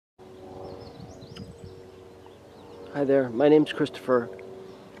Hi there, my name's Christopher,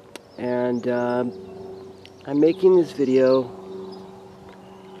 and I'm making this video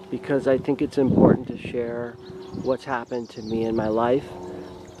because I think it's important to share what's happened to me in my life.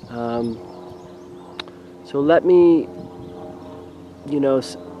 So let me,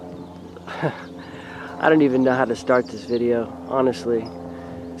 I don't even know how to start this video, honestly.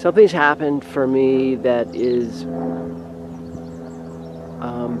 Something's happened for me that is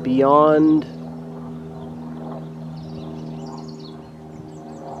beyond.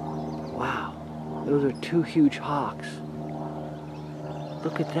 Wow, those are two huge hawks.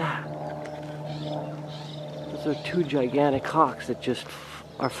 Look at that. Those are two gigantic hawks that just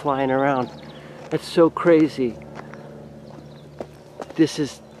are flying around. That's so crazy.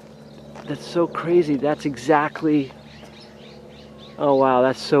 That's so crazy. That's exactly, oh wow,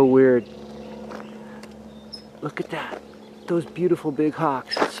 that's so weird. Look at that. Those beautiful big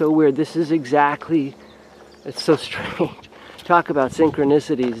hawks. It's so weird. This is exactly, it's so strange. Talk about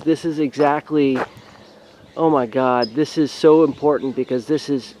synchronicities. This is exactly, oh my God, this is so important because this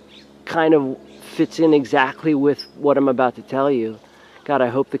is kind of fits in exactly with what I'm about to tell you. God, I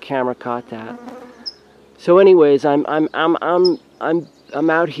hope the camera caught that. So anyways, I'm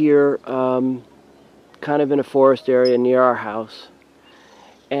out here kind of in a forest area near our house.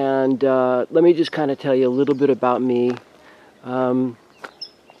 And let me just kind of tell you a little bit about me.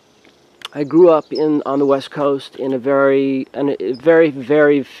 I grew up on the West Coast in a very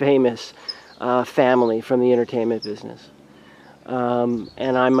famous family from the entertainment business. And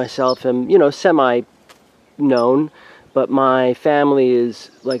I myself am, semi-known, but my family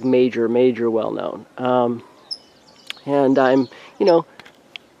is like major well-known. And I'm in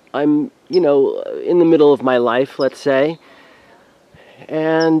the middle of my life, let's say.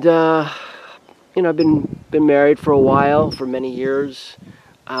 And, I've been married for a while, for many years.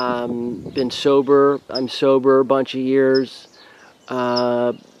 Been sober. I'm sober a bunch of years.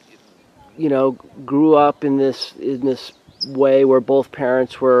 Grew up in this way where both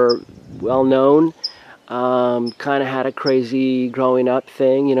parents were well known. Kind of had a crazy growing up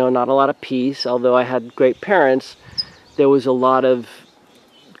thing. Not a lot of peace. Although I had great parents, there was a lot of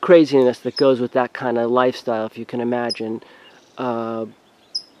craziness that goes with that kind of lifestyle, if you can imagine.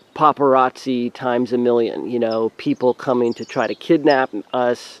 Paparazzi times a million, people coming to try to kidnap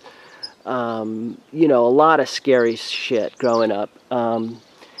us, a lot of scary shit growing up.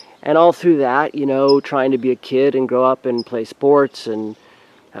 And all through that, trying to be a kid and grow up and play sports and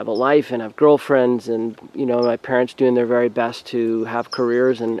have a life and have girlfriends and, my parents doing their very best to have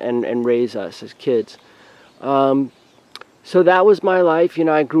careers and raise us as kids. So that was my life.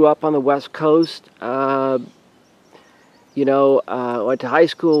 I grew up on the West Coast. Went to high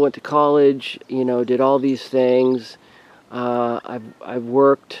school, went to college, did all these things. I've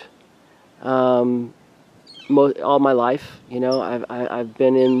worked all my life. I've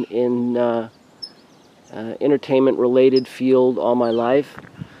been in entertainment related field all my life.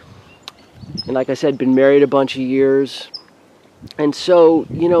 And like I said, been married a bunch of years. And so,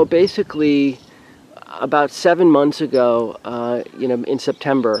 basically about 7 months ago, in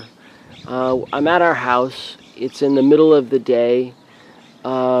September, I'm at our house. It's in the middle of the day,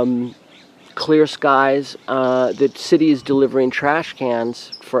 clear skies. The city is delivering trash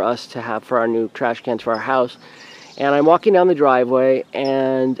cans for us to have for our new trash cans for our house. And I'm walking down the driveway,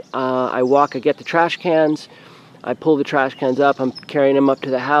 and I get the trash cans, I pull the trash cans up, I'm carrying them up to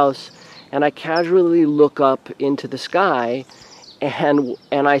the house, and I casually look up into the sky, and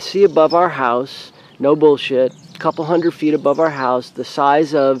I see above our house, no bullshit, a couple 100 feet above our house, the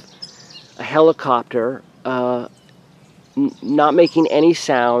size of a helicopter, not making any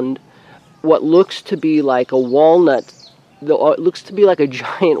sound, what looks to be like a walnut, it looks to be like a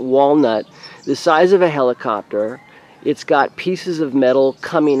giant walnut, the size of a helicopter. It's got pieces of metal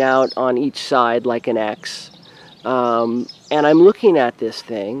coming out on each side like an X. And I'm looking at this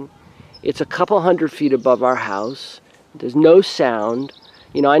thing. It's a couple 100 feet above our house. There's no sound.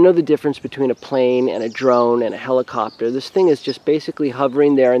 I know the difference between a plane and a drone and a helicopter. This thing is just basically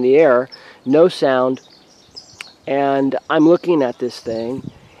hovering there in the air, no sound. And I'm looking at this thing,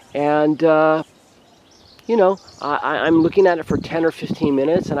 and I'm looking at it for 10 or 15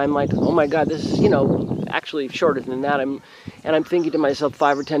 minutes, and I'm like, oh my God, this is, actually shorter than that. I'm thinking to myself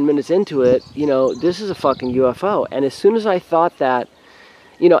 5 or 10 minutes into it, this is a fucking UFO. And as soon as I thought that,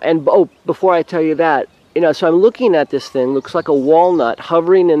 before I tell you that, so I'm looking at this thing, looks like a walnut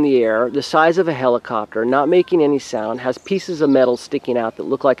hovering in the air, the size of a helicopter, not making any sound, has pieces of metal sticking out that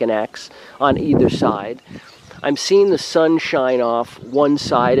look like an X on either side. I'm seeing the sun shine off one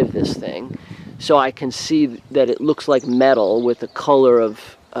side of this thing, so I can see that it looks like metal with the color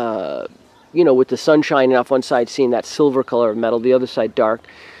of you know, with the sun shining off one side, seeing that silver color of metal, the other side dark.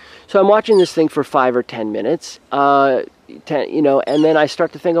 So I'm watching this thing for 5 or 10 minutes, you know, and then I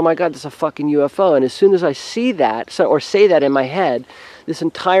start to think, oh my God, that's a fucking UFO. And as soon as I see that, or say that in my head, this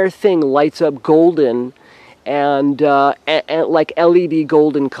entire thing lights up golden and like LED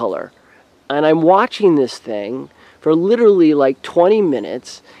golden color. And I'm watching this thing for literally like 20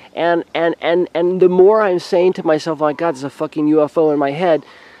 minutes. And the more I'm saying to myself, oh my God, there's a fucking UFO in my head,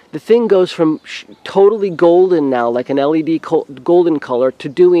 the thing goes from totally golden now, like an LED golden color, to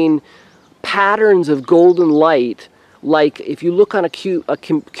doing patterns of golden light. Like if you look on a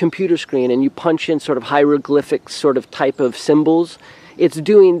computer screen and you punch in sort of hieroglyphic sort of type of symbols, it's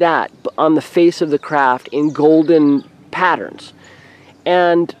doing that on the face of the craft in golden patterns.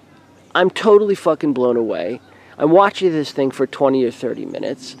 And I'm totally fucking blown away. I'm watching this thing for 20 or 30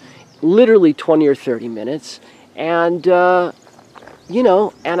 minutes, literally 20 or 30 minutes, and you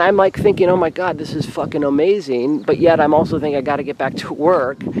know, and I'm like thinking, oh my God, this is fucking amazing, but yet I'm also thinking I got to get back to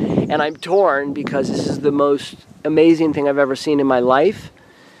work, and I'm torn because this is the most amazing thing I've ever seen in my life,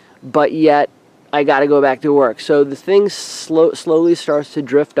 but yet I got to go back to work. So the thing slowly starts to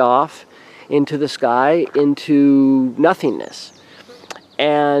drift off into the sky, into nothingness,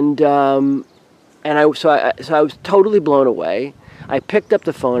 and I was totally blown away. I picked up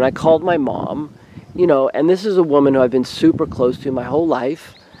the phone, I called my mom, you know, and this is a woman who I've been super close to my whole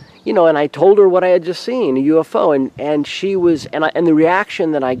life, you know, and I told her what I had just seen, a UFO, and she was, and the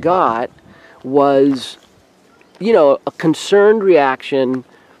reaction that I got was, you know, a concerned reaction,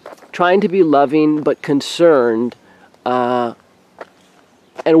 trying to be loving but concerned, and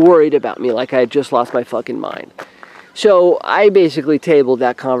worried about me, like I had just lost my fucking mind. So I basically tabled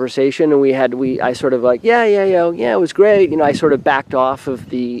that conversation, and I sort of like, yeah, it was great. You know, I sort of backed off of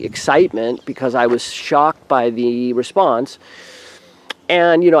the excitement because I was shocked by the response.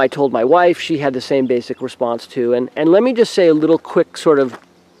 And, you know, I told my wife, she had the same basic response too. And let me just say a little quick sort of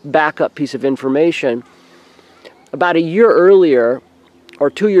backup piece of information. About a year earlier, or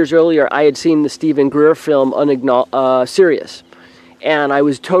 2 years earlier, I had seen the Stephen Greer film, Sirius. And I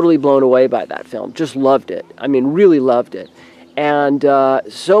was totally blown away by that film. Just loved it. I mean, really loved it. And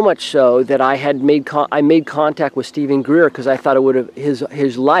so much so that I made contact with Stephen Greer because I thought it would have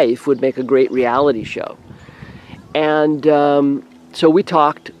his life would make a great reality show. And so we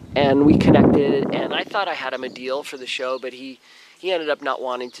talked and we connected. And I thought I had him a deal for the show, but he ended up not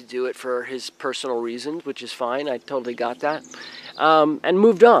wanting to do it for his personal reasons, which is fine. I totally got that. And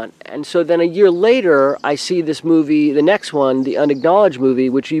moved on. And so then a year later, I see this movie, the next one, the Unacknowledged movie,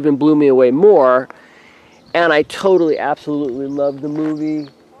 which even blew me away more. And I totally, absolutely loved the movie.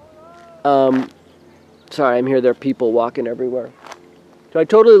 Sorry, I'm here. There are people walking everywhere. So I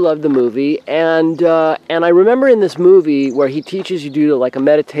totally loved the movie. And I remember in this movie where he teaches you to do like a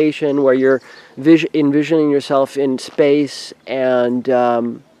meditation where you're envisioning yourself in space and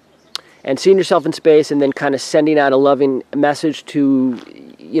seeing yourself in space and then kind of sending out a loving message to,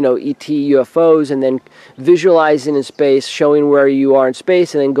 you know, ET UFOs, and then visualizing in space, showing where you are in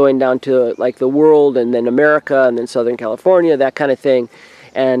space, and then going down to like the world, and then America, and then Southern California, that kind of thing.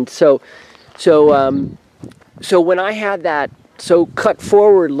 And so when I had that, so cut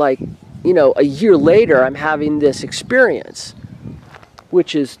forward, like, you know, a year later, I'm having this experience,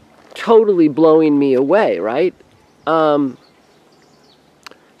 which is totally blowing me away, right?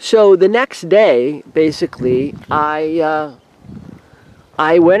 So the next day, basically, I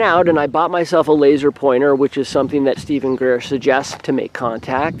went out and I bought myself a laser pointer, which is something that Stephen Greer suggests to make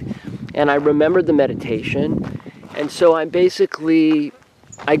contact. And I remembered the meditation. And so I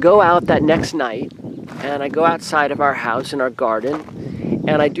go out that next night, and I go outside of our house in our garden,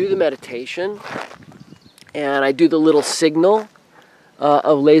 and I do the meditation, and I do the little signal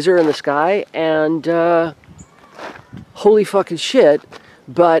of laser in the sky, and holy fucking shit.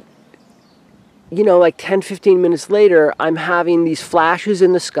 But, you know, like 10, 15 minutes later, I'm having these flashes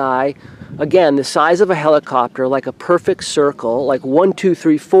in the sky, again, the size of a helicopter, like a perfect circle, like 1, 2,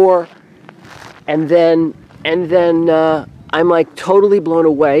 3, 4, and then I'm like totally blown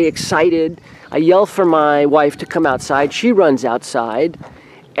away, excited. I yell for my wife to come outside. She runs outside,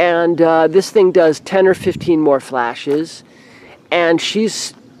 and this thing does 10 or 15 more flashes, and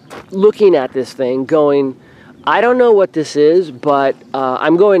she's looking at this thing going, I don't know what this is, but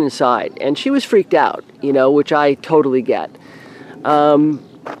I'm going inside. And she was freaked out, you know, which I totally get. And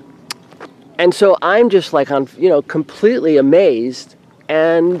so I'm just like, you know, completely amazed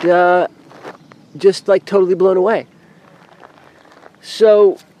and just like totally blown away.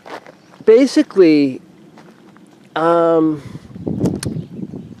 So basically, so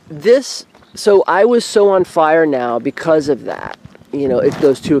I was so on fire now because of that. you know,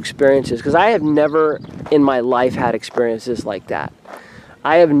 those two experiences, because I have never in my life had experiences like that.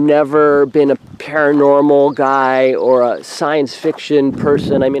 I have never been a paranormal guy or a science fiction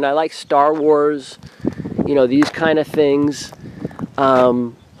person. I mean, I like Star Wars, you know, these kind of things.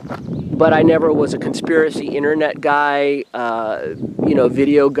 But I never was a conspiracy internet guy, you know,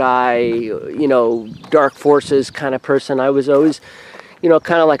 video guy, you know, dark forces kind of person. I was always, you know,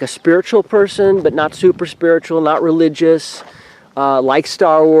 kind of like a spiritual person, but not super spiritual, not religious, like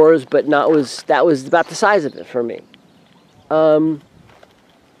Star Wars, but that was about the size of it for me.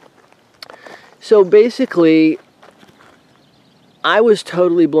 So basically, I was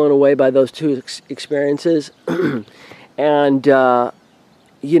totally blown away by those two experiences, and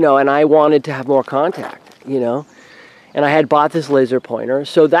you know, and I wanted to have more contact, you know, and I had bought this laser pointer.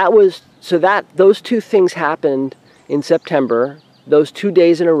 So those two things happened in September, those 2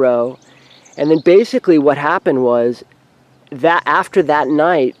 days in a row, and then basically what happened was that after that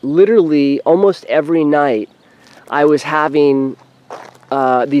night, literally almost every night, I was having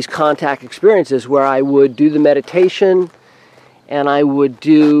these contact experiences where I would do the meditation and I would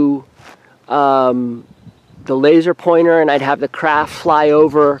do the laser pointer, and I'd have the craft fly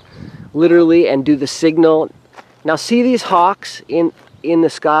over literally and do the signal. Now see these hawks in the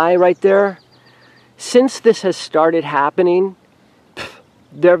sky right there? Since this has started happening,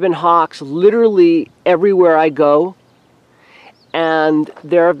 there have been hawks literally everywhere I go, and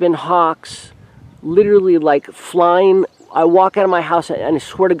there have been hawks literally like flying. I walk out of my house, and I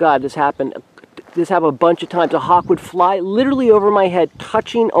swear to God, this happened a bunch of times. A hawk would fly literally over my head,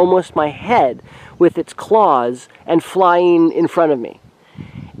 touching almost my head with its claws and flying in front of me.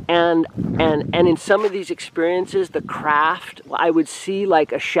 And in some of these experiences, the craft, I would see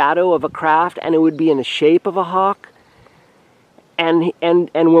like a shadow of a craft, and it would be in the shape of a hawk. And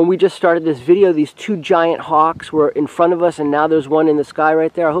when we just started this video, these two giant hawks were in front of us, and now there's one in the sky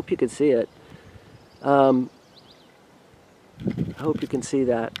right there. I hope you can see it. I hope you can see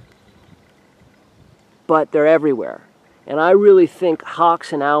that. But they're everywhere. And I really think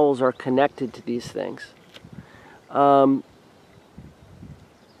hawks and owls are connected to these things.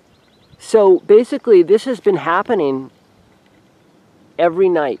 So basically, this has been happening every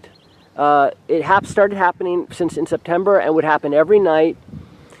night. It started happening since in September and would happen every night.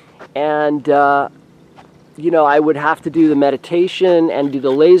 And, you know, I would have to do the meditation and do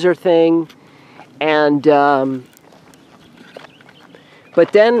the laser thing. And,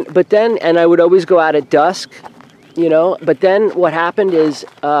 but then, and I would always go out at dusk, you know. But then what happened is,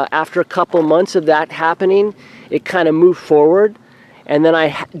 after a couple months of that happening, it kind of moved forward. And then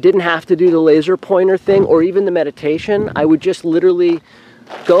I didn't have to do the laser pointer thing or even the meditation. I would just literally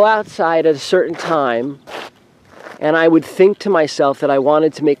go outside at a certain time, and I would think to myself that I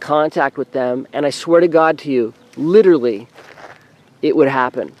wanted to make contact with them. And I swear to God to you, literally, it would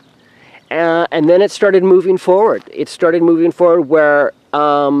happen. And then it started moving forward. It started moving forward where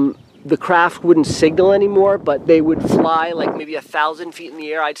the craft wouldn't signal anymore, but they would fly like maybe 1,000 feet in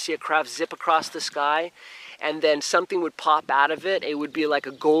the air. I'd see a craft zip across the sky, and then something would pop out of it. It would be like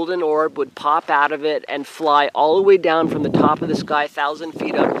a golden orb would pop out of it and fly all the way down from the top of the sky, 1,000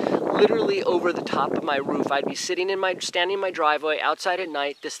 feet up, literally over the top of my roof. I'd be standing in my driveway outside at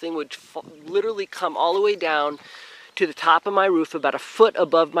night. This thing would literally come all the way down to the top of my roof, about a foot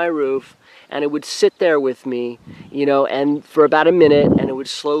above my roof, and it would sit there with me, you know, and for about a minute, and it would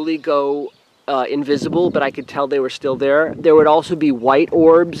slowly go invisible, but I could tell they were still there. There would also be white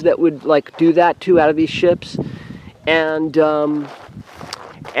orbs that would like do that too out of these ships, and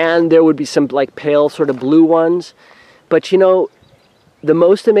there would be some like pale sort of blue ones. But you know, the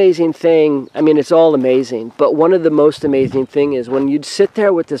most amazing thing, I mean, it's all amazing, but one of the most amazing thing is when you'd sit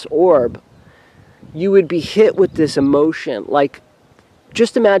there with this orb, you would be hit with this emotion. Like,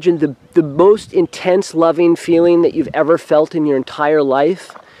 just imagine the most intense loving feeling that you've ever felt in your entire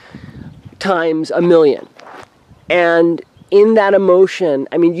life times 1,000,000. And in that emotion,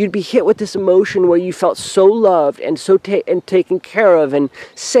 I mean, you'd be hit with this emotion where you felt so loved and so taken care of and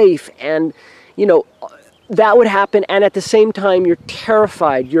safe, and you know, that would happen. And at the same time, you're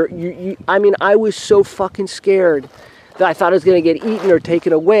terrified. I mean, I was so fucking scared that I thought I was going to get eaten or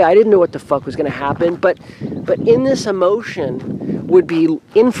taken away. I didn't know what the fuck was going to happen. But in this emotion would be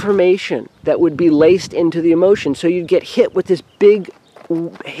information that would be laced into the emotion. So you'd get hit with this big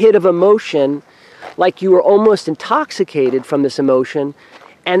hit of emotion, like you were almost intoxicated from this emotion.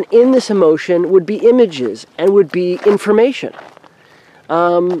 And in this emotion would be images and would be information.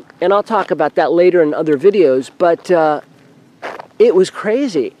 And I'll talk about that later in other videos. But it was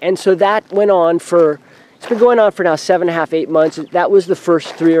crazy. And so that went on for... It's been going on for now 7.5, 8 months. That was the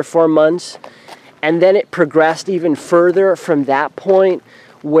first 3 or 4 months. And then it progressed even further from that point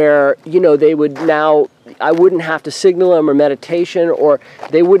where, you know, they would now, I wouldn't have to signal them or meditation, or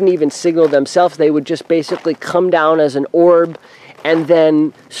they wouldn't even signal themselves. They would just basically come down as an orb and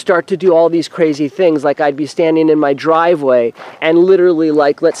then start to do all these crazy things. Like I'd be standing in my driveway and literally,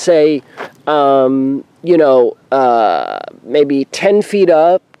 like, let's say, you know, maybe 10 feet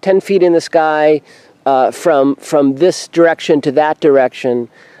up, 10 feet in the sky, from this direction to that direction,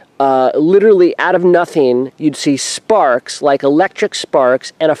 literally out of nothing, you'd see sparks, like electric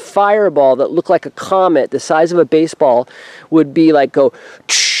sparks, and a fireball that looked like a comet the size of a baseball would be like go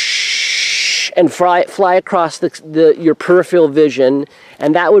and fly across your peripheral vision,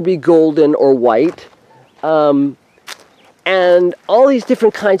 and that would be golden or white. And all these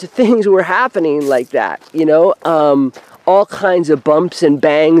different kinds of things were happening like that, you know, all kinds of bumps and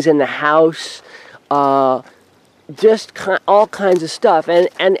bangs in the house, just all kinds of stuff.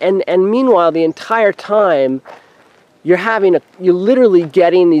 And meanwhile, the entire time, you're literally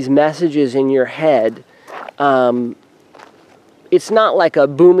getting these messages in your head. It's not like a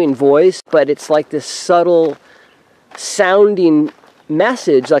booming voice, but it's like this subtle sounding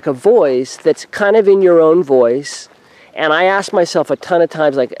message, like a voice that's kind of in your own voice. And I ask myself a ton of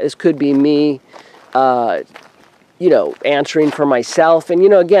times, like, this could be me, you know, answering for myself. And, you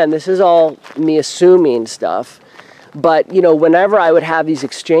know, again, this is all me assuming stuff. But, you know, whenever I would have these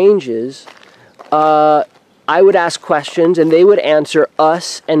exchanges, I would ask questions and they would answer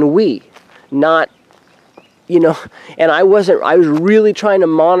us and we, not, you know, and I was really trying to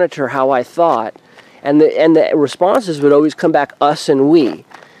monitor how I thought. And the responses would always come back us and we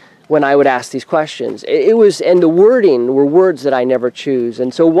when I would ask these questions. And the wording were words that I never choose.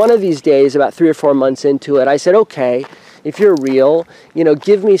 And so one of these days, about 3 or 4 months into it, I said, okay, if you're real, you know,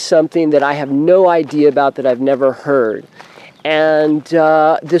 give me something that I have no idea about, that I've never heard. And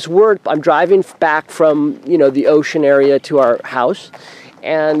this word, I'm driving back from, you know, the ocean area to our house,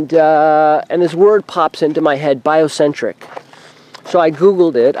 and this word pops into my head, biocentric. So I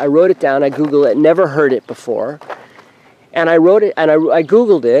Googled it, I wrote it down, I Googled it, never heard it before. And I wrote it, and I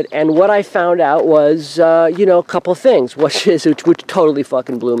Googled it, and what I found out was, you know, a couple things, which totally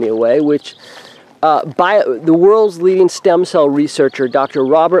fucking blew me away, which the world's leading stem cell researcher, Dr.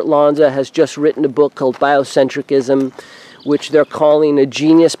 Robert Lanza, has just written a book called Biocentricism, which they're calling a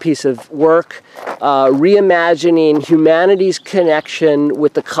genius piece of work, reimagining humanity's connection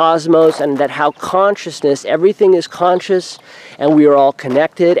with the cosmos, and that how consciousness, everything is conscious, and we are all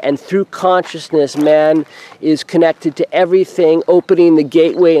connected, and through consciousness, man is connected to everything, opening the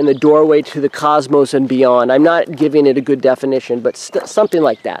gateway and the doorway to the cosmos and beyond. I'm not giving it a good definition, but something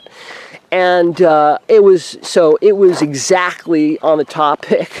like that. And it was exactly on the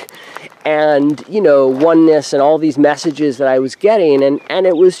topic, and, you know, oneness and all these messages that I was getting, and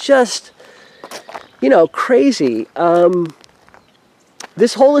it was just, you know, crazy.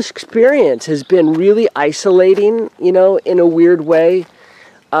 This whole experience has been really isolating, you know, in a weird way.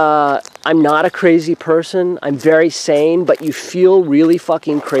 I'm not a crazy person. I'm very sane, but you feel really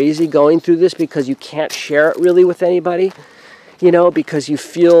fucking crazy going through this because you can't share it really with anybody, you know, because you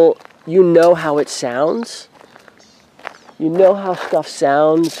feel, you know how it sounds. You know how stuff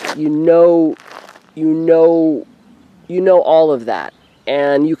sounds. You know all of that.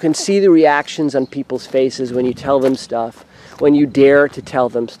 And you can see the reactions on people's faces when you tell them stuff, when you dare to tell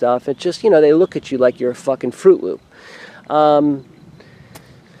them stuff. It's just, you know, they look at you like you're a fucking Fruit Loop.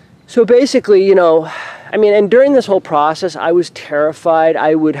 So basically, you know, I mean, and during this whole process, I was terrified.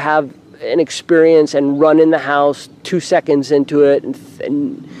 I would have an experience and run in the house 2 seconds into it,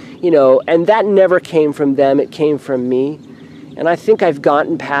 and you know, and that never came from them. It came from me. And I think I've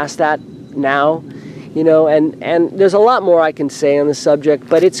gotten past that now, you know, and there's a lot more I can say on the subject,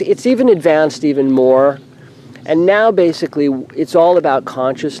 but it's even advanced even more. And now basically it's all about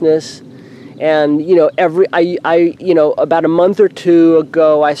consciousness. And, you know, you know, about a month or two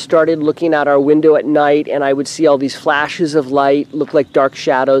ago, I started looking out our window at night, and I would see all these flashes of light, look like dark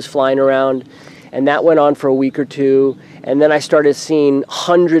shadows flying around. And that went on for a week or two. And then I started seeing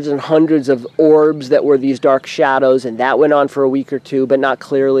hundreds and hundreds of orbs that were these dark shadows, and that went on for a week or two, but not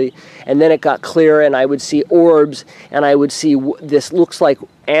clearly. And then it got clearer, and I would see orbs, and I would see this looks like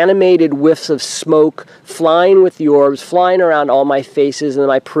animated whiffs of smoke flying with the orbs, flying around all my faces and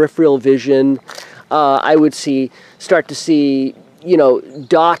my peripheral vision. I would start to see, you know,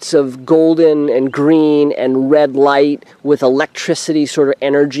 dots of golden and green and red light with electricity sort of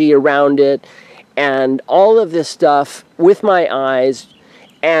energy around it. And all of this stuff with my eyes,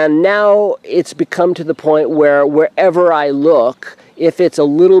 and now it's become to the point where wherever I look, if it's a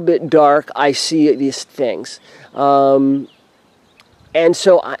little bit dark, I see these things. And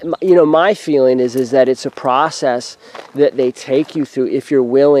so, you know, my feeling is that it's a process that they take you through if you're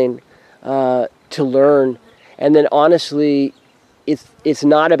willing to learn. And then honestly, it's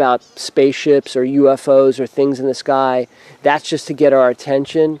not about spaceships or UFOs or things in the sky. That's just to get our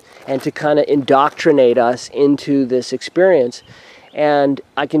attention and to kind of indoctrinate us into this experience. And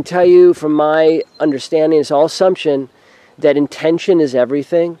I can tell you from my understanding, it's all assumption, that intention is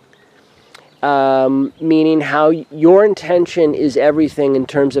everything. Meaning how your intention is everything in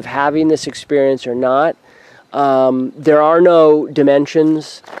terms of having this experience or not. There are no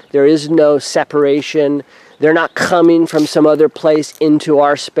dimensions. There is no separation. They're not coming from some other place into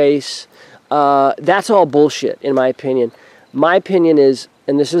our space. That's all bullshit, in my opinion. My opinion is,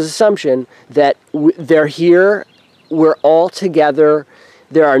 and this is assumption, that they're here, we're all together,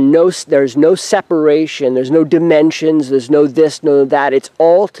 there's no separation, there's no dimensions, there's no this, no that, it's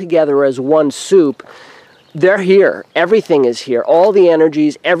all together as one soup. They're here, everything is here, all the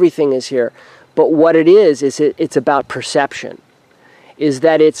energies, everything is here. But what it is it's about perception. Is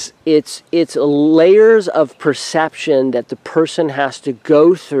that it's layers of perception that the person has to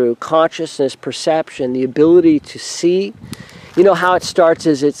go through, consciousness, perception, the ability to see. You know how it starts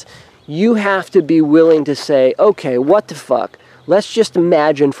is you have to be willing to say, okay, what the fuck? Let's just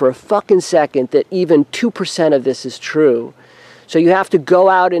imagine for a fucking second that even 2% of this is true. So you have to go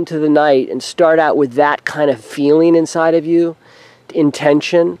out into the night and start out with that kind of feeling inside of you,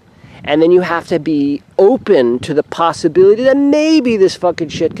 intention. And then you have to be open to the possibility that maybe this fucking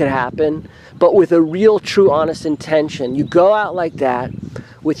shit could happen, but with a real, true, honest intention. You go out like that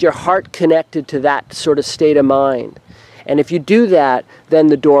with your heart connected to that sort of state of mind. And if you do that, then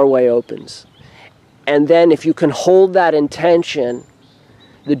the doorway opens. And then if you can hold that intention,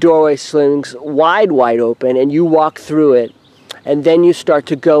 the doorway slings wide, wide open, and you walk through it. And then you start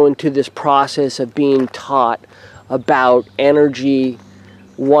to go into this process of being taught about energy,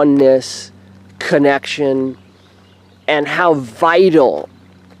 oneness, connection, and how vital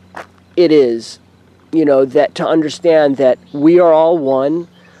it is, you know, that to understand that we are all one.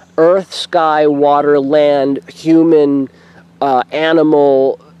 Earth, sky, water, land, human,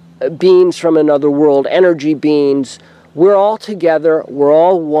 animal, beings from another world, energy beings. We're all together. We're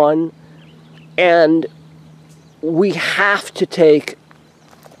all one. And we have to take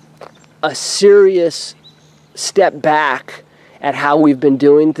a serious step back at how we've been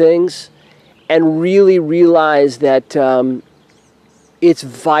doing things and really realize that it's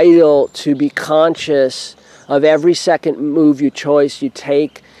vital to be conscious of every second choice you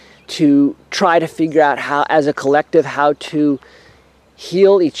take to try to figure out how, as a collective, how to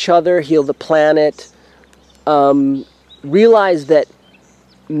heal each other, heal the planet. Realize that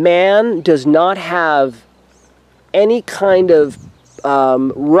man does not have any kind of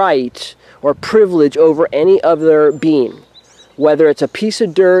right or privilege over any other being. Whether it's a piece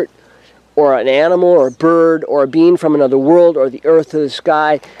of dirt, or an animal, or a bird, or a being from another world, or the earth or the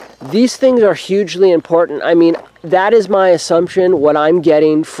sky, these things are hugely important. I mean, that is my assumption, what I'm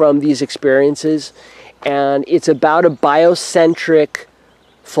getting from these experiences. And it's about a biocentric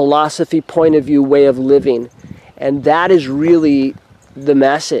philosophy, point of view, way of living. And that is really the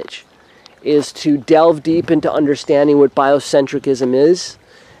message, is to delve deep into understanding what biocentricism is.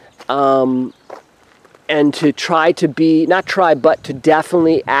 And to try to be, not try, but to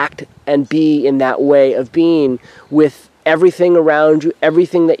definitely act and be in that way of being with everything around you,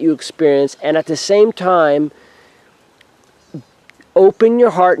 everything that you experience, and at the same time, open your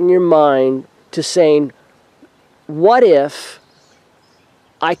heart and your mind to saying, what if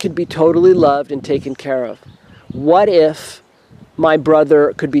I could be totally loved and taken care of? What if my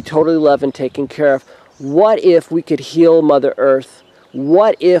brother could be totally loved and taken care of? What if we could heal Mother Earth?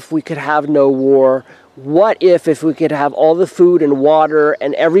 What if we could have no war? What if we could have all the food and water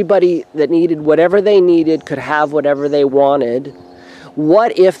and everybody that needed whatever they needed could have whatever they wanted?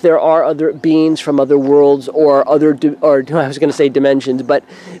 What if there are other beings from other worlds or I was going to say dimensions, but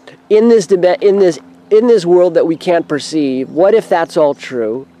in this world that we can't perceive? What if that's all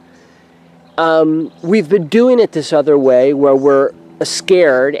true? We've been doing it this other way, where we're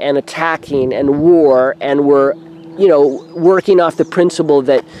scared and attacking and war, and we're, you know, working off the principle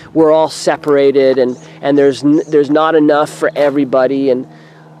that we're all separated and there's not enough for everybody, and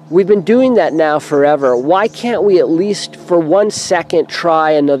we've been doing that now forever. Why can't we at least for 1 second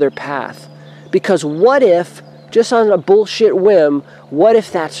try another path? Because what if, just on a bullshit whim, what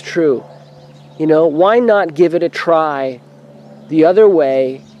if that's true? You know, why not give it a try the other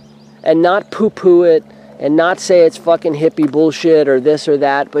way and not poo-poo it and not say it's fucking hippie bullshit or this or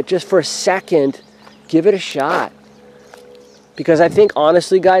that, but just for a second, give it a shot. Because I think,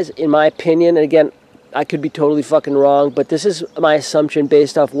 honestly, guys, in my opinion, and again, I could be totally fucking wrong, but this is my assumption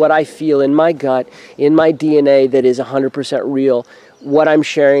based off what I feel in my gut, in my DNA that is 100% real, what I'm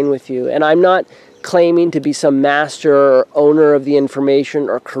sharing with you. And I'm not claiming to be some master or owner of the information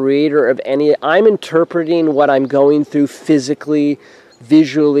or creator of any. I'm interpreting what I'm going through physically,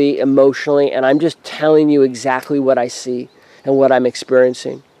 visually, emotionally, and I'm just telling you exactly what I see and what I'm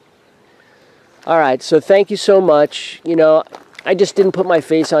experiencing. All right, so thank you so much. You know, I just didn't put my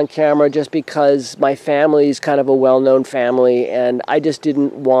face on camera just because my family is kind of a well-known family, and I just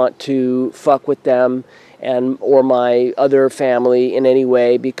didn't want to fuck with them and or my other family in any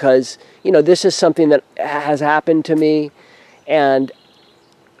way, because, you know, this is something that has happened to me, and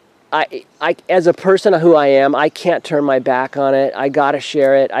I as a person who I am, I can't turn my back on it. I got to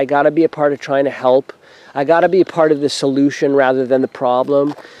share it. I got to be a part of trying to help. I got to be a part of the solution rather than the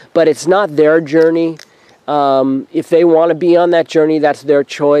problem. But it's not their journey. If they want to be on that journey, that's their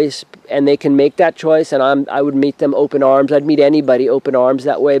choice, and they can make that choice, and I would meet them open arms. I'd meet anybody open arms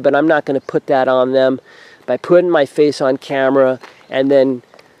that way, but I'm not going to put that on them by putting my face on camera and then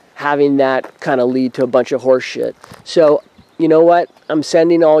having that kind of lead to a bunch of horse shit. So, you know what? I'm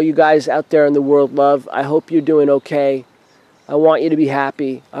sending all you guys out there in the world love. I hope you're doing okay. I want you to be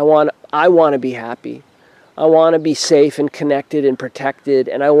happy. I want to be happy. I want to be safe and connected and protected,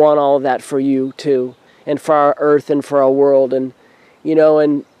 and I want all of that for you too, and for our earth and for our world. And, you know,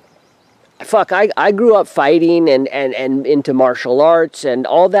 and fuck, I grew up fighting and into martial arts and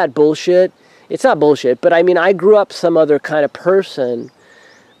all that bullshit. It's not bullshit, but I mean, I grew up some other kind of person.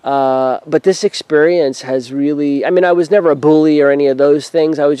 But this experience has really, I mean, I was never a bully or any of those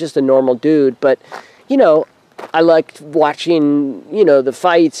things. I was just a normal dude. But, you know, I liked watching, you know, the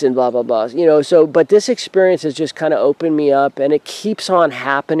fights and blah, blah, blah. You know, so, but this experience has just kind of opened me up, and it keeps on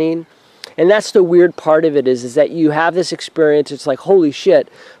happening. And that's the weird part of it is that you have this experience, it's like, holy shit,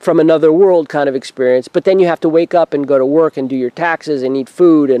 from another world kind of experience. But then you have to wake up and go to work and do your taxes and eat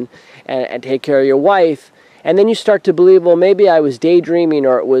food and take care of your wife. And then you start to believe, well, maybe I was daydreaming,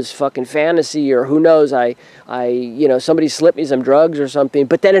 or it was fucking fantasy, or who knows, you know, somebody slipped me some drugs or something.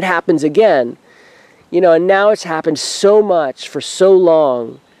 But then it happens again. You know, and now it's happened so much for so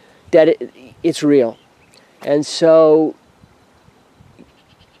long that it's real. And so,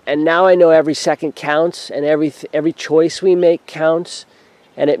 and now I know every second counts, and every choice we make counts,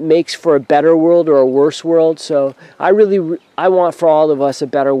 and it makes for a better world or a worse world. So I want for all of us a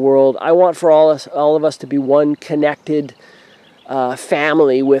better world. I want for all of us to be one connected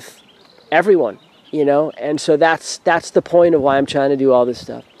family with everyone, you know. And so that's the point of why I'm trying to do all this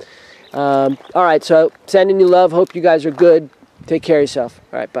stuff. All right, so sending you love. Hope you guys are good. Take care of yourself.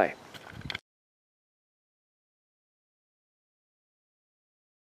 All right, bye.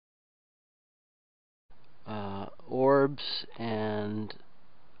 Orbs and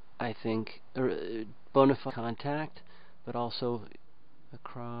I think bona fide contact, but also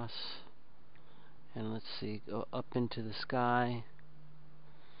across, and let's see, go up into the sky,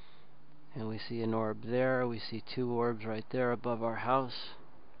 and we see an orb there. We see two orbs right there above our house,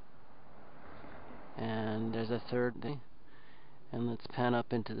 and there's a third thing. And let's pan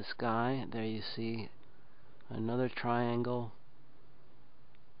up into the sky. There you see another triangle,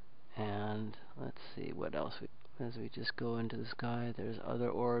 and let's see what else. As we just go into the sky, there's other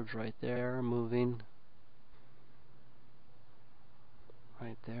orbs right there moving.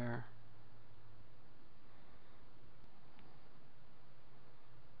 Right there.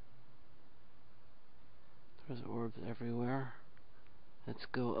 There's orbs everywhere. Let's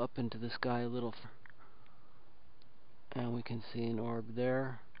go up into the sky a little, and we can see an orb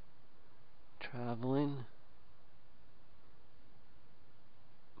there traveling.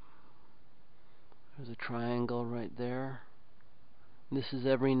 There's a triangle right there. This is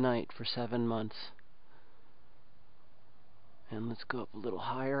every night for 7 months. And let's go up a little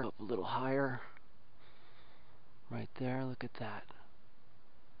higher, up a little higher. Right there, look at that.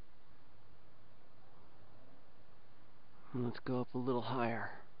 And let's go up a little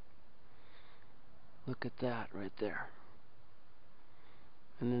higher. Look at that right there.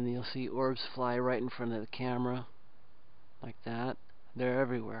 And then you'll see orbs fly right in front of the camera, like that. They're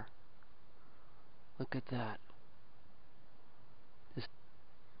everywhere. Look at that.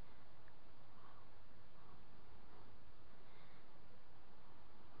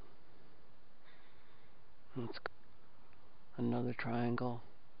 Let's go. Another triangle.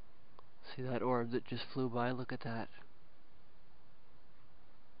 See that orb that just flew by? Look at that.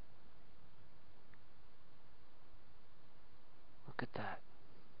 Look at that.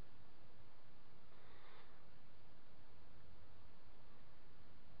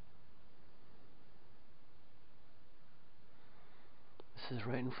 This is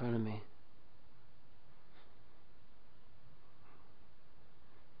right in front of me.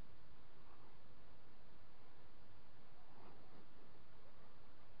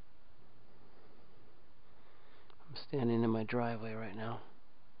 Standing in my driveway right now.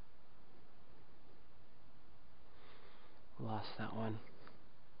 Lost that one.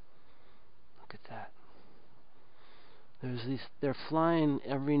 Look at that. They're flying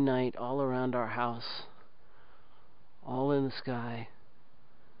every night all around our house, all in the sky.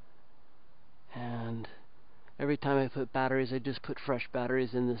 And every time I put batteries, I just put fresh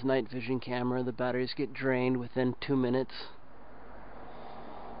batteries in this night vision camera. The batteries get drained within 2 minutes.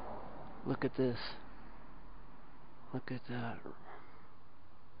 Look at this. Look at that. Look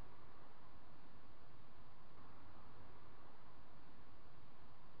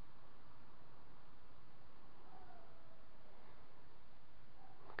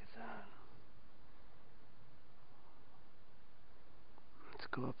at that. Let's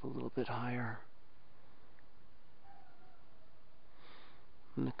go up a little bit higher.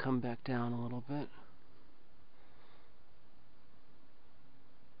 I'm going to come back down a little bit.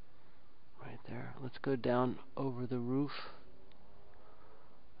 Right there. Let's go down over the roof.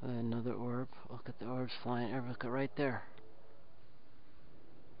 Another orb. Look at the orbs flying. Look at right there.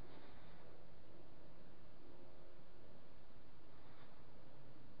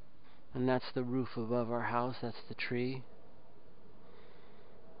 And that's the roof above our house. That's the tree.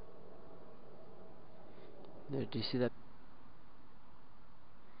 There, do you see that?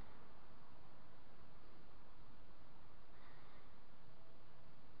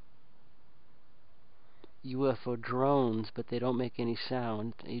 UFO drones, but they don't make any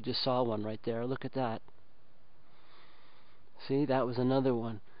sound. You just saw one right there. Look at that. See, that was another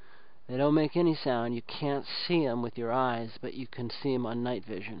one. They don't make any sound. You can't see them with your eyes, but you can see them on night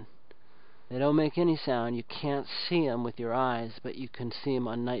vision. They don't make any sound. You can't see them with your eyes, but you can see them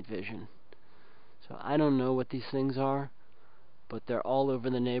on night vision. So I don't know what these things are, but they're all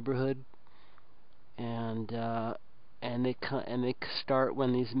over the neighborhood, and they start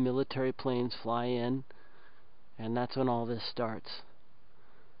when these military planes fly in, and that's when all this starts.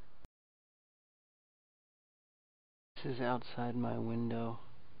 This is outside my window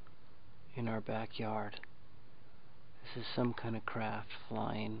in our backyard. This is some kind of craft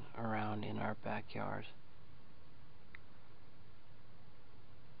flying around in our backyard.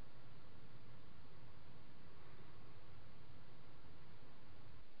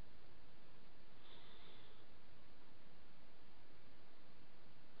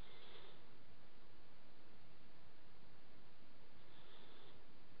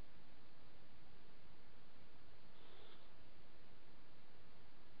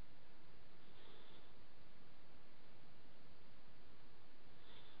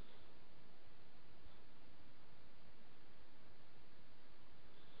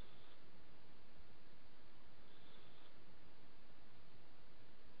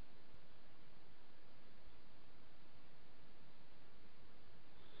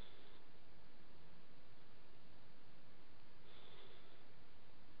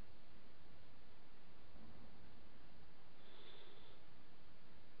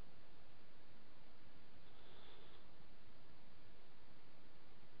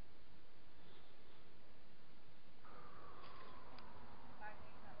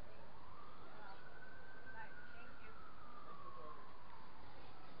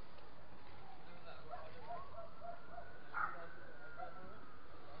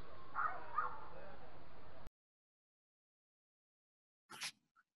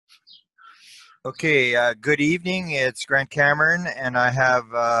 Okay, good evening. It's Grant Cameron, and I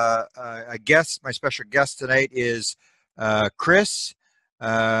have a guest. My special guest tonight is Chris.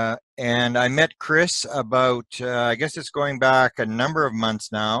 And I met Chris about, I guess it's going back a number of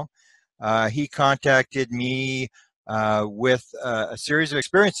months now. He contacted me with a series of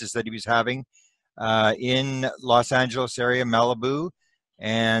experiences that he was having in Los Angeles area, Malibu.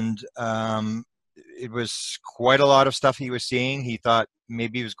 And it was quite a lot of stuff he was seeing. He thought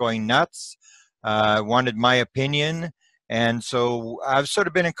maybe he was going nuts. Wanted my opinion, and so I've sort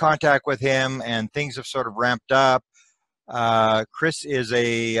of been in contact with him, and things have sort of ramped up. Chris is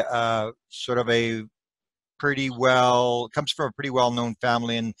a sort of a comes from a pretty well-known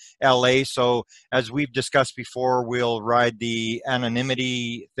family in LA, so as we've discussed before, we'll ride the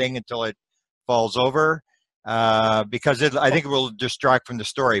anonymity thing until it falls over, because I think it will distract from the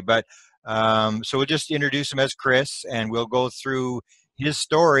story. But so we'll just introduce him as Chris, and we'll go through his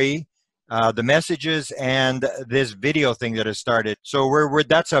story, the messages, and this video thing that has started. So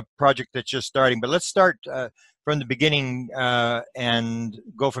that's a project that's just starting, but let's start from the beginning and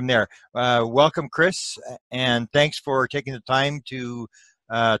go from there. Welcome, Chris, and thanks for taking the time to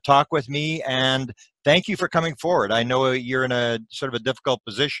talk with me, and thank you for coming forward. I know you're in a sort of a difficult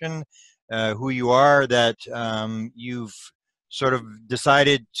position, who you are, that you've sort of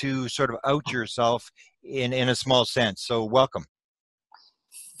decided to sort of out yourself in a small sense. So welcome.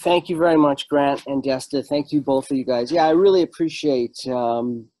 Thank you very much, Grant and Desta. Thank you both of you guys. Yeah, I really appreciate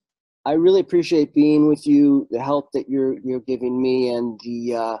being with you, the help that you're giving me, and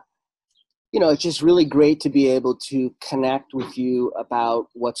it's just really great to be able to connect with you about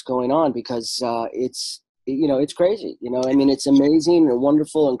what's going on, because it's crazy. I mean, it's amazing and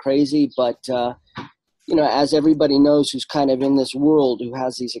wonderful and crazy, but as everybody knows who's kind of in this world, who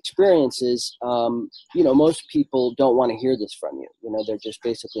has these experiences, most people don't want to hear this from you. They're just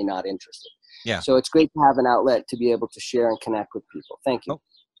basically not interested. Yeah. So it's great to have an outlet to be able to share and connect with people. Thank you. Oh,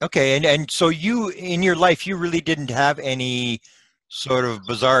 okay. And so you, in your life, you really didn't have any sort of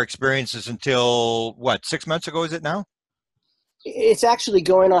bizarre experiences until what, 6 months ago, is it now? It's actually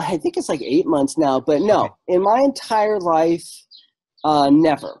going on, I think it's like 8 months now, but Okay. no, in my entire life,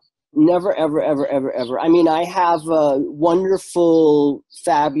 never, ever, ever, ever, ever. I mean, I have a wonderful,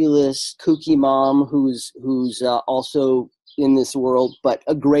 fabulous, kooky mom who's also in this world, but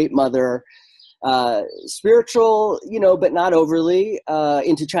a great mother, spiritual, but not overly,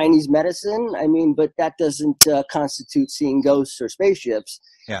 into Chinese medicine. I mean, but that doesn't constitute seeing ghosts or spaceships.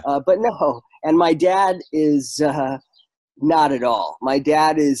 Yeah. But no, and my dad is not at all. My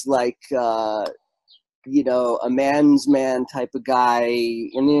dad is like, a man's man type of guy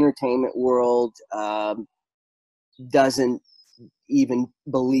in the entertainment world, doesn't even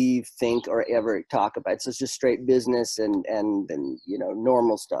believe, think, or ever talk about it. So it's just straight business and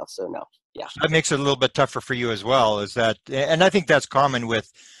normal stuff. So no, yeah. So that makes it a little bit tougher for you as well, is that, and I think that's common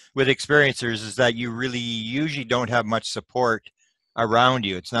with experiencers, is that you really usually don't have much support around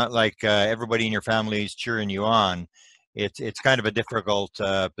you. It's not like everybody in your family is cheering you on. It's kind of a difficult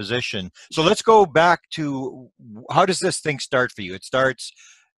position. So let's go back to, how does this thing start for you? It starts,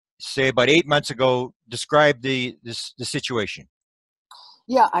 say, about 8 months ago. Describe the situation.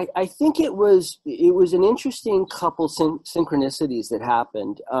 Yeah, I think it was an interesting couple synchronicities that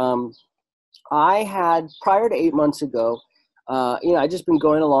happened. I had, prior to 8 months ago, I just been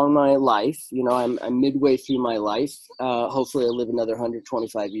going along my life. I'm midway through my life. Hopefully, I live another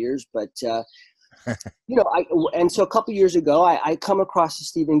 125 years. But and so a couple years ago, I come across the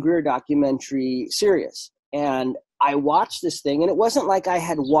Stephen Greer documentary, Sirius, and I watched this thing, and it wasn't like I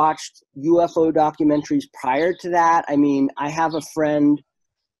had watched UFO documentaries prior to that. I mean, I have a friend.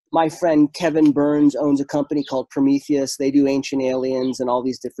 My friend Kevin Burns owns a company called Prometheus. They do Ancient Aliens and all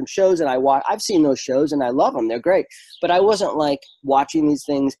these different shows, and I've seen those shows and I love them. They're great, but I wasn't like watching these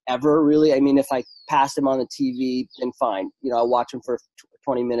things ever really. I mean, if I passed them on the TV, then fine. I'll watch them for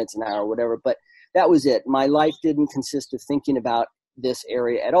 20 minutes, an hour, whatever. But that was it. My life didn't consist of thinking about this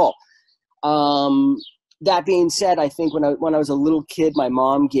area at all. That being said, I think when I was a little kid, my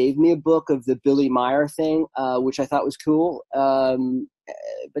mom gave me a book of the Billy Meyer thing, which I thought was cool.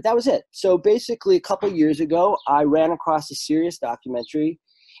 But that was it. So basically, a couple of years ago, I ran across a Sirius documentary,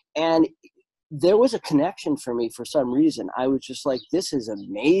 and there was a connection for me for some reason. I was just like, this is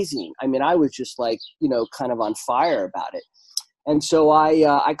amazing. I mean, I was just like, kind of on fire about it. And so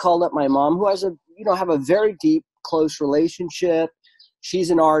I called up my mom, who has have a very deep, close relationship.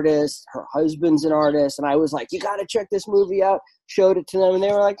 She's an artist. Her husband's an artist. And I was like, you got to check this movie out. Showed it to them. And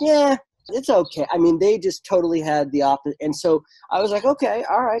they were like, yeah, it's okay. I mean, they just totally had the opposite. And so I was like, okay,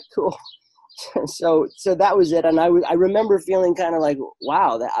 all right, cool. So that was it. And I remember feeling kind of like,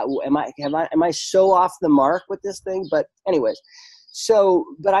 wow, am I so off the mark with this thing? But anyways,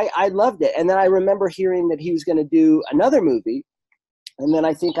 but I loved it. And then I remember hearing that he was going to do another movie. And then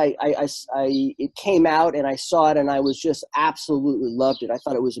I think it came out and I saw it and I was just absolutely loved it. I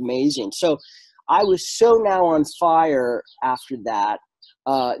thought it was amazing. So I was so now on fire after that,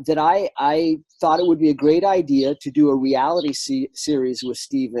 that I thought it would be a great idea to do a reality series with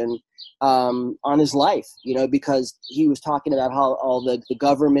Stephen on his life, because he was talking about how all the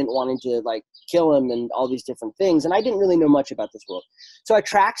government wanted to like kill him and all these different things. And I didn't really know much about this world. So I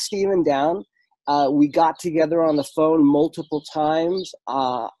tracked Stephen down. We got together on the phone multiple times.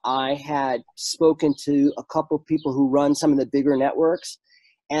 I had spoken to a couple people who run some of the bigger networks,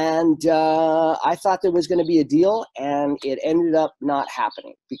 and I thought there was going to be a deal, and it ended up not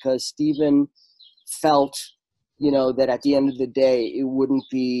happening because Stephen felt, that at the end of the day, it wouldn't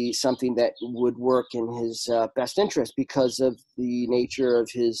be something that would work in his best interest because of the nature of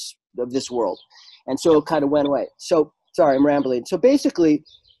this world. And so it kind of went away. So, sorry, I'm rambling. So basically,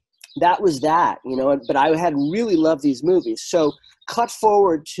 that was that, but I had really loved these movies. So cut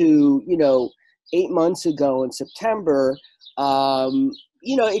forward to, 8 months ago in September,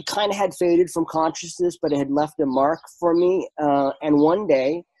 it kind of had faded from consciousness, but it had left a mark for me. And one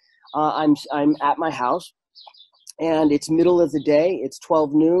day I'm at my house and it's middle of the day. It's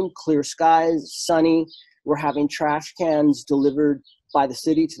 12 noon, clear skies, sunny. We're having trash cans delivered by the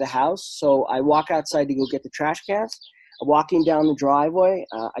city to the house. So I walk outside to go get the trash cans. I'm walking down the driveway.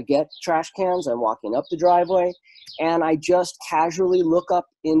 I get trash cans. I'm walking up the driveway, and I just casually look up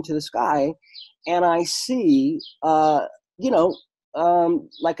into the sky, and I see, like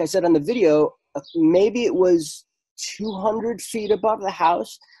I said on the video, maybe it was 200 feet above the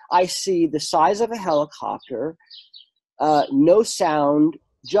house. I see the size of a helicopter, no sound,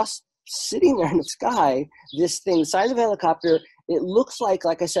 just sitting there in the sky. This thing, the size of a helicopter, it looks like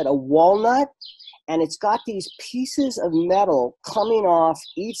I said, a walnut, and it's got these pieces of metal coming off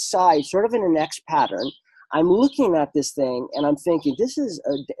each side, sort of in an X pattern. I'm looking at this thing, and I'm thinking, this is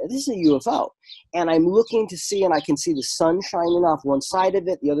a UFO. And I'm looking to see, and I can see the sun shining off one side of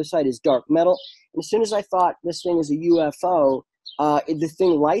it. The other side is dark metal. And as soon as I thought this thing is a UFO, the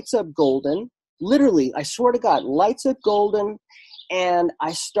thing lights up golden. Literally, I swear to God, lights up golden. And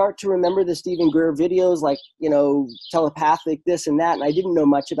I start to remember the Stephen Greer videos, like, telepathic, this and that. And I didn't know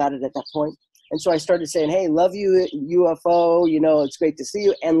much about it at that point. And so I started saying, hey, love you, UFO, it's great to see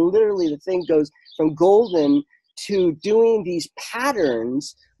you. And literally the thing goes from golden to doing these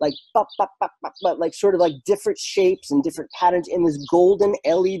patterns, like, like sort of like different shapes and different patterns in this golden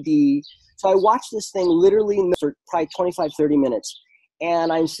LED. So I watched this thing literally for probably 25, 30 minutes.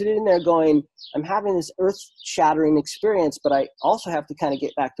 And I'm sitting there going, I'm having this earth-shattering experience, but I also have to kind of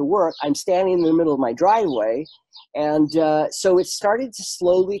get back to work. I'm standing in the middle of my driveway. And so it started to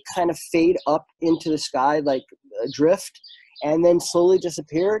slowly kind of fade up into the sky, like a drift, and then slowly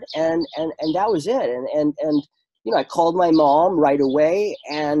disappeared. And that was it. And I called my mom right away,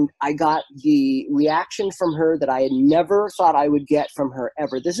 and I got the reaction from her that I had never thought I would get from her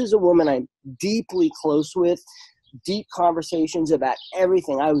ever. This is a woman I'm deeply close with. Deep conversations about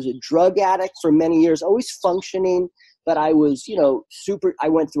everything. I was a drug addict for many years, always functioning, but I was, I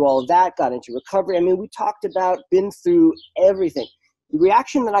went through all of that, got into recovery. I mean, we talked about, been through everything. The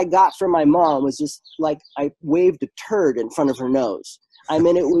reaction that I got from my mom was just like I waved a turd in front of her nose. I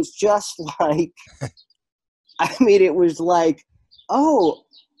mean, it was just like, it was like, oh,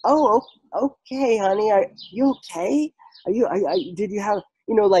 okay, honey, are you okay? Did you have,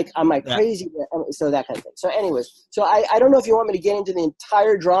 am I crazy? Yeah. So that kind of thing. So anyways, so I don't know if you want me to get into the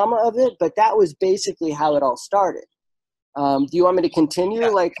entire drama of it, but that was basically how it all started. Do you want me to continue?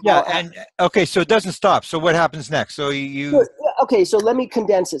 Okay, so it doesn't stop. So what happens next? So you okay, so let me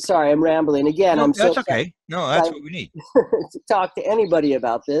condense it. Sorry, I'm rambling again. No, I'm that's so okay. No, that's what we need to talk to anybody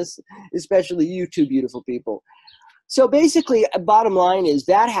about this, especially you two beautiful people. So basically, bottom line is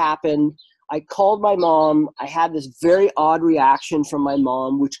that happened. I called my mom. I had this very odd reaction from my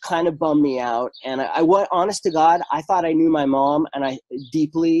mom, which kind of bummed me out. And I went, honest to God, I thought I knew my mom, and I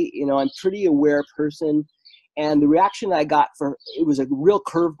deeply, I'm a pretty aware person. And the reaction I got it was a real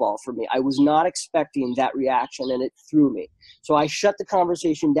curveball for me. I was not expecting that reaction, and it threw me. So I shut the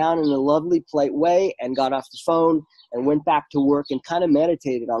conversation down in a lovely, polite way and got off the phone and went back to work and kind of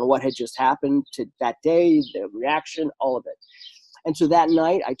meditated on what had just happened to that day, the reaction, all of it. And so that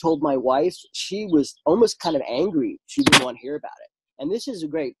night I told my wife. She was almost kind of angry. She didn't want to hear about it. And this is a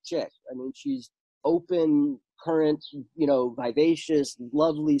great chick. I mean, she's open, current, vivacious,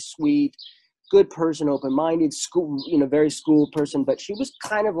 lovely, sweet, good person, open-minded, school, very school person. But she was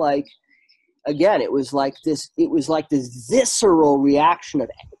kind of like, again, it was like this visceral reaction of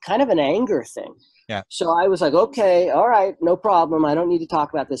kind of an anger thing. Yeah. So I was like, okay, all right, no problem. I don't need to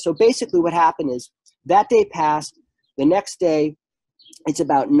talk about this. So basically what happened is that day passed. The next day, it's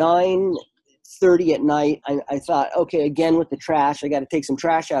about 9:30 at night. I thought, okay, again with the trash, I got to take some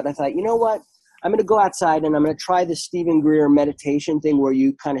trash out. I thought, you know what? I'm going to go outside and I'm going to try the Stephen Greer meditation thing where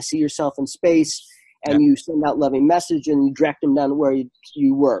you kind of see yourself in space and you send out loving message and you direct them down to where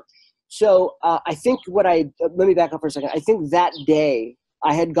you work. So I think let me back up for a second. I think that day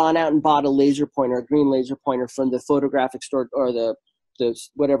I had gone out and bought a laser pointer, a green laser pointer from the photographic store or the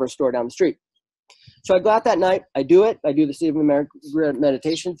whatever store down the street. So I go out that night. I do it. I do the Stephen Greer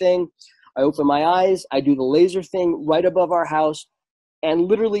meditation thing. I open my eyes. I do the laser thing right above our house. And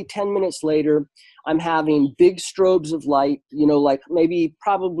literally 10 minutes later, I'm having big strobes of light, like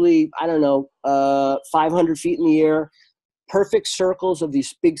probably, 500 feet in the air, perfect circles of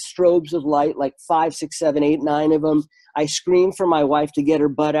these big strobes of light, like 5, 6, 7, 8, 9 of them. I scream for my wife to get her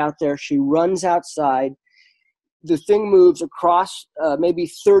butt out there. She runs outside. The thing moves across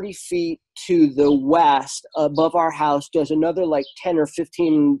maybe 30 feet to the west above our house, does another like 10 or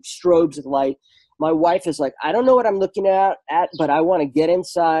 15 strobes of light. My wife is like, I don't know what I'm looking at, but I want to get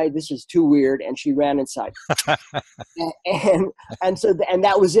inside. This is too weird. And she ran inside. and so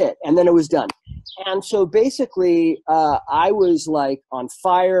that was it. And then it was done. And so basically, I was like on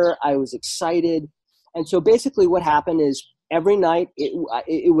fire. I was excited. And so basically what happened is every night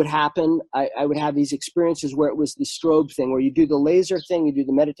it would happen. I would have these experiences where it was the strobe thing, where you do the laser thing, you do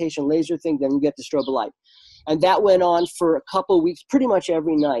the meditation laser thing, then you get the strobe of light. And that went on for a couple of weeks, pretty much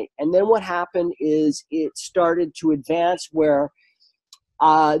every night. And then what happened is it started to advance where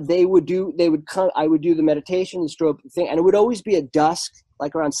I would do the meditation, the strobe thing, and it would always be at dusk,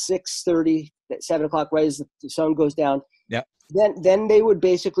 like around 6:30, 7 o'clock, right as the sun goes down. Yeah. Then they would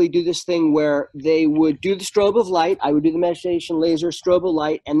basically do this thing where they would do the strobe of light. I would do the meditation laser strobe of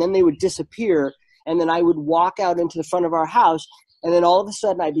light, and then they would disappear. And then I would walk out into the front of our house, and then all of a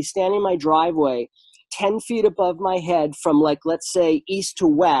sudden I'd be standing in my driveway 10 feet above my head from, like, let's say east to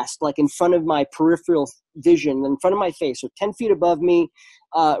west, like in front of my peripheral vision, in front of my face. So 10 feet above me,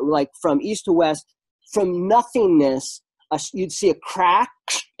 like from east to west, from nothingness, you'd see a crack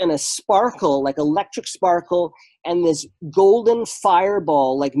and a sparkle, like electric sparkle, and this golden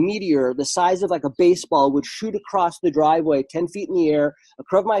fireball, like meteor, the size of like a baseball, would shoot across the driveway 10 feet in the air,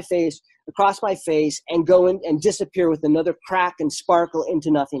 across my face, and go in and disappear with another crack and sparkle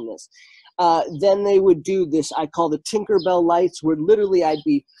into nothingness. Then they would do this, I call the Tinkerbell lights, where literally I'd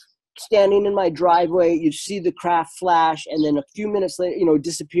be standing in my driveway, you'd see the craft flash, and then a few minutes later,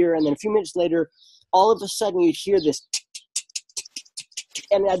 disappear, and then a few minutes later, all of a sudden you'd hear this tick, tick, tick, tick, tick, tick, tick, tick,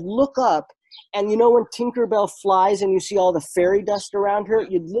 and I'd look up, and when Tinkerbell flies and you see all the fairy dust around her,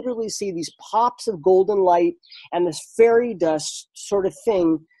 you'd literally see these pops of golden light and this fairy dust sort of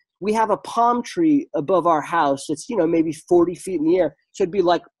thing. We have a palm tree above our house. It's, maybe 40 feet in the air. So it'd be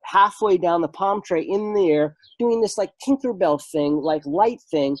like halfway down the palm tree in the air doing this like Tinkerbell thing, like light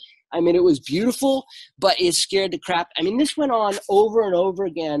thing. I mean, it was beautiful, but it scared the crap. I mean, this went on over and over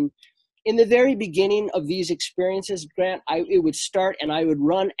again. In the very beginning of these experiences, Grant, it would start and I would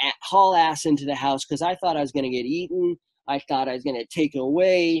haul ass into the house because I thought I was going to get eaten. I thought I was going to get taken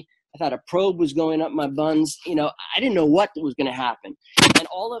away. I thought a probe was going up my buns. I didn't know what was going to happen. And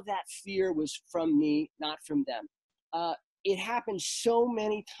all of that fear was from me, not from them. It happened so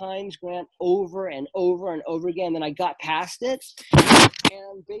many times, Grant, over and over and over again. Then I got past it.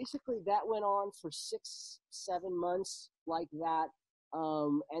 And basically that went on for 6-7 months like that.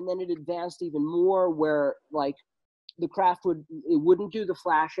 And then it advanced even more where like the craft wouldn't do the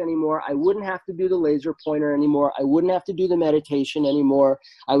flash anymore. I wouldn't have to do the laser pointer anymore. I wouldn't have to do the meditation anymore.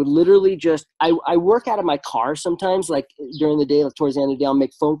 I would literally I work out of my car sometimes, like during the day, like towards the end of the day, I'll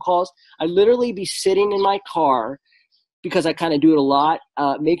make phone calls. I'd literally be sitting in my car because I kind of do it a lot,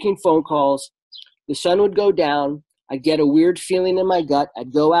 making phone calls. The sun would go down. I'd get a weird feeling in my gut.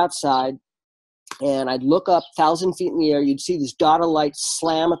 I'd go outside. And I'd look up 1,000 feet in the air. You'd see this dot of light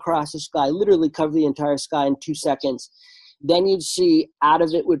slam across the sky, literally cover the entire sky in 2 seconds. Then you'd see out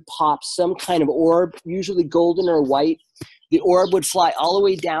of it would pop some kind of orb, usually golden or white. The orb would fly all the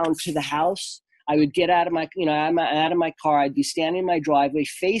way down to the house. I would get out of my car. I'd be standing in my driveway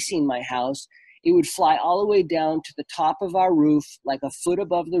facing my house. It would fly all the way down to the top of our roof, like a foot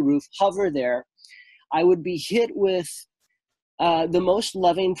above the roof, hover there. I would be hit with the most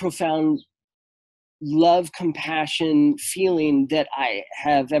loving, profound love, compassion feeling that I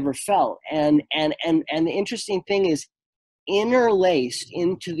have ever felt. And the interesting thing is, interlaced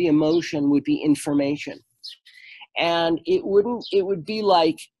into the emotion would be information. And it would be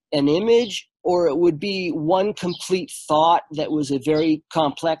like an image, or it would be one complete thought that was a very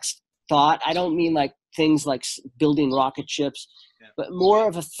complex thought. I don't mean like things like building rocket ships, but more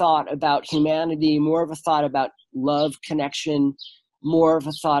of a thought about humanity, more of a thought about love, connection, more of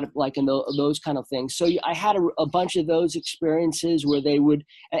a thought of like in those kind of things. So I had a bunch of those experiences where they would,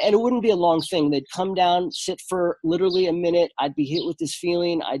 and it wouldn't be a long thing. They'd come down, sit for literally a minute. I'd be hit with this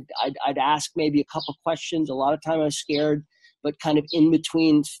feeling. I'd ask maybe a couple questions. A lot of time I was scared, but kind of in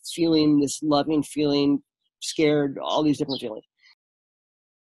between feeling this loving feeling, scared, all these different feelings.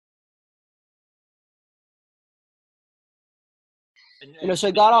 So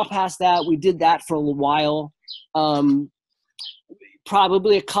I got all past that. We did that for a little while.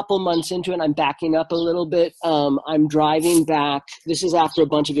 Probably a couple months into it, I'm backing up a little bit. I'm driving back. This is after a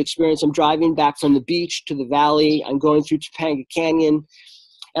bunch of experience. I'm driving back from the beach to the valley. I'm going through Topanga Canyon.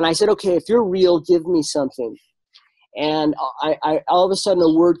 And I said, okay, if you're real, give me something. And I all of a sudden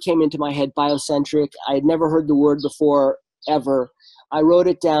a word came into my head, biocentric. I had never heard the word before, ever. I wrote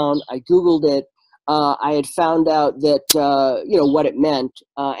it down. I Googled it. I had found out that, what it meant.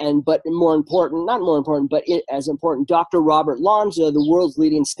 But more important, not more important, but as important, Dr. Robert Lanza, the world's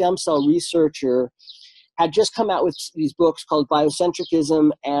leading stem cell researcher, had just come out with these books called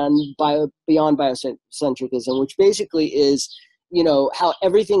Biocentricism and Beyond Biocentricism, which basically is you know, how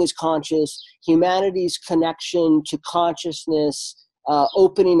everything is conscious, humanity's connection to consciousness,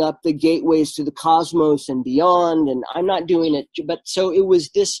 opening up the gateways to the cosmos and beyond. And I'm not doing it, but so it was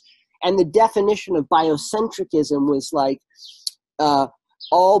this, and the definition of biocentricism was like,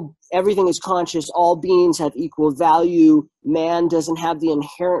 everything is conscious, all beings have equal value, man doesn't have the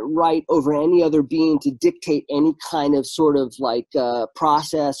inherent right over any other being to dictate any kind of sort of like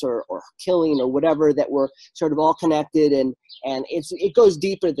process or killing or whatever, that we're sort of all connected, and it goes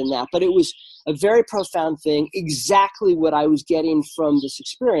deeper than that. But it was a very profound thing, exactly what I was getting from this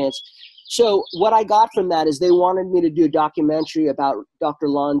experience. So what I got from that is they wanted me to do a documentary about Dr.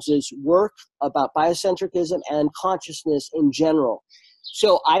 Lanza's work, about biocentricism and consciousness in general.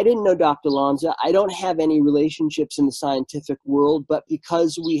 So I didn't know Dr. Lanza. I don't have any relationships in the scientific world, but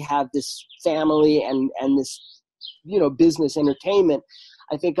because we have this family and this, you know, business entertainment,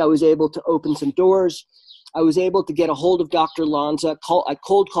 I think I was able to open some doors. I was able to get a hold of Dr. Lanza. I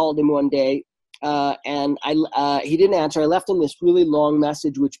cold called him one day, and he didn't answer. I left him this really long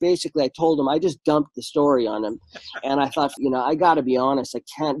message, which basically I told him I just dumped the story on him. And I thought, you know, I got to be honest. I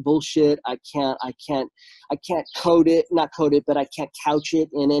can't bullshit. I can't code it, not code it, but I can't couch it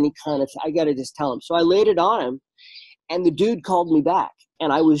in any kind of, I got to just tell him. So I laid it on him, and the dude called me back,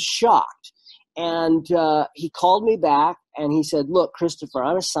 and I was shocked. And he called me back, and he said, look, Christopher,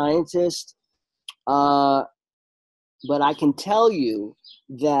 I'm a scientist, but I can tell you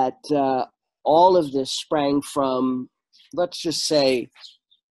that all of this sprang from, let's just say,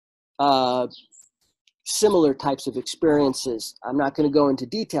 similar types of experiences. I'm not going to go into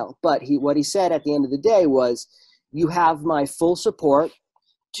detail, but what he said at the end of the day was, you have my full support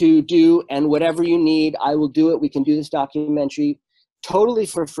to do, and whatever you need, I will do it. We can do this documentary totally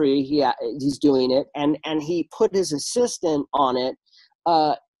for free. He's doing it. And he put his assistant on it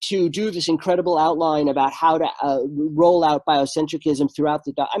to do this incredible outline about how to roll out biocentricism throughout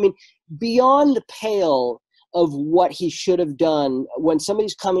the I mean, beyond the pale of what he should have done. When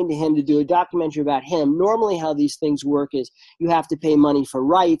somebody's coming to him to do a documentary about him, normally how these things work is you have to pay money for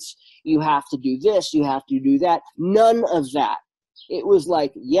rights, you have to do this, you have to do that. None of that. It was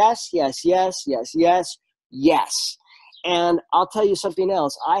like, yes, yes, yes, yes, yes, yes. And I'll tell you something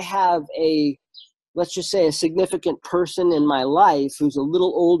else. I have let's just say, a significant person in my life who's a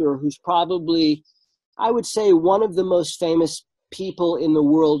little older, who's probably, I would say, one of the most famous people in the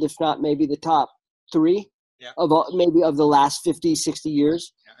world, if not maybe the top three. Yeah. Maybe of the last 50, 60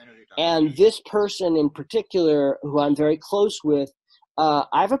 years. Yeah, I know you're talking about. And this person in particular, who I'm very close with,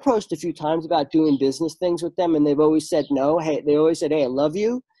 I've approached a few times about doing business things with them, and they've always said no. Hey, they always said, hey, I love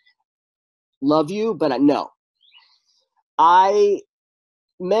you, but no. I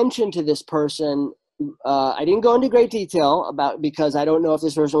mentioned to this person, I didn't go into great detail because I don't know if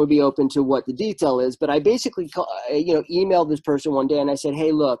this person would be open to what the detail is, but I basically emailed this person one day, and I said,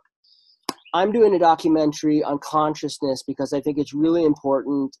 hey, look, I'm doing a documentary on consciousness because I think it's really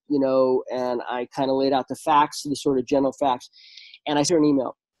important, and I kind of laid out the facts, the sort of general facts, and I sent an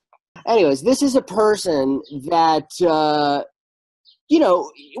email. Anyways, this is a person that,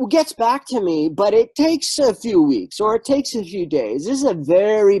 gets back to me, but it takes a few weeks or it takes a few days. This is a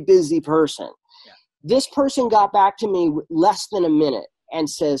very busy person. Yeah. This person got back to me less than a minute and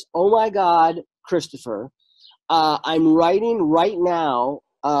says, oh my God, Christopher, I'm writing right now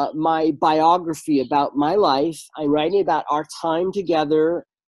my biography about my life. I'm writing about our time together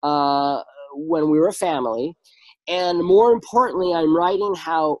when we were a family. And more importantly, I'm writing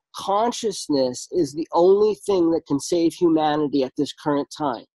how consciousness is the only thing that can save humanity at this current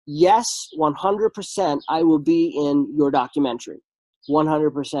time. Yes, 100%, I will be in your documentary,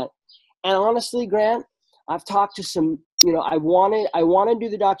 100%. And honestly, Grant, I've talked to some, I want to do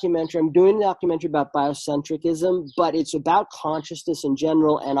the documentary. I'm doing the documentary about biocentricism, but it's about consciousness in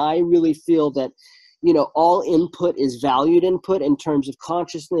general. And I really feel that, all input is valued input in terms of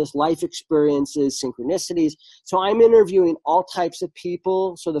consciousness, life experiences, synchronicities. So I'm interviewing all types of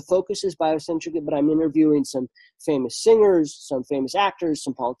people. So the focus is biocentric, but I'm interviewing some famous singers, some famous actors,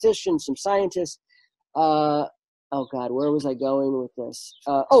 some politicians, some scientists. Oh God, where was I going with this?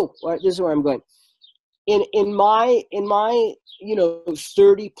 This is where I'm going. In my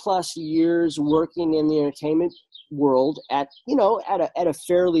 30 plus years working in the entertainment world at a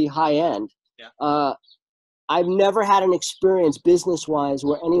fairly high end, yeah. I've never had an experience business wise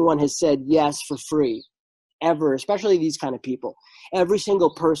where anyone has said yes for free, ever, especially these kind of people. Every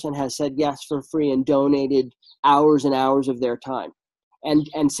single person has said yes for free and donated hours and hours of their time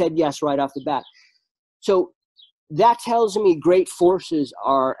and said yes right off the bat. So that tells me great forces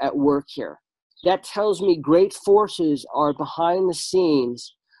are at work here. That tells me great forces are behind the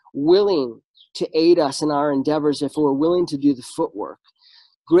scenes, willing to aid us in our endeavors if we're willing to do the footwork.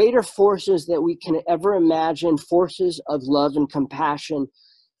 Greater forces that we can ever imagine, forces of love and compassion.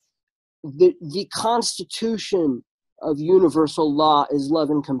 The constitution of universal law is love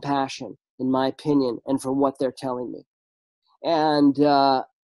and compassion, in my opinion, and from what they're telling me. And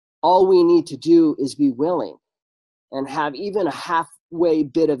all we need to do is be willing and have even a halfway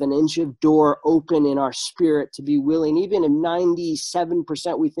bit of an inch of door open in our spirit to be willing, even if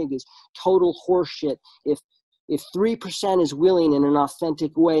 97% we think is total horseshit. If 3% is willing in an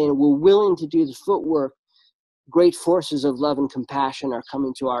authentic way and we're willing to do the footwork, great forces of love and compassion are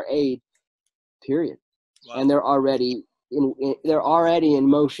coming to our aid, period. Wow. And they're already in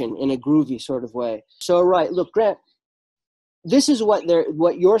motion in a groovy sort of way. So, right, look, Grant, this is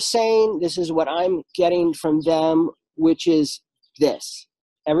what you're saying. This is what I'm getting from them, which is this.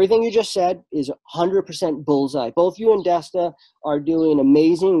 Everything you just said is 100% bullseye. Both you and Desta are doing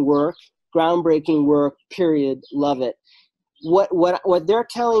amazing work, groundbreaking work, period. Love it. What they're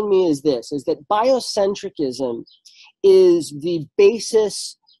telling me is this, is that biocentrism is the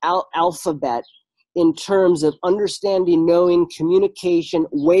basis alphabet in terms of understanding, knowing, communication,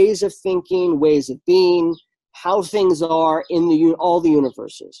 ways of thinking, ways of being, how things are in all the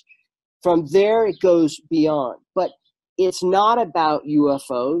universes. From there, it goes beyond. But it's not about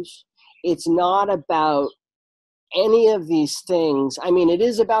UFOs. It's not about any of these things. I mean, it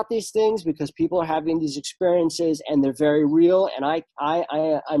is about these things because people are having these experiences and they're very real. And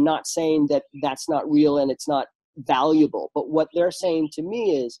I'm not saying that that's not real and it's not valuable. But what they're saying to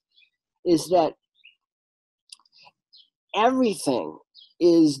me is that everything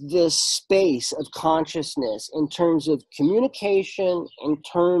is this space of consciousness in terms of communication, in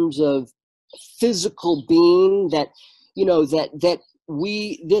terms of physical being, that, you know, that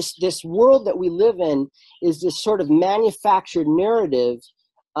we, this world that we live in is this sort of manufactured narrative,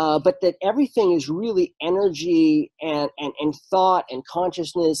 but that everything is really energy and thought and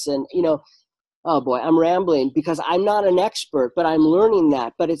consciousness. And, you know, oh boy, I'm rambling because I'm not an expert, but I'm learning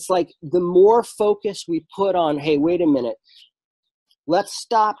that. But it's like the more focus we put on, hey, wait a minute, let's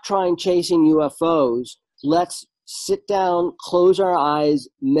stop trying chasing UFOs. Let's sit down, close our eyes,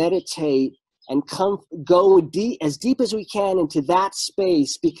 meditate, and go as deep as we can into that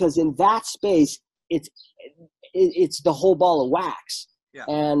space, because in that space, it's the whole ball of wax. Yeah.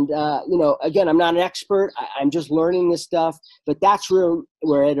 And, you know, again, I'm not an expert. I'm just learning this stuff, but that's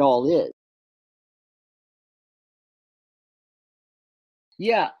where it all is.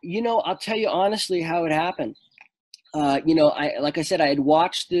 Yeah, you know, I'll tell you honestly how it happened. You know, like I said, I had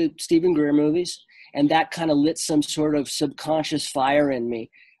watched the Stephen Greer movies, and that kind of lit some sort of subconscious fire in me.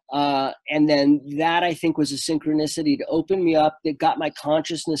 And then that, I think, was a synchronicity to open me up, that got my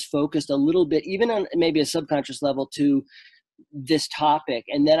consciousness focused a little bit, even on maybe a subconscious level, to this topic.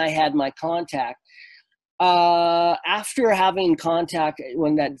 And then I had my contact. After having contact,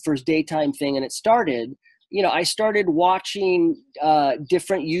 when that first daytime thing and it started, you know, I started watching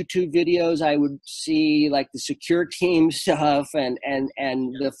different YouTube videos. I would see like the Secure Team stuff and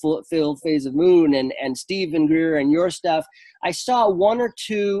the Full Phase of Moon and Stephen Greer and your stuff. I saw one or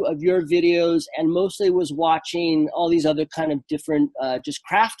two of your videos and mostly was watching all these other kind of different just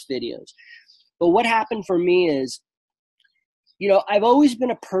craft videos. But what happened for me is, you know, I've always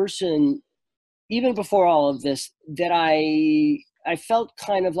been a person, even before all of this, that I felt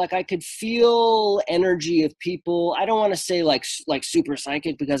kind of like I could feel energy of people. I don't want to say like super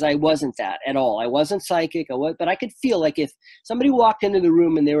psychic, because I wasn't that at all. I wasn't psychic, but I could feel like if somebody walked into the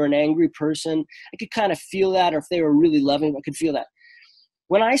room and they were an angry person, I could kind of feel that, or if they were really loving, I could feel that.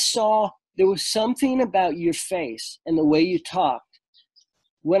 When I saw there was something about your face and the way you talked,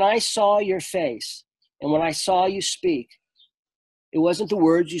 when I saw your face and when I saw you speak, it wasn't the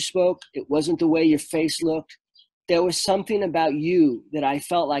words you spoke, it wasn't the way your face looked. There was something about you that I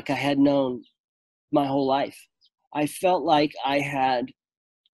felt like I had known my whole life. I felt like it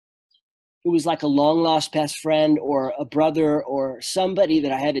was like a long lost best friend or a brother or somebody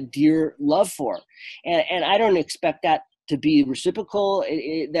that I had a dear love for. And I don't expect that to be reciprocal.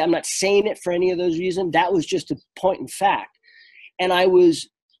 I'm not saying it for any of those reasons. That was just a point in fact. And I was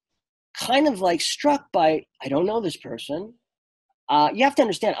kind of like struck by, I don't know this person. You have to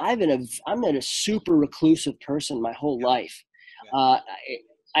understand, I'm been a super reclusive person my whole life. I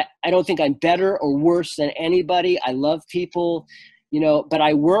don't think I'm better or worse than anybody. I love people, you know, but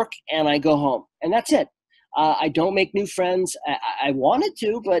I work and I go home, and that's it. I don't make new friends. I wanted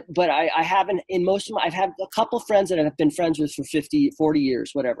to, but I haven't. In most of I've had a couple friends that I've been friends with for 50, 40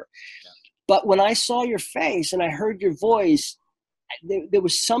 years, whatever. Yeah. But when I saw your face and I heard your voice, there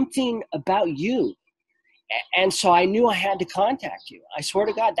was something about you. And so I knew I had to contact you. I swear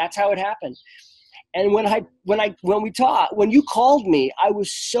to God, that's how it happened. And when you called me, I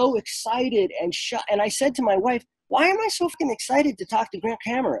was so excited and and I said to my wife, why am I so fucking excited to talk to Grant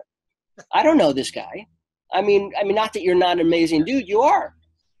Cameron? I don't know this guy. I mean, not that you're not an amazing dude, you are.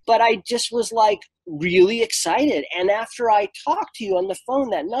 But I just was like really excited. And after I talked to you on the phone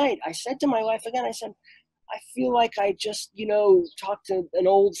that night, I said to my wife again, I said, I feel like I just, talked to an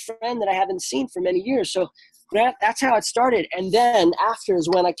old friend that I haven't seen for many years. So Grant, that's how it started. And then after is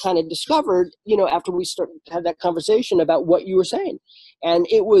when I kind of discovered, after we had that conversation about what you were saying. And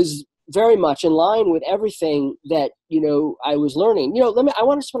it was very much in line with everything that, I was learning. I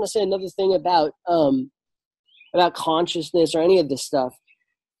just want to say another thing about consciousness or any of this stuff.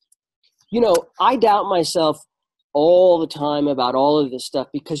 I doubt myself all the time about all of this stuff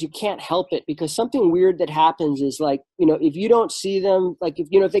because you can't help it, because something weird that happens is like, if you don't see them, like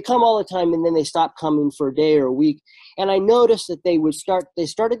if they come all the time and then they stop coming for a day or a week. And I noticed that they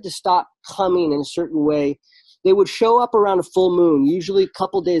started to stop coming in a certain way. They would show up around a full moon, usually a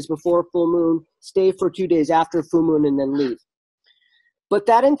couple days before a full moon, stay for 2 days after a full moon, and then leave. But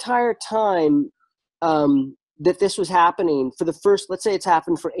that entire time, that this was happening for the first, let's say it's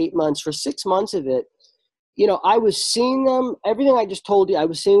happened for 8 months, for 6 months of it, I was seeing them, everything I just told you, I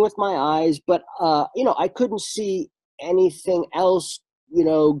was seeing with my eyes, but, I couldn't see anything else,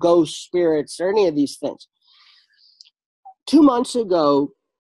 ghosts, spirits, or any of these things. 2 months ago,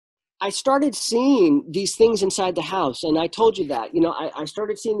 I started seeing these things inside the house, and I told you that, I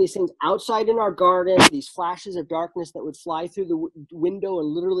started seeing these things outside in our garden, these flashes of darkness that would fly through the window and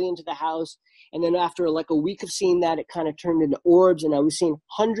literally into the house. And then after like a week of seeing that, it kind of turned into orbs, and I was seeing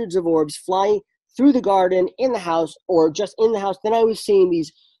hundreds of orbs fly through the garden, in the house, or just in the house. Then I was seeing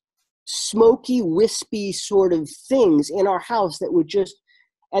these smoky, wispy sort of things in our house that would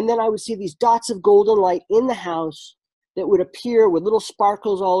and then I would see these dots of golden light in the house that would appear with little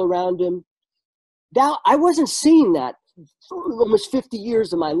sparkles all around them. Now, I wasn't seeing that for almost 50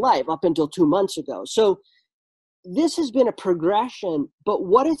 years of my life up until 2 months ago. So this has been a progression, but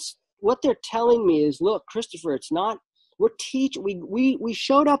what they're telling me is, look, Christopher, it's not, we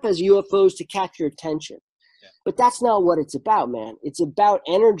showed up as UFOs to catch your attention. Yeah. But that's not what it's about, man. It's about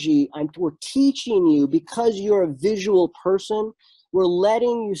energy. We're teaching you, because you're a visual person, we're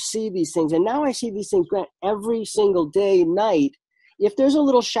letting you see these things. And now I see these things, Grant, every single day, night. If there's a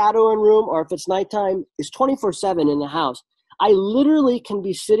little shadow in room, or if it's nighttime, it's 24/7 in the house. I literally can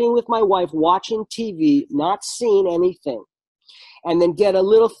be sitting with my wife watching TV, not seeing anything, and then get a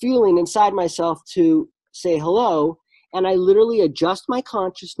little feeling inside myself to say hello. And I literally adjust my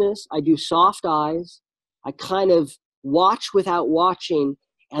consciousness. I do soft eyes. I kind of watch without watching,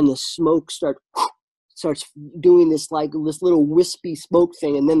 and the smoke starts doing this little wispy smoke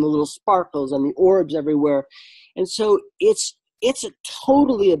thing, and then the little sparkles and the orbs everywhere. And so it's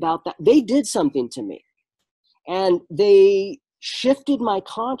totally about that. They did something to me, and they shifted my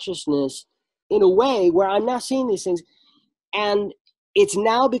consciousness in a way where I'm not seeing these things. And it's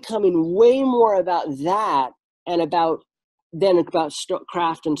now becoming way more about that and about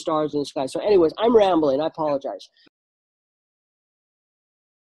craft and stars in the sky. So anyways, I'm rambling. I apologize.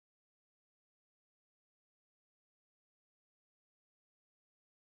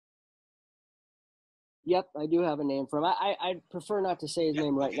 Yep, I do have a name for him. I'd prefer not to say his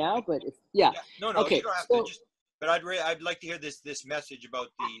name right now, but yeah. No, okay, you don't have to. But I'd like to hear this message about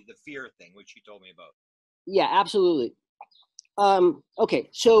the fear thing, which you told me about. Yeah, absolutely. Okay,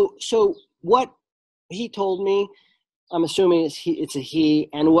 so what he told me, I'm assuming it's a he,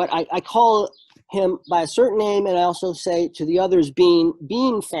 and what I call him by a certain name, and I also say to the others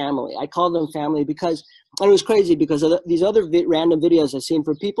being family. I call them family because, and it was crazy because of these other random videos I've seen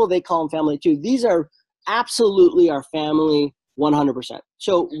for people, they call them family too. These are absolutely our family, 100%.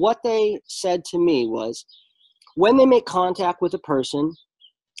 So what they said to me was, when they make contact with a person,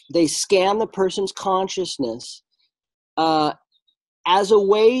 they scan the person's consciousness as a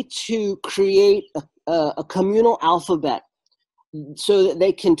way to create a communal alphabet so that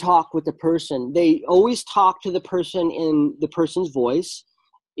they can talk with the person. They always talk to the person in the person's voice,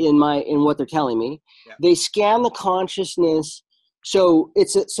 in what they're telling me. Yeah. They scan the consciousness. So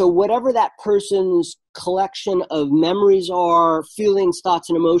so whatever that person's collection of memories are, feelings, thoughts,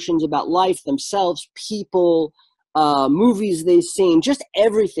 and emotions about life, themselves, people, movies they've seen, just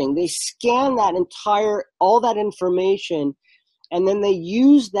everything. They scan all that information, and then they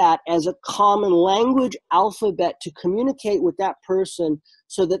use that as a common language alphabet to communicate with that person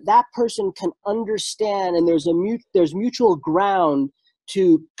so that that person can understand, and there's mutual ground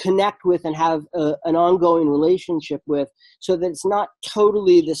to connect with and have an ongoing relationship with, so that it's not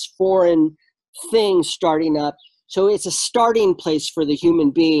totally this foreign thing starting up. So it's a starting place for the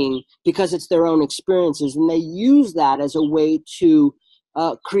human being because it's their own experiences, and they use that as a way to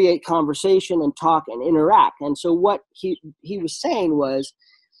create conversation and talk and interact. And so what he was saying was,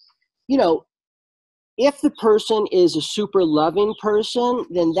 you know, if the person is a super loving person,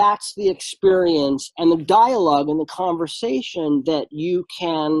 then that's the experience and the dialogue and the conversation that you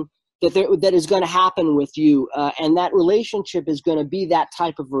can, that is going to happen with you. And that relationship is going to be that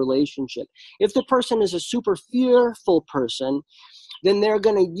type of relationship. If the person is a super fearful person, then they're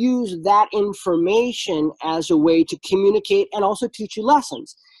going to use that information as a way to communicate and also teach you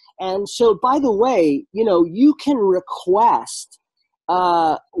lessons. And so, by the way, you know, you can request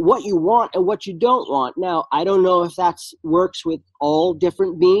what you want and what you don't want. Now, I don't know if that works with all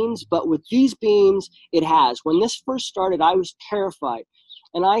different beings, but with these beings, it has. When this first started, I was terrified,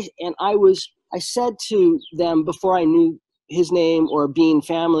 and I said to them before I knew his name or being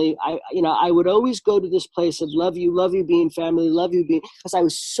family, I would always go to this place of love you being family, love you being, because I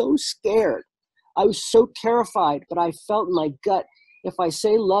was so scared. I was so terrified, but I felt in my gut, if I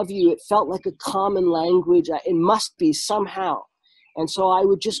say love you, it felt like a common language. It must be somehow. And so I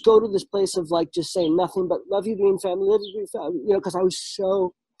would just go to this place of like just saying nothing but love you being family, love you being family, you know, because I was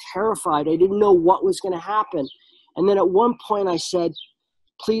so terrified. I didn't know what was going to happen. And then at one point I said,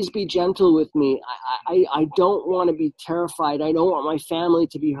 please be gentle with me. I don't want to be terrified. I don't want my family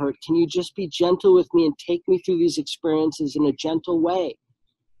to be hurt. Can you just be gentle with me and take me through these experiences in a gentle way,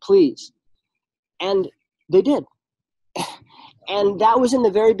 please? And they did. And that was in the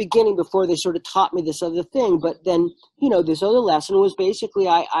very beginning before they sort of taught me this other thing. But then, you know, this other lesson was basically,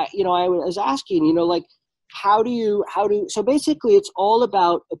 I was asking, you know, like, so basically it's all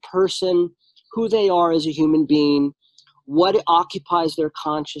about a person, who they are as a human being, what occupies their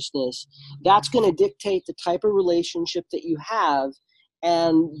consciousness. That's going to dictate the type of relationship that you have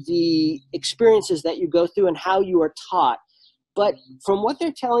and the experiences that you go through and how you are taught. But from what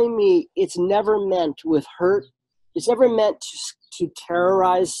they're telling me, it's never meant with hurt. It's never meant to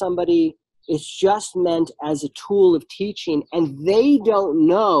terrorize somebody. It's just meant as a tool of teaching, and they don't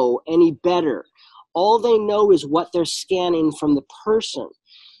know any better. All they know is what they're scanning from the person.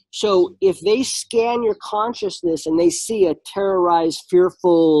 So if they scan your consciousness and they see a terrorized,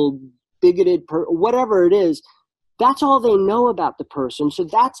 fearful, bigoted, whatever it is, that's all they know about the person. So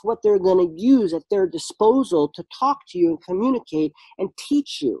that's what they're going to use at their disposal to talk to you and communicate and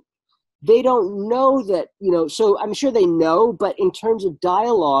teach you. They don't know that, you know, so I'm sure they know, but in terms of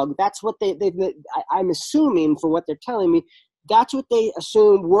dialogue, that's what I'm assuming from what they're telling me, that's what they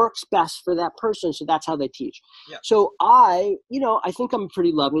assume works best for that person. So that's how they teach. Yeah. So I think I'm a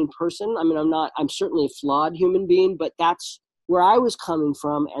pretty loving person. I mean, I'm certainly a flawed human being, but that's where I was coming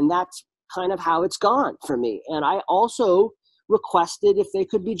from. And that's kind of how it's gone for me. And I also requested if they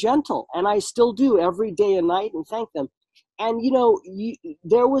could be gentle, and I still do every day and night, and thank them. And, you know,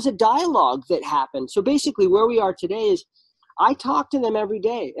 there was a dialogue that happened. So basically where we are today is I talk to them every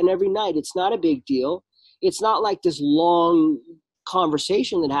day and every night. It's not a big deal. It's not like this long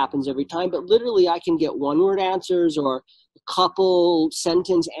conversation that happens every time, but literally I can get one-word answers or a couple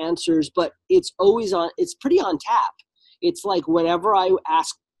sentence answers, but it's pretty on tap. It's like whenever I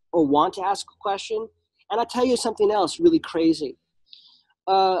ask or want to ask a question. And I'll tell you something else really crazy.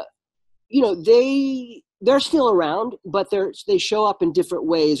 You know, they're still around, but they show up in different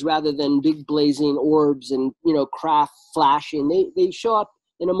ways rather than big blazing orbs and, you know, craft flashing. They show up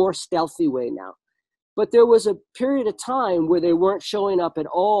in a more stealthy way now. But there was a period of time where they weren't showing up at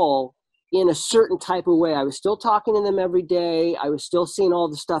all in a certain type of way. I was still talking to them every day. I was still seeing all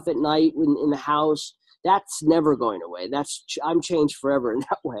the stuff at night in the house. That's never going away. I'm changed forever in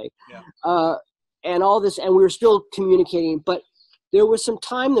that way. Yeah. And all this, and we were still communicating, but there was some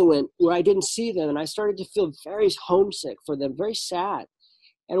time that went where I didn't see them, and I started to feel very homesick for them, very sad.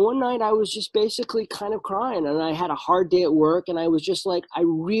 And one night I was just basically kind of crying, and I had a hard day at work, and I was just like, I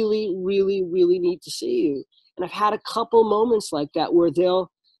really, really, really need to see you. And I've had a couple moments like that where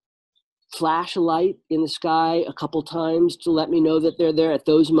they'll flash a light in the sky a couple times to let me know that they're there at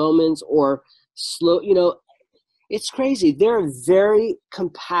those moments, or slow, you know, it's crazy. They're very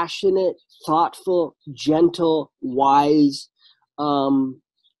compassionate, thoughtful, gentle, wise. I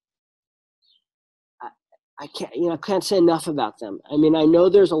can't say enough about them. I mean, I know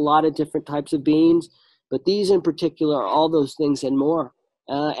there's a lot of different types of beings, but these in particular are all those things and more.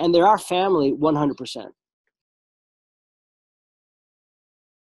 And they're our family 100%.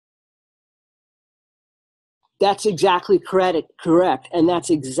 That's exactly correct. And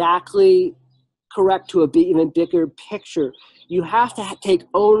that's exactly correct to even bigger picture. You have to take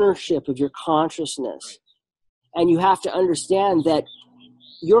ownership of your consciousness. And you have to understand that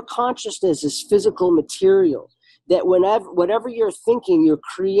your consciousness is physical material. That whatever you're thinking, you're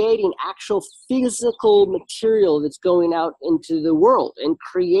creating actual physical material that's going out into the world and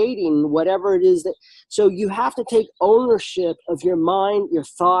creating whatever it is that. So you have to take ownership of your mind, your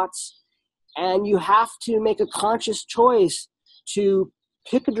thoughts, and you have to make a conscious choice to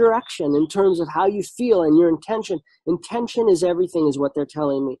pick a direction in terms of how you feel and your intention. Intention is everything, is what they're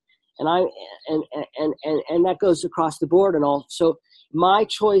telling me, and and that goes across the board and all. So my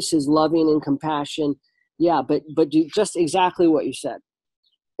choice is loving and compassion. Yeah, but just exactly what you said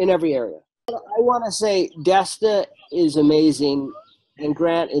in every area. I want to say Desta is amazing and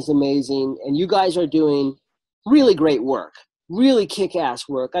Grant is amazing, and you guys are doing really great work, really kick-ass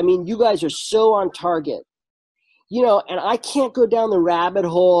work. I mean, you guys are so on target. You know, and I can't go down the rabbit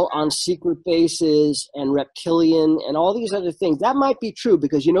hole on secret bases and reptilian and all these other things. That might be true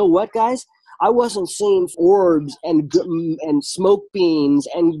because you know what, guys? I wasn't seeing orbs and smoke beams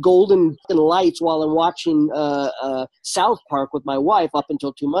and golden lights while I'm watching South Park with my wife up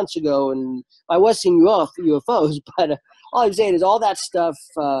until 2 months ago, and I was seeing UFOs. But all I'm saying is all that stuff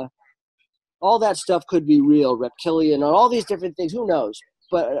could be real, reptilian, and all these different things. Who knows?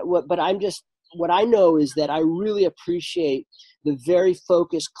 But I'm just, what I know is that I really appreciate the very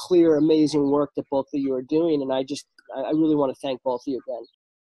focused, clear, amazing work that both of you are doing, and I really want to thank both of you again.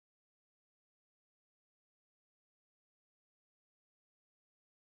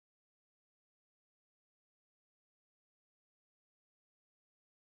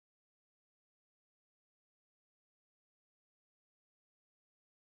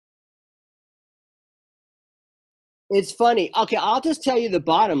 It's funny. Okay, I'll just tell you the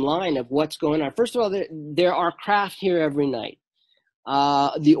bottom line of what's going on. First of all, there are craft here every night.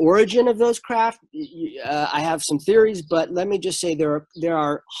 The origin of those craft, I have some theories, but let me just say there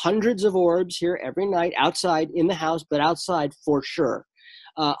are hundreds of orbs here every night outside in the house, but outside for sure.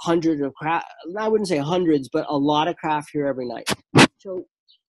 Hundreds of craft. I wouldn't say hundreds, but a lot of craft here every night. So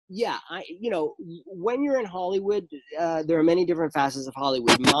yeah, when you're in Hollywood, there are many different facets of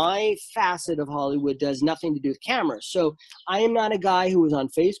Hollywood. My facet of Hollywood does nothing to do with cameras. So I am not a guy who is on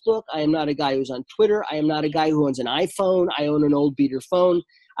Facebook. I am not a guy who's on Twitter. I am not a guy who owns an iPhone. I own an old beater phone.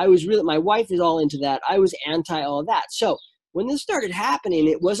 My wife is all into that. I was anti all of that. So when this started happening,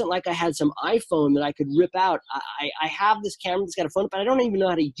 it wasn't like I had some iPhone that I could rip out. I have this camera that's got a phone, but I don't even know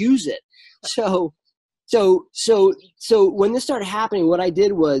how to use it. So when this started happening, what I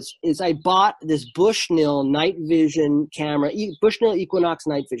did is I bought this Bushnell night vision camera, Bushnell Equinox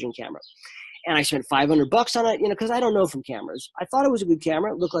night vision camera, and I spent $500 on it, because I don't know from cameras. I thought it was a good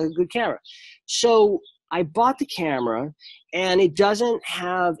camera. It looked like a good camera. So I bought the camera, and it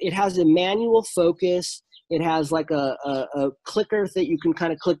has a manual focus. It has like a clicker that you can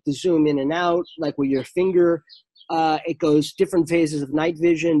kind of click to zoom in and out, like with your finger. It goes different phases of night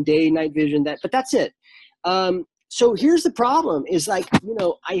vision, day, night vision, but that's it. So here's the problem is I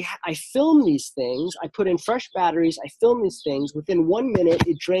film these things. I put in fresh batteries. I film these things. Within 1 minute,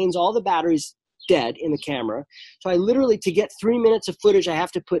 it drains all the batteries dead in the camera. So I literally, to get 3 minutes of footage, I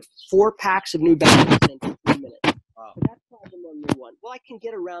have to put 4 packs of new batteries in for 3 minutes. Wow. So that's problem number one. Well, I can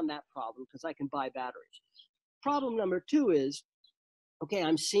get around that problem because I can buy batteries. Problem number two is, okay,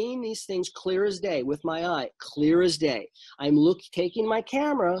 I'm seeing these things clear as day with my eye, clear as day. I'm taking my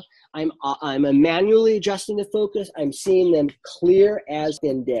camera, I'm manually adjusting the focus. I'm seeing them clear as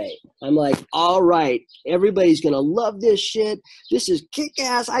in day. I'm like, all right, everybody's gonna love this shit. This is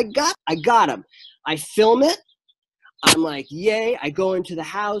kick-ass. I got them. I film it. I'm like, yay. I go into the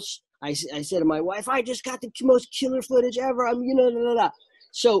house. I said to my wife, I just got the most killer footage ever.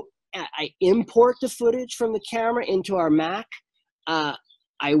 So I import the footage from the camera into our Mac. I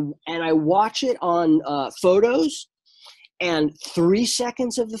watch it on photos, and 3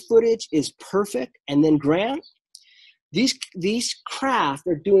 seconds of the footage is perfect. And then Grant, these craft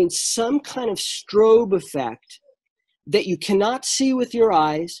are doing some kind of strobe effect that you cannot see with your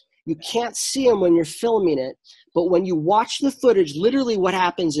eyes. You can't see them when you're filming it, but when you watch the footage, literally what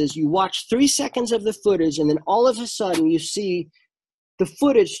happens is you watch 3 seconds of the footage, and then all of a sudden you see the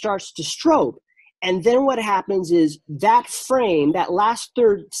footage starts to strobe. And then what happens is that frame, that last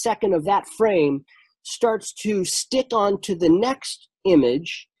third second of that frame, starts to stick onto the next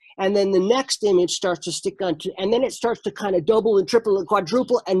image, and then the next image starts to stick onto, and then it starts to kind of double and triple and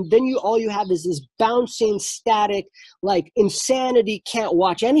quadruple, and then all you have is this bouncing static, like insanity, can't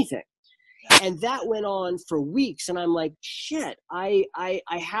watch anything. And that went on for weeks, and I'm like, shit, I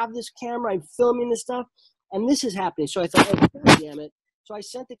have this camera, I'm filming this stuff, and this is happening. So I thought, oh, God damn it. So I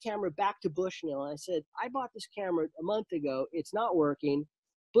sent the camera back to Bushnell, and I said, I bought this camera a month ago. It's not working.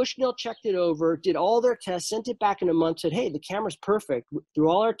 Bushnell checked it over, did all their tests, sent it back in a month, said, hey, the camera's perfect. Through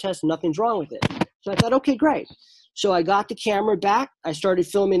all our tests, nothing's wrong with it. So I thought, okay, great. So I got the camera back. I started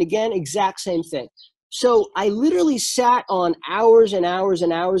filming again, exact same thing. So I literally sat on hours and hours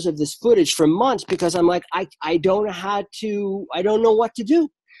and hours of this footage for months because I'm like, I don't know what to do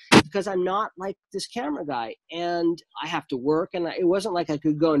because I'm not like this camera guy and I have to work, and it wasn't like I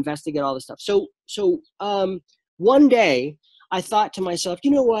could go investigate all this stuff. So one day I thought to myself,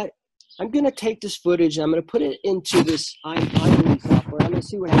 you know what? I'm going to take this footage and I'm going to put it into this iMovie software. I'm going to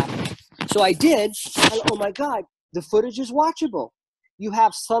see what happens. So I did, and oh my God, the footage is watchable. You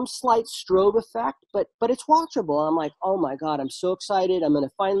have some slight strobe effect, but it's watchable. I'm like, oh my God, I'm so excited. I'm going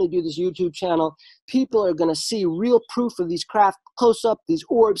to finally do this YouTube channel. People are going to see real proof of these craft close up, these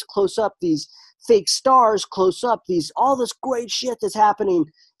orbs close up, these fake stars close up, all this great shit that's happening,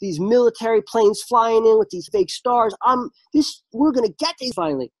 these military planes flying in with these fake stars. We're going to get these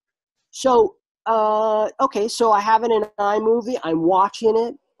finally. So, okay, so I have it in iMovie. I'm watching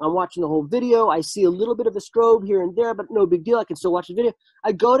it. I'm watching the whole video. I see a little bit of a strobe here and there, but no big deal. I can still watch the video.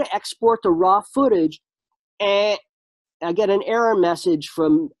 I go to export the raw footage, and I get an error message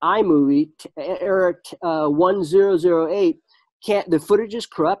from iMovie, error 1008. The footage is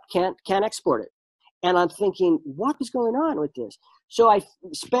corrupt. Can't export it. And I'm thinking, what is going on with this? So I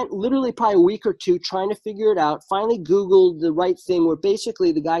spent literally probably a week or two trying to figure it out. Finally Googled the right thing, where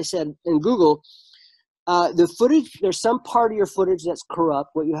basically the guy said in Google, the footage, there's some part of your footage that's corrupt.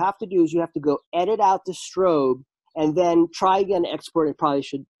 What you have to do is you have to go edit out the strobe and then try again to export it. Probably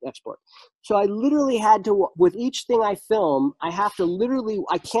should export. So I literally had to, with each thing I film, I have to literally,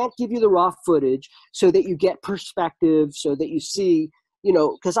 I can't give you the raw footage so that you get perspective, so that you see, you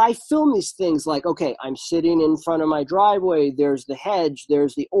know, because I film these things like, okay, I'm sitting in front of my driveway, there's the hedge,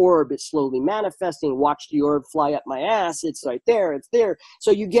 there's the orb, it's slowly manifesting, watch the orb fly up my ass, it's right there, it's there.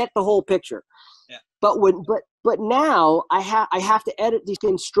 So you get the whole picture. Yeah. But now I have to edit these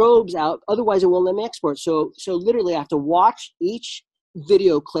strobes out, otherwise it won't let me export. So literally I have to watch each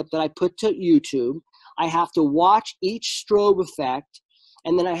video clip that I put to YouTube. I have to watch each strobe effect,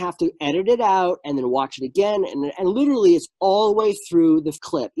 and then I have to edit it out and then watch it again. And literally it's all the way through the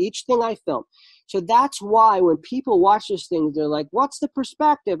clip, each thing I film. So that's why when people watch this thing, they're like, what's the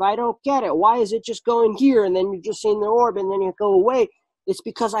perspective? I don't get it. Why is it just going here and then you're just seeing the orb and then you go away? It's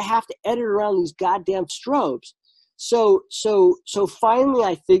because I have to edit around these goddamn strobes. So finally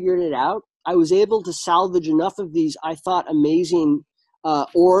I figured it out. I was able to salvage enough of these, I thought, amazing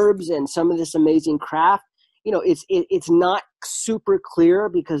orbs and some of this amazing craft. You know, it's not super clear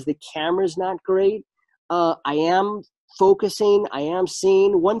because the camera's not great. I am focusing, I am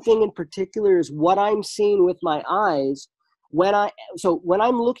seeing. One thing in particular is what I'm seeing with my eyes. When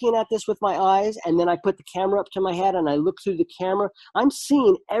I'm looking at this with my eyes and then I put the camera up to my head and I look through the camera, I'm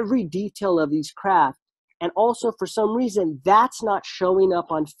seeing every detail of these craft. And also for some reason, that's not showing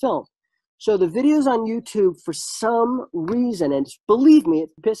up on film. So the videos on YouTube, for some reason, and believe me, it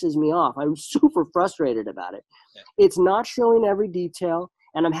pisses me off. I'm super frustrated about it. Yeah. It's not showing every detail,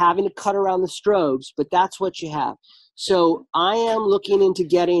 and I'm having to cut around the strobes, but that's what you have. So I am looking into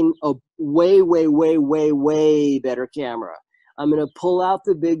getting a way, way, way, way, way better camera. I'm going to pull out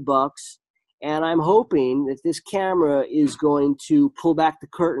the big bucks, and I'm hoping that this camera is going to pull back the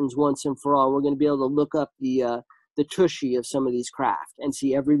curtains once and for all. We're going to be able to look up the tushy of some of these craft and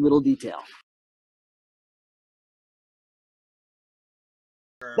see every little detail.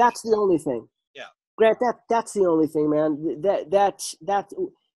 That's the only thing. Yeah, Grant, that's the only thing, man. That's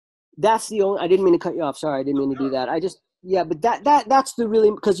the only. I didn't mean to cut you off. Sorry, I didn't mean to do that. But that's the really,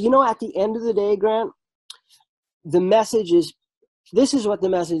 because you know, at the end of the day, Grant, the message is, this is what the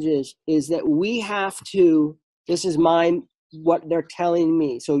message is that we have to. This is what they're telling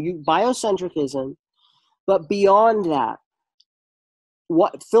me. So biocentrism. But beyond that,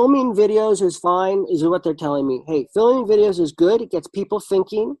 what filming videos is fine, is what they're telling me. Hey, filming videos is good. It gets people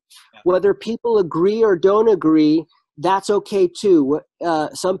thinking. Whether people agree or don't agree, that's okay too.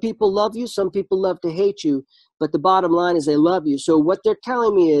 Some people love you, some people love to hate you, but the bottom line is they love you. So what they're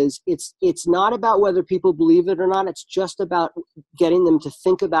telling me is it's not about whether people believe it or not. It's just about getting them to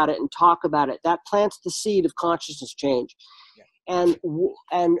think about it and talk about it. That plants the seed of consciousness change. Yeah.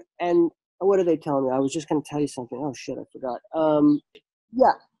 And what are they telling me? I was just going to tell you something. Oh shit, I forgot.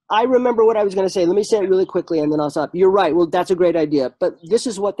 Yeah, I remember what I was going to say. Let me say it really quickly and then I'll stop. You're right. Well, that's a great idea. But this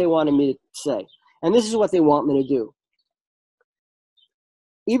is what they wanted me to say. And this is what they want me to do.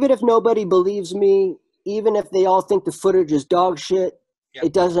 Even if nobody believes me, even if they all think the footage is dog shit, yep,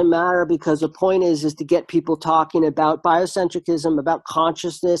 it doesn't matter, because the point is to get people talking about biocentrism, about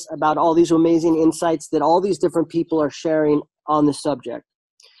consciousness, about all these amazing insights that all these different people are sharing on the subject.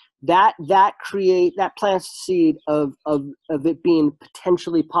 that plants the seed of it being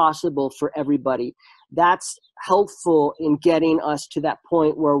potentially possible for everybody. That's helpful in getting us to that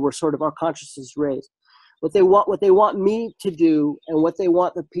point where we're sort of, our consciousness raised. What they want me to do, and what they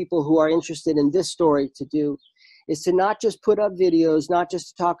want the people who are interested in this story to do, is to not just put up videos, not just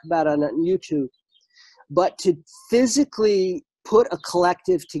to talk about it on YouTube, but to physically put a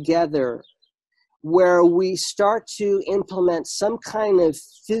collective together where we start to implement some kind of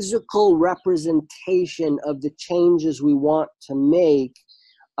physical representation of the changes we want to make,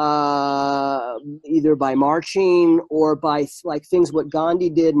 either by marching or by like things what Gandhi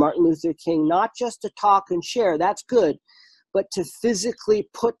did, Martin Luther King, not just to talk and share, that's good, but to physically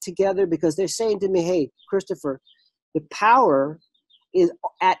put together, because they're saying to me, hey, Christopher, the power is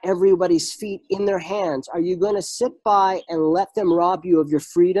at everybody's feet, in their hands. Are you going to sit by and let them rob you of your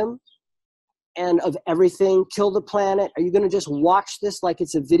freedom and of everything, kill the planet? Are you going to just watch this like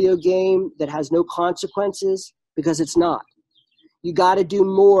it's a video game that has no consequences? Because it's not. You got to do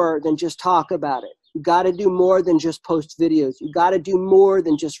more than just talk about it. You got to do more than just post videos. You got to do more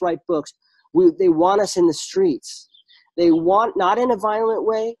than just write books. They want us in the streets. They want, not in a violent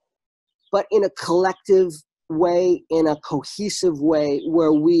way, but in a collective way, in a cohesive way,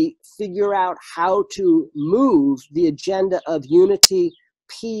 where we figure out how to move the agenda of unity,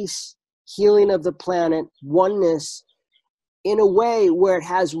 peace, healing of the planet, oneness, in a way where it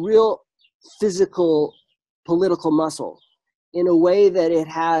has real physical political muscle, in a way that it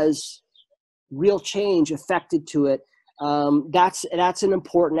has real change affected to it. That's an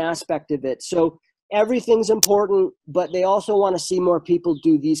important aspect of it. So everything's important, but they also want to see more people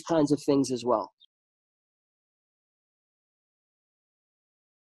do these kinds of things as well.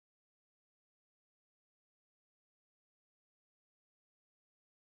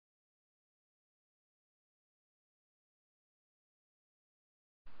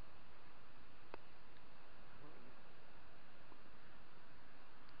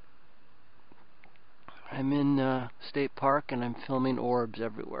 I'm in State Park and I'm filming orbs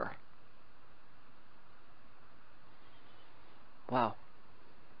everywhere. Wow.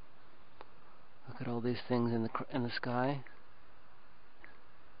 Look at all these things in the sky.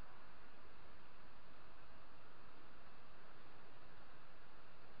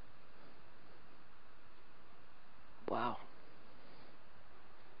 Wow.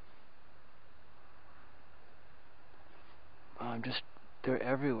 They're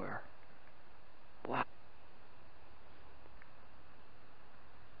everywhere. Wow.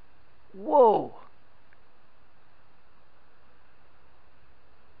 Whoa.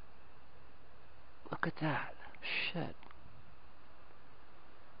 Look at that. Shit.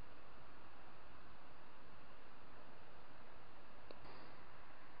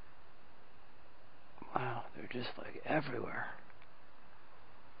 Wow, they're just like everywhere.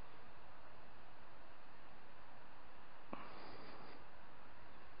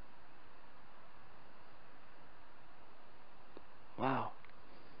 Wow.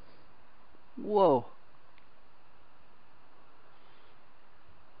 Whoa.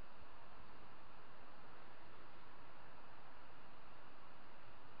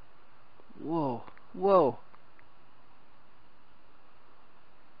 Whoa. Whoa.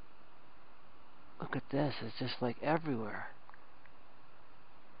 Look at this. It's just like everywhere.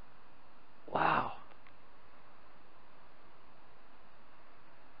 Wow.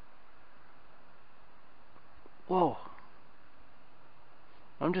 Whoa.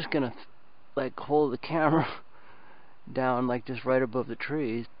 I'm just gonna like hold the camera down like just right above the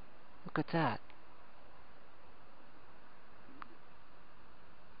trees. Look at that.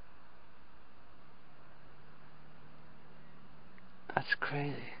 That's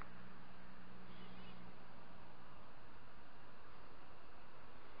crazy.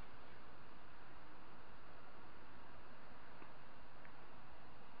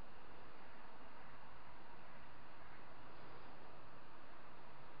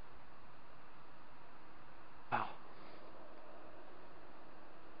 Wow.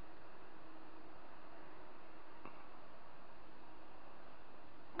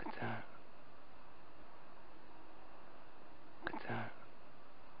 Look at that. Look at that.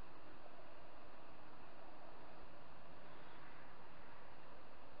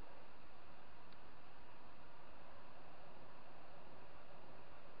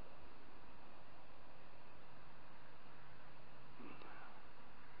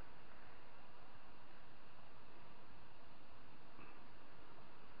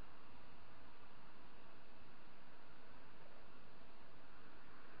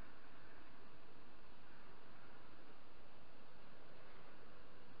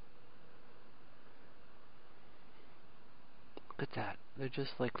 at that. They're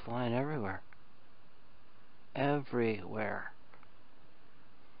just like flying everywhere. Everywhere.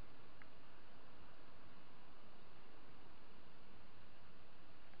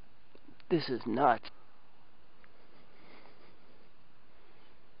 This is nuts.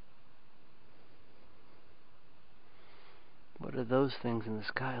 What are those things in the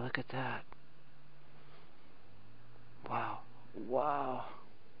sky? Look at that. Wow. Wow.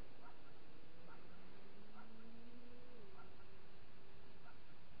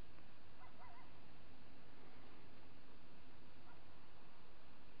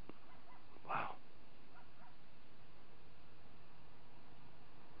 Wow.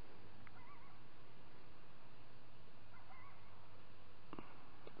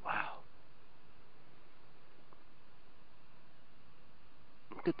 Wow.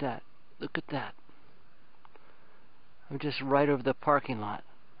 Look at that. Look at that. I'm just right over the parking lot.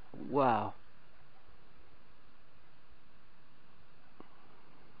 Wow.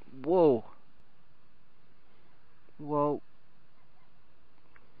 Whoa. Whoa.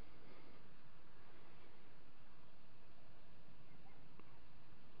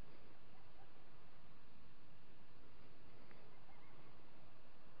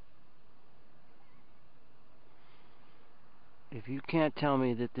 If you can't tell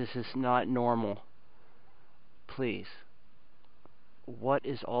me that this is not normal, please. What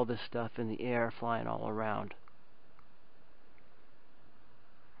is all this stuff in the air flying all around?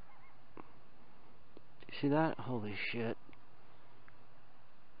 You see that? Holy shit.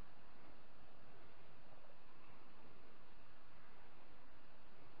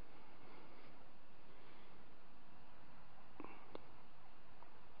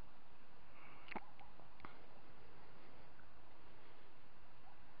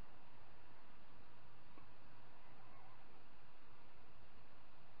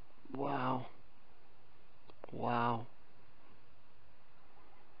 Wow. Wow.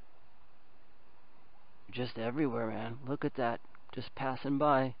 Just everywhere, man. Look at that. Just passing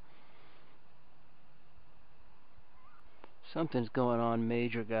by. Something's going on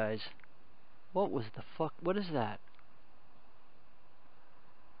major, guys. What was the fuck? What is that?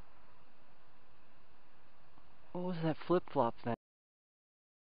 What was that flip-flop thing?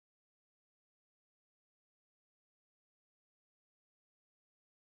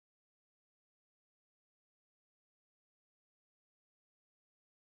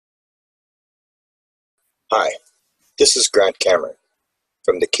 Hi, this is Grant Cameron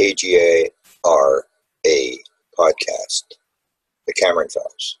from the KGARA podcast, The Cameron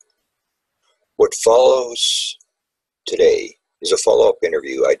Files. What follows today is a follow-up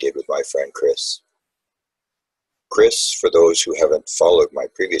interview I did with my friend Chris. Chris, for those who haven't followed my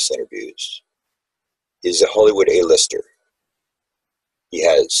previous interviews, is a Hollywood A-lister. He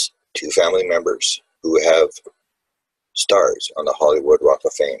has 2 family members who have stars on the Hollywood Walk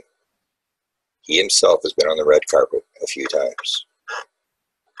of Fame. He himself has been on the red carpet a few times.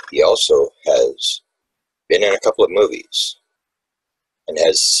 He also has been in a couple of movies and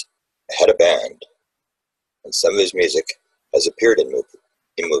has had a band, and some of his music has appeared in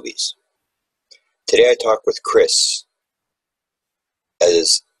movies. Today I talk with Chris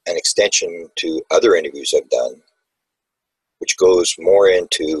as an extension to other interviews I've done, which goes more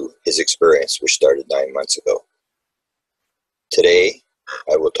into his experience, which started 9 months ago. Today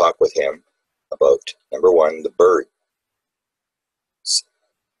I will talk with him about, number one, the birds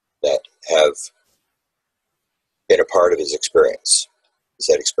that have been a part of his experience. He's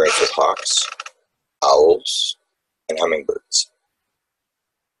had experience with hawks, owls, and hummingbirds.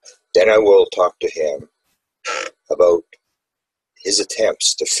 Then I will talk to him about his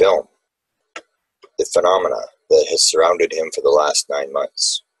attempts to film the phenomena that has surrounded him for the last 9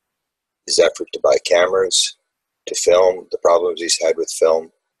 months. His effort to buy cameras, to film, the problems he's had with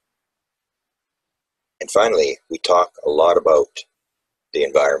film. And finally, we talk a lot about the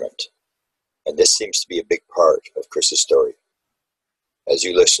environment. And this seems to be a big part of Chris's story. As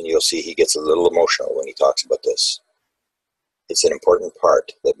you listen, you'll see he gets a little emotional when he talks about this. It's an important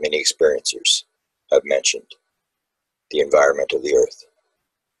part that many experiencers have mentioned, the environment of the earth.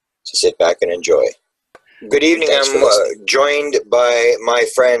 So sit back and enjoy. Good evening. I'm joined by my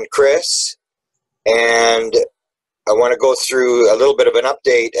friend Chris, and I want to go through a little bit of an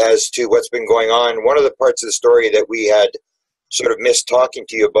update as to what's been going on. One of the parts of the story that we had sort of missed talking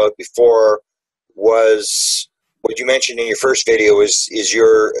to you about before was what you mentioned in your first video is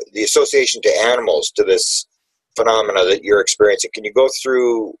the association to animals, to this phenomena that you're experiencing. Can you go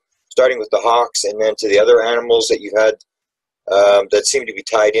through, starting with the hawks and then to the other animals that you've had that seem to be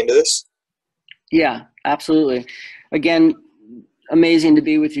tied into this? Yeah, absolutely. Again, amazing to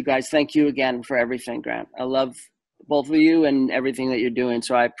be with you guys. Thank you again for everything, Grant. I love both of you and everything that you're doing.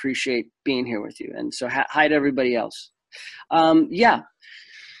 So I appreciate being here with you. And so hi to everybody else. Yeah.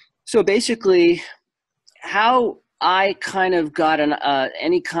 So basically, how I kind of got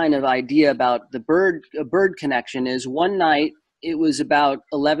any kind of idea about a bird connection is one night. It was about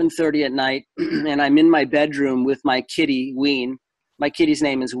 11:30 at night, and I'm in my bedroom with my kitty, Ween. My kitty's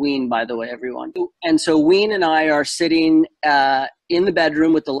name is Ween, by the way, everyone. And so Ween and I are sitting in the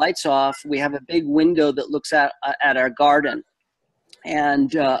bedroom with the lights off. We have a big window that looks at our garden. And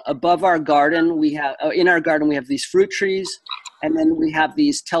above our garden, in our garden, we have these fruit trees, and then we have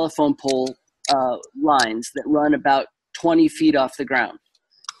these telephone pole lines that run about 20 feet off the ground.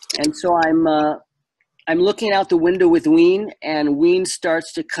 And so I'm looking out the window with Ween, and Ween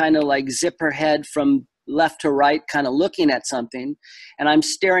starts to kind of like zip her head from left to right, kind of looking at something, and I'm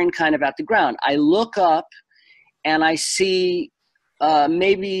staring kind of at the ground. I look up, and I see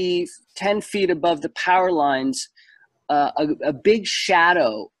maybe 10 feet above the power lines, a big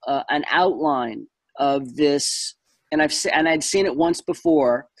shadow, an outline of this, and I'd seen it once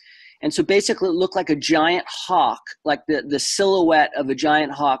before. And so basically it looked like a giant hawk, like the silhouette of a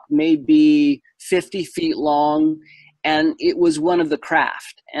giant hawk, maybe 50 feet long. And it was one of the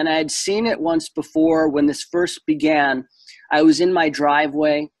craft. And I had seen it once before when this first began. I was in my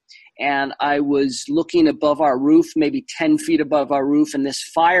driveway and I was looking above our roof, maybe 10 feet above our roof. And this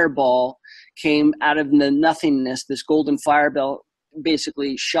fireball came out of the nothingness. This golden fireball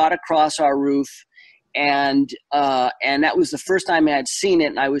basically shot across our roof. And that was the first time I had seen it,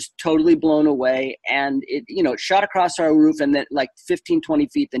 and I was totally blown away. And it shot across our roof and then like 15, 20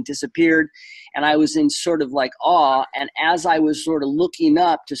 feet, then disappeared. And I was in sort of like awe. And as I was sort of looking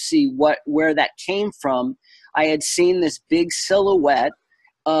up to see where that came from, I had seen this big silhouette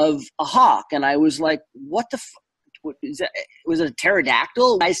of a hawk. And I was like, what the what is that? Was it a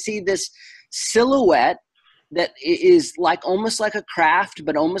pterodactyl? I see this silhouette that is like almost like a craft,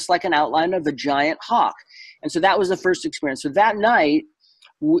 but almost like an outline of a giant hawk. And so that was the first experience. So that night,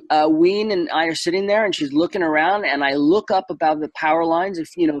 Ween and I are sitting there, and she's looking around, and I look up above the power lines,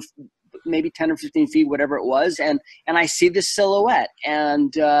 maybe 10 or 15 feet, whatever it was, and I see this silhouette,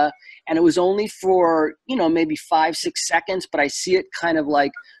 and it was only for maybe 5-6 seconds, but I see it kind of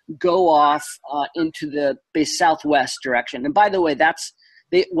like go off into the southwest direction. And by the way,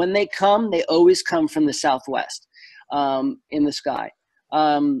 when they come, they always come from the southwest in the sky.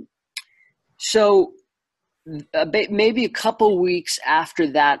 So maybe a couple weeks after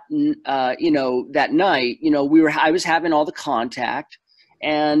that, that night, I was having all the contact,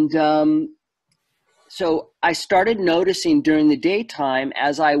 and so I started noticing during the daytime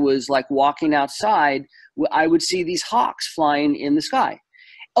as I was like walking outside, I would see these hawks flying in the sky.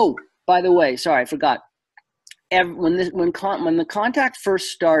 Oh, by the way, sorry, I forgot. When the contact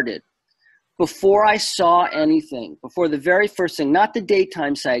first started, before I saw anything, before the very first thing, not the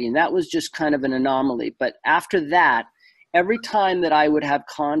daytime sighting, that was just kind of an anomaly. But after that, every time that I would have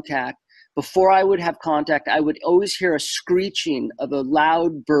contact, before I would have contact, I would always hear a screeching of a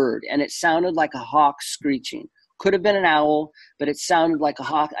loud bird, and it sounded like a hawk screeching. Could have been an owl, but it sounded like a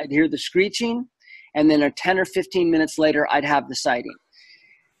hawk. I'd hear the screeching, and then 10 or 15 minutes later, I'd have the sighting.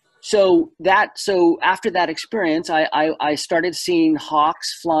 So after that experience, I started seeing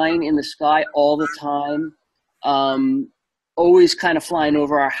hawks flying in the sky all the time, always kind of flying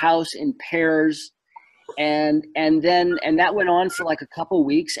over our house in pairs. And that went on for like a couple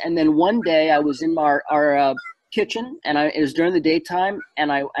weeks. And then one day I was in our kitchen, and it was during the daytime,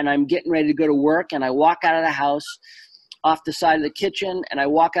 and I'm getting ready to go to work, and I walk out of the house off the side of the kitchen, and I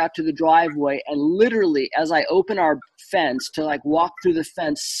walk out to the driveway, and literally as I open our fence to like walk through the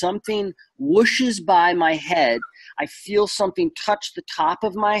fence, something whooshes by my head. I feel something touch the top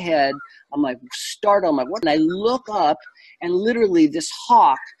of my head. I'm like startled. I'm like, what? And I look up, and literally this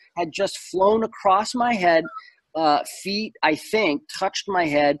hawk had just flown across my head, feet, I think, touched my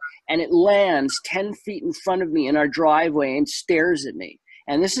head, and it lands 10 feet in front of me in our driveway and stares at me.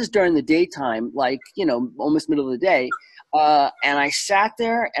 And this is during the daytime, like, almost middle of the day. And I sat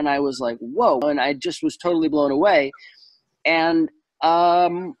there, and I was like, whoa. And I just was totally blown away. And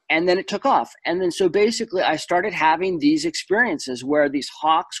then it took off. And then so basically I started having these experiences where these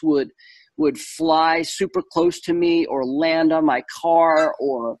hawks would fly super close to me or land on my car,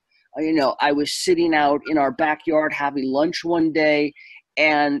 or, I was sitting out in our backyard having lunch one day,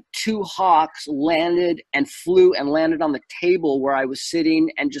 and two hawks landed and flew and landed on the table where I was sitting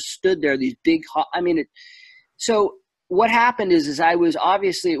and just stood there, these big hawks. So what happened is I was,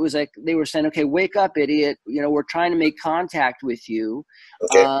 obviously it was like they were saying, okay, wake up, idiot. We're trying to make contact with you.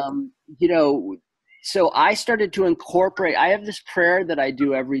 Okay. So I started to incorporate, I have this prayer that I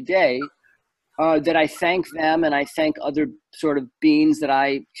do every day that I thank them and I thank other sort of beings that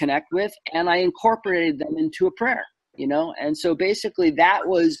I connect with, and I incorporated them into a prayer, you know? And so basically that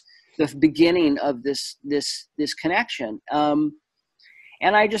was the beginning of this connection.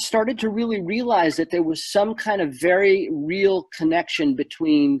 And I just started to really realize that there was some kind of very real connection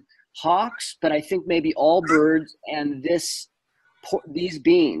between hawks, but I think maybe all birds, and these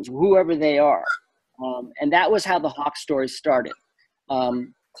beings, whoever they are. And that was how the hawk story started.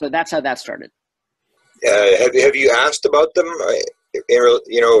 So that's how that started. Have you asked about them,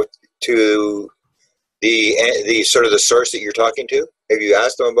 you know, to the sort of the source that you're talking to? Have you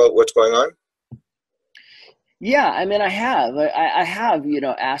asked them about what's going on? Yeah, I mean, I have, you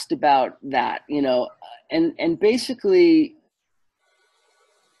know, asked about that, you know, and basically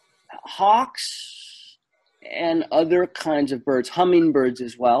hawks and other kinds of birds, hummingbirds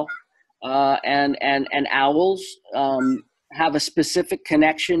as well, and owls, have a specific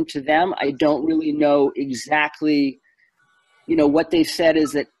connection to them. I don't really know exactly, you know, what they've said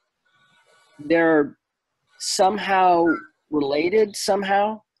is that they're somehow related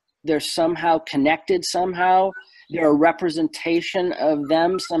somehow. They're somehow connected somehow. They're a representation of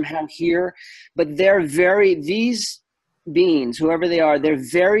them somehow here. But these beings, whoever they are, they're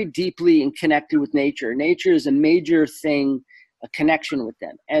very deeply connected with nature. Nature is a major thing, a connection with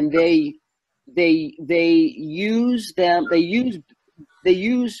them. And they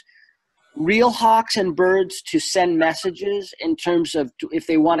use real hawks and birds to send messages in terms of if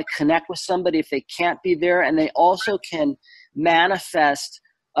they want to connect with somebody, if they can't be there. And they also can manifest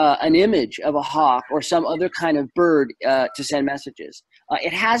an image of a hawk or some other kind of bird to send messages.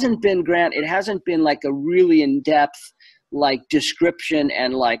 It hasn't been like a really in-depth like description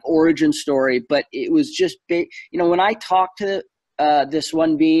and like origin story, but it was just big. You know, when I talk to this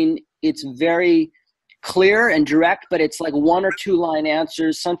one being, it's very clear and direct, but it's like 1 or 2 line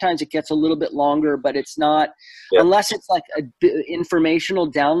answers. Sometimes it gets a little bit longer, but it's not, unless it's like a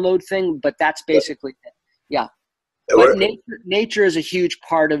informational download thing, but that's basically it. Yeah. But nature is a huge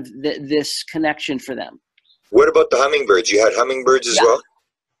part of this connection for them. What about the hummingbirds? You had hummingbirds as well?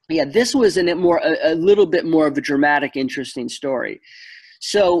 Yeah, this was a little bit more of a dramatic, interesting story.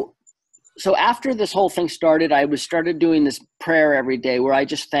 So after this whole thing started, I started doing this prayer every day where I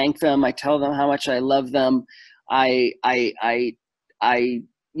just thank them. I tell them how much I love them. I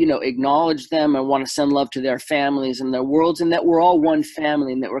you know, acknowledge them. I want to send love to their families and their worlds, and that we're all one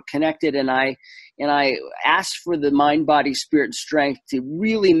family and that we're connected. And I ask for the mind, body, spirit, and strength to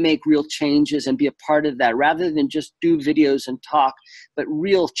really make real changes and be a part of that, rather than just do videos and talk, but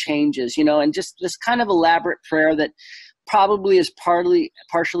real changes, you know, and just this kind of elaborate prayer that probably is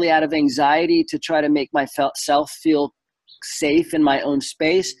partially out of anxiety to try to make myself feel safe in my own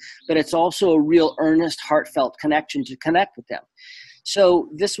space, but it's also a real earnest, heartfelt connection to connect with them. So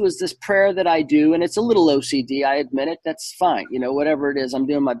this was this prayer that I do, and it's a little OCD, I admit it. That's fine. You know, whatever it is, I'm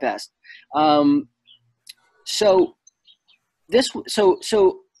doing my best. So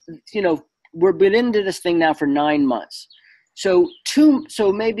you know, we've been into this thing now for 9 months. So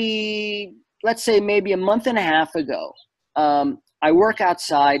maybe, let's say maybe a month and a half ago, I work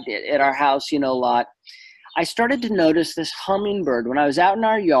outside at our house, you know, a lot. I started to notice this hummingbird when I was out in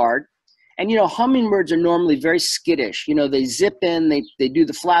our yard. And, you know, hummingbirds are normally very skittish. You know, they zip in, they do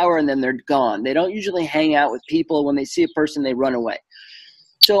the flower, and then they're gone. They don't usually hang out with people. When they see a person, they run away.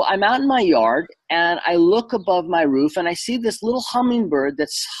 So I'm out in my yard, and I look above my roof, and I see this little hummingbird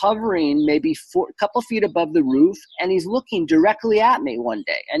that's hovering maybe a couple feet above the roof, and he's looking directly at me one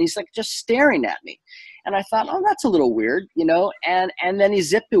day. And he's like just staring at me. And I thought, oh, that's a little weird, you know, and then he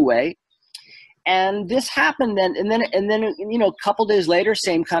zipped away. And this happened then, and then, you know, a couple days later,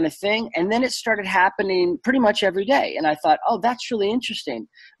 same kind of thing. And then it started happening pretty much every day. And I thought, oh, that's really interesting.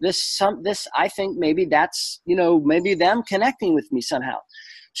 This, I think maybe that's, you know, maybe them connecting with me somehow.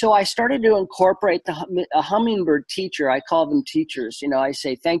 So I started to incorporate a hummingbird teacher. I call them teachers. You know, I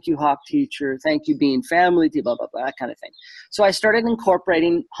say, thank you, hawk teacher. Thank you, being family, blah, blah, blah, that kind of thing. So I started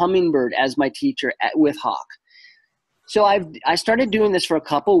incorporating hummingbird as my teacher with hawk. So I started doing this for a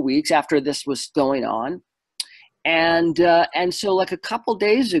couple weeks after this was going on. And so like a couple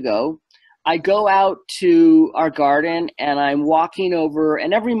days ago, I go out to our garden and I'm walking over,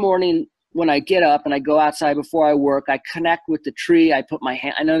 and every morning when I get up and I go outside before I work, I connect with the tree. I put my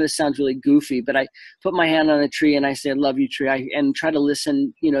hand, I know this sounds really goofy, but I put my hand on a tree and I say, I love you, tree. And try to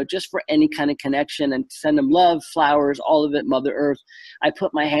listen, you know, just for any kind of connection, and send them love, flowers, all of it, Mother Earth. I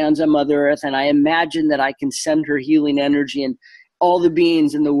put my hands on Mother Earth and I imagine that I can send her healing energy, and all the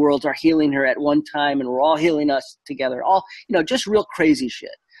beings in the world are healing her at one time, and we're all healing us together. All, you know, just real crazy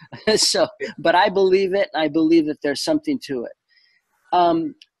shit. So, but I believe it. And I believe that there's something to it.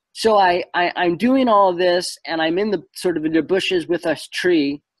 So I'm doing all this, and I'm in the sort of in the bushes with a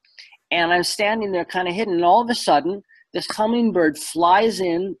tree, and I'm standing there kind of hidden. And all of a sudden, this hummingbird flies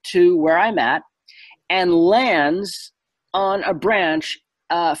in to where I'm at and lands on a branch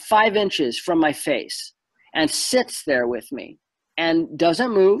 5 inches from my face and sits there with me and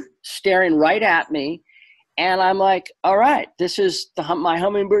doesn't move, staring right at me. And I'm like, all right, this is my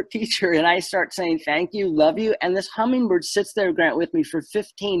hummingbird teacher. And I start saying, thank you, love you. And this hummingbird sits there, Grant, with me for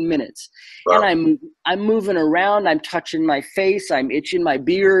 15 minutes. Wow. And I'm moving around. I'm touching my face. I'm itching my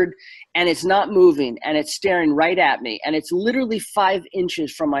beard. And it's not moving. And it's staring right at me. And it's literally 5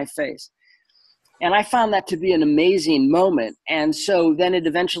 inches from my face. And I found that to be an amazing moment. And so then it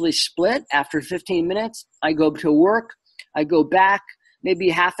eventually split after 15 minutes. I go to work. I go back. Maybe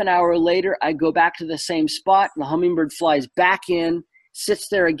half an hour later, I go back to the same spot. And the hummingbird flies back in, sits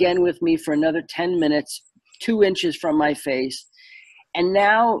there again with me for another 10 minutes, 2 inches from my face. And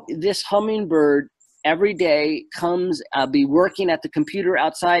now this hummingbird every day comes, I'll be working at the computer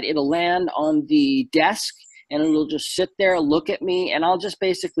outside. It'll land on the desk and it'll just sit there, look at me. And I'll just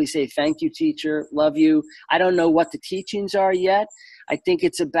basically say, thank you, teacher, love you. I don't know what the teachings are yet. I think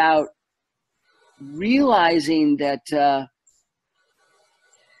it's about realizing that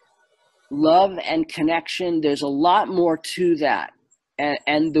love and connection, there's a lot more to that.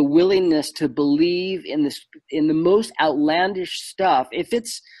 And the willingness to believe in the most outlandish stuff, if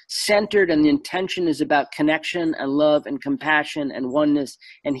it's centered and the intention is about connection and love and compassion and oneness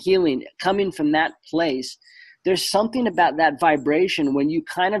and healing, coming from that place, there's something about that vibration when you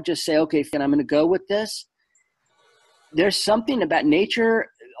kind of just say, okay, I'm going to go with this. There's something about nature,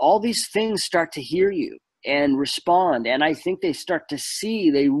 all these things start to hear you and respond. And I think they start to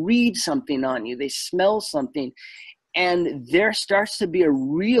see, they read something on you, they smell something. And there starts to be a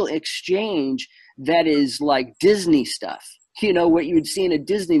real exchange that is like Disney stuff. You know, what you would see in a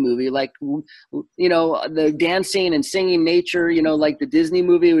Disney movie, like, you know, the dancing and singing nature, you know, like the Disney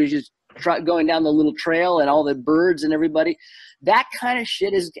movie was just going down the little trail and all the birds and everybody. That kind of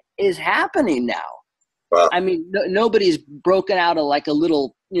shit is happening now. Wow. I mean, nobody's broken out of like a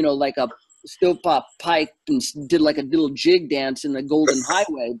little, you know, like a stovetop pipe and did like a little jig dance in the Golden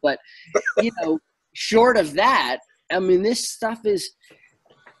Highway. But, you know, short of that, I mean, this stuff is,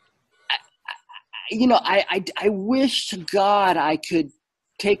 you know, I wish to God I could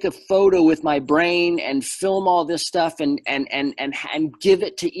take a photo with my brain and film all this stuff and give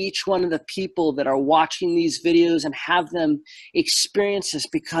it to each one of the people that are watching these videos and have them experience this,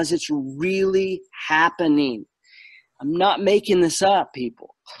 because it's really happening. I'm not making this up,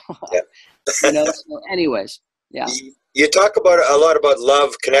 people. Yeah. You know, so anyways, yeah. You talk about a lot about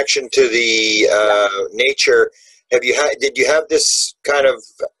love, connection to the nature. Did you have this kind of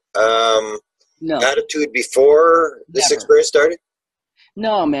No. attitude before this Never. experience started?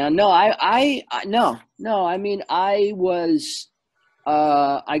 No, man. No, no. I mean, I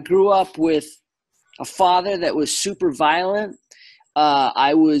grew up with a father that was super violent.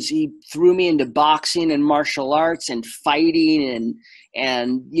 He threw me into boxing and martial arts and fighting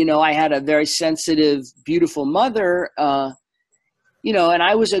and, you know, I had a very sensitive, beautiful mother, you know, and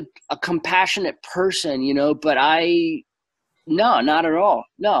I was a compassionate person, you know, but no, not at all.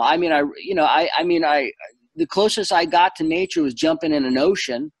 No, I mean, the closest I got to nature was jumping in an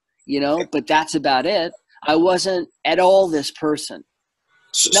ocean, you know, but that's about it. I wasn't at all this person.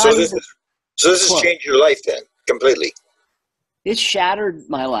 So this has changed your life then, completely. It shattered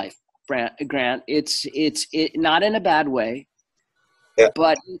my life, Grant. It's not in a bad way, yeah.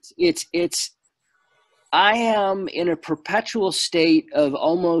 But I am in a perpetual state of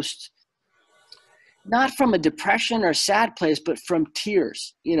almost, not from a depression or sad place, but from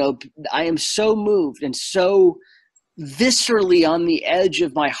tears. You know, I am so moved and so viscerally on the edge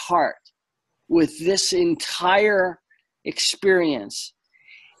of my heart with this entire experience.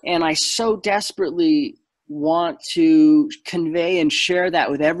 And I so desperately want to convey and share that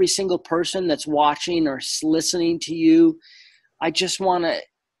with every single person that's watching or listening to you. I just want to,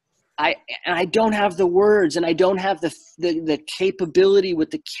 I don't have the words, and I don't have the capability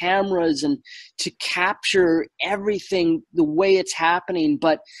with the cameras and to capture everything the way it's happening,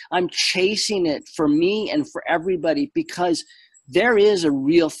 but I'm chasing it for me and for everybody, because there is a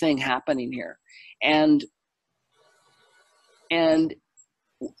real thing happening here. And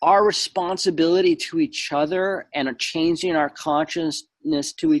our responsibility to each other and changing our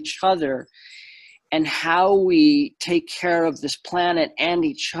consciousness to each other and how we take care of this planet and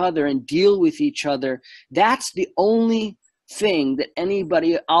each other and deal with each other, that's the only thing that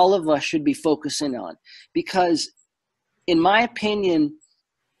anybody, all of us, should be focusing on. Because in my opinion,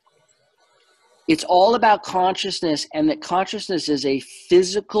 It's all about consciousness, and that consciousness is a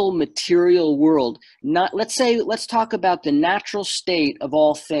physical material world. Let's talk about the natural state of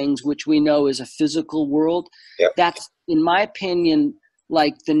all things, which we know is a physical world. Yep. That's, in my opinion,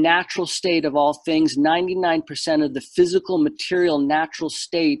 like the natural state of all things. 99% of the physical material natural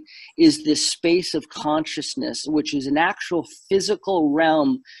state is this space of consciousness, which is an actual physical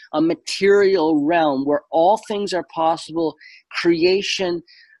realm, a material realm where all things are possible. Creation,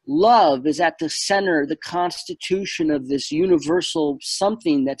 love is at the center, the constitution of this universal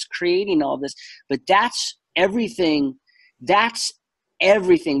something that's creating all this. But that's everything. That's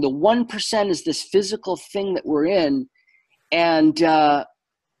everything. The 1% is this physical thing that we're in. And I'm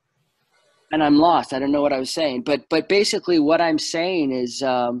lost. I don't know what I was saying, but basically what I'm saying is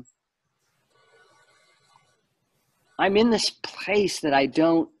I'm in this place that I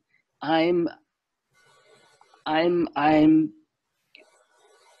don't. I'm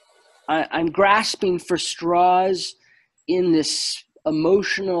grasping for straws in this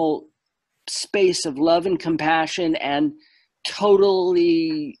emotional space of love and compassion, and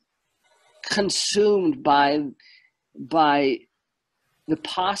totally consumed by the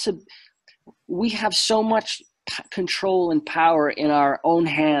possible. We have so much control and power in our own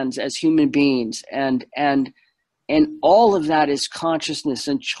hands as human beings, and all of that is consciousness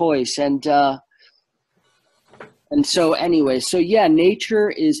and choice, and so anyway, so yeah, nature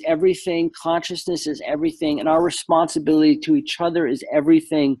is everything, consciousness is everything, and our responsibility to each other is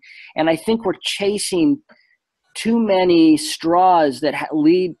everything. And I think we're chasing too many straws that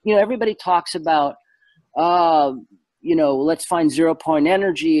lead. Everybody talks about let's find 0 point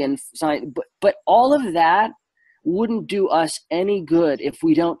energy and but all of that wouldn't do us any good if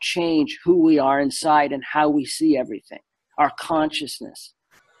we don't change who we are inside and how we see everything, our consciousness.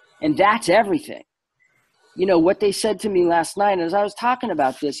 And that's everything. What they said to me last night as I was talking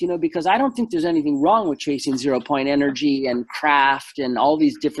about this, because I don't think there's anything wrong with chasing 0 point energy and craft and all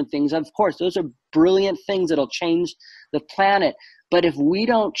these different things. Of course, those are brilliant things that'll change the planet. But if we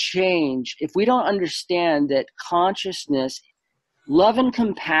don't change, if we don't understand that consciousness, love and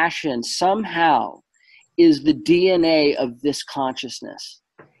compassion somehow is the DNA of this consciousness.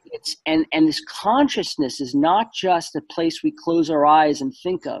 And this consciousness is not just a place we close our eyes and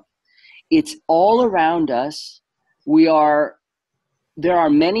think of. It's all around us. There are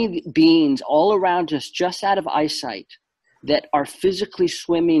many beings all around us just out of eyesight that are physically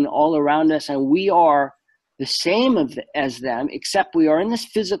swimming all around us, and we are the same as them, except we are in this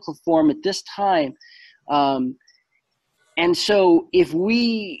physical form at this time. And so if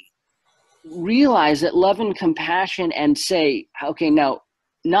we realize that love and compassion, and say, okay, now,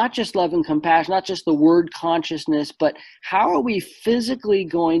 not just love and compassion, not just the word consciousness, but how are we physically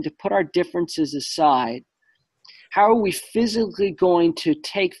going to put our differences aside? How are we physically going to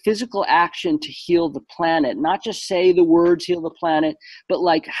take physical action to heal the planet? Not just say the words heal the planet, but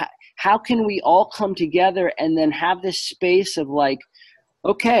like how can we all come together and then have this space of like,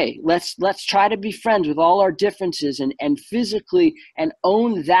 okay, let's try to be friends with all our differences and physically, and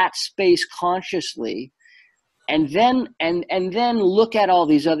own that space consciously. And then look at all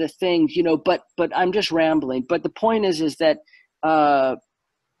these other things, but I'm just rambling. But the point is that,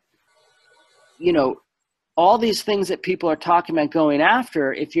 all these things that people are talking about going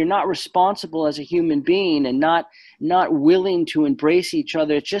after, if you're not responsible as a human being and not willing to embrace each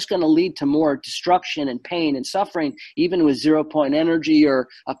other, it's just going to lead to more destruction and pain and suffering, even with 0 point energy or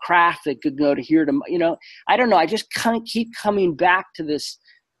a craft that could go to here to, I don't know. I just kind of keep coming back to this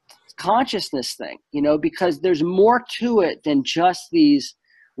consciousness thing, because there's more to it than just these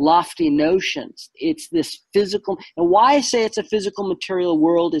lofty notions. It's this physical, and why I say it's a physical material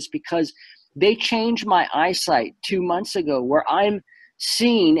world is because they changed my eyesight 2 months ago, where I'm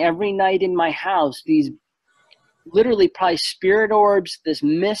seeing every night in my house these literally probably spirit orbs, this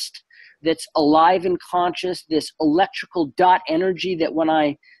mist that's alive and conscious, this electrical dot energy that when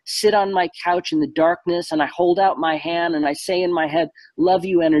I sit on my couch in the darkness and I hold out my hand and I say in my head, love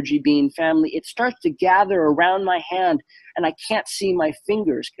you, energy being family, it starts to gather around my hand and I can't see my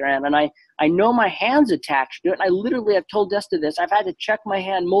fingers, Grant. And I know my hand's attached to it. I literally have told Desta this. I've had to check my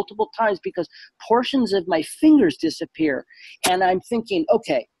hand multiple times because portions of my fingers disappear. And I'm thinking,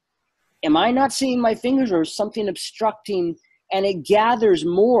 okay, am I not seeing my fingers, or is something obstructing? And it gathers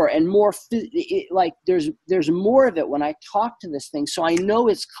more and more, like there's more of it when I talk to this thing. So I know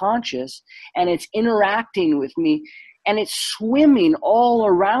it's conscious and it's interacting with me and it's swimming all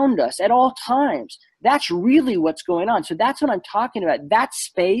around us at all times. That's really what's going on. So that's what I'm talking about. That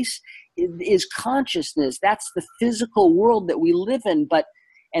space is consciousness. That's the physical world that we live in.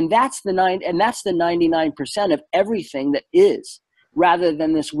 And that's the 99% of everything that is. rather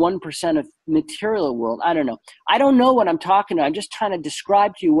than this 1% of material world. I don't know. I don't know what I'm talking about. I'm just trying to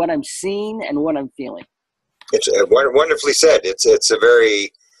describe to you what I'm seeing and what I'm feeling. It's wonderfully said. It's a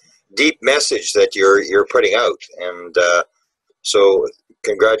very deep message that you're putting out, and so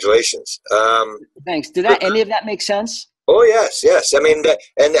congratulations. Thanks. Did that any of that make sense? Oh yes. I mean,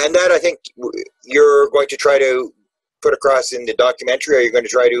 and that I think you're going to try to put across in the documentary. Are you going to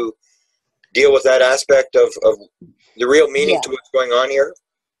try to deal with that aspect of the real meaning to what's going on here?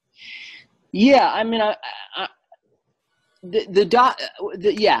 Yeah, I mean,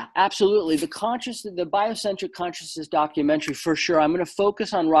 yeah, absolutely. The biocentric consciousness documentary, for sure. I'm going to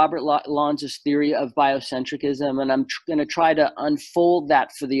focus on Robert Lanza's theory of biocentricism, and I'm going to try to unfold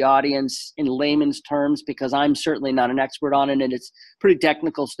that for the audience in layman's terms, because I'm certainly not an expert on it, and it's pretty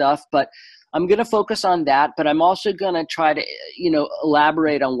technical stuff. But I'm going to focus on that, but I'm also going to try to,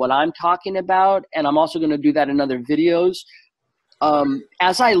 elaborate on what I'm talking about, and I'm also going to do that in other videos.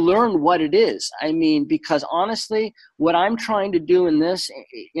 As I learn what it is. I mean, because honestly, what I'm trying to do in this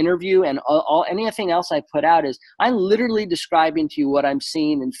interview and anything else I put out is I'm literally describing to you what I'm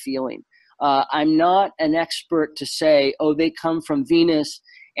seeing and feeling. I'm not an expert to say, oh, they come from Venus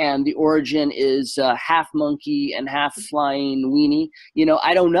and the origin is half monkey and half flying weenie.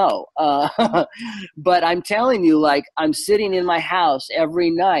 I don't know. But I'm telling you, like, I'm sitting in my house every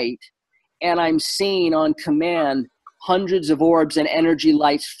night and I'm seeing on command hundreds of orbs and energy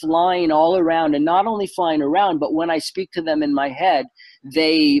lights flying all around, and not only flying around, but when I speak to them in my head,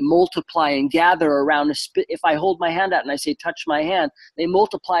 they multiply and gather around. If I hold my hand out and I say, touch my hand, they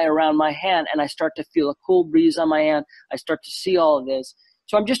multiply around my hand, and I start to feel a cool breeze on my hand. I start to see all of this.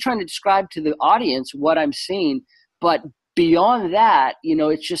 So I'm just trying to describe to the audience what I'm seeing, but beyond that,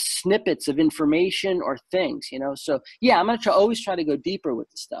 it's just snippets of information or things, So yeah, I'm going to always try to go deeper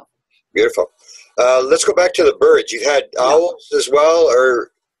with the stuff. Beautiful. Let's go back to the birds. You had owls as well,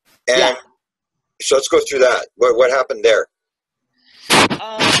 so let's go through that. What happened there?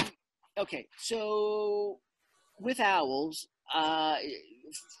 Okay, so with owls,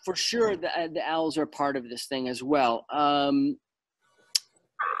 for sure, the owls are part of this thing as well.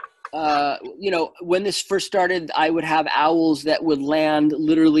 When this first started, I would have owls that would land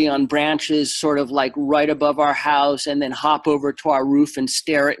literally on branches, sort of like right above our house, and then hop over to our roof and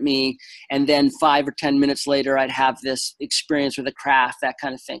stare at me. And then 5 or 10 minutes later, I'd have this experience with a craft, that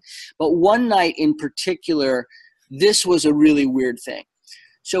kind of thing. But one night in particular, this was a really weird thing.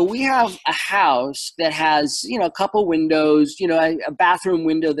 So we have a house that has, a couple windows, a bathroom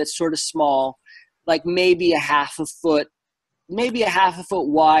window that's sort of small, like maybe a half a foot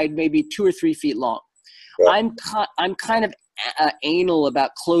wide, maybe 2 or 3 feet long. Yeah. I'm kind of anal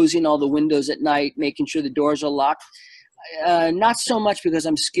about closing all the windows at night, making sure the doors are locked. Not so much because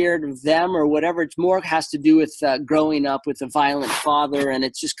I'm scared of them or whatever. It's more has to do with growing up with a violent father, and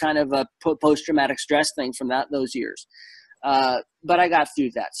it's just kind of a post-traumatic stress thing from those years. But I got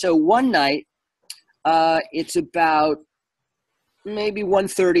through that. So one night, it's about maybe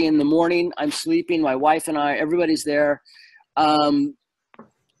 1:30 in the morning. I'm sleeping. My wife and I, everybody's there.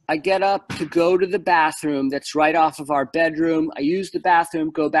 I get up to go to the bathroom that's right off of our bedroom. I use the bathroom,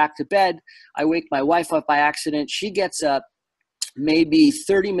 go back to bed. I wake my wife up by accident. She gets up maybe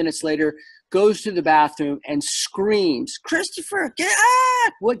 30 minutes later, goes to the bathroom and screams, "Christopher,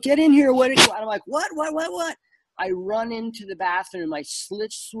 get in here. What?" I'm like, what? I run into the bathroom. I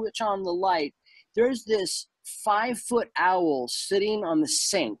switch on the light. There's this 5-foot owl sitting on the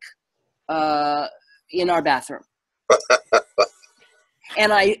sink in our bathroom.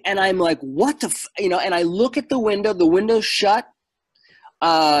 And I'm like, what and I look at the window's shut.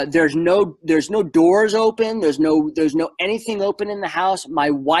 There's no doors open. There's no anything open in the house. My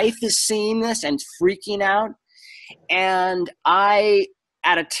wife is seeing this and freaking out. And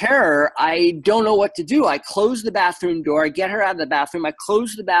out of terror, I don't know what to do. I close the bathroom door. I get her out of the bathroom. I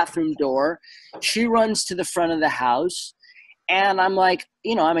close the bathroom door. She runs to the front of the house. And I'm like,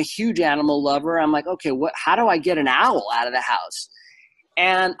 I'm a huge animal lover. I'm like, okay, how do I get an owl out of the house?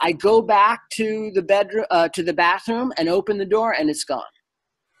 And I go back to the bedroom, to the bathroom, and open the door, and it's gone.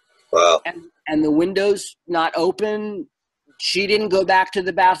 Wow. And the window's not open. She didn't go back to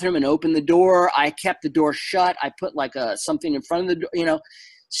the bathroom and open the door. I kept the door shut. I put like something in front of the door,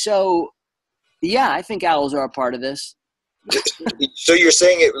 So, yeah, I think owls are a part of this. So you're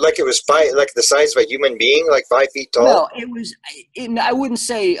saying it like it was like the size of a human being, like 5 feet tall? No, I wouldn't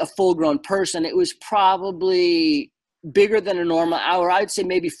say a full-grown person. It was probably bigger than a normal owl. I'd say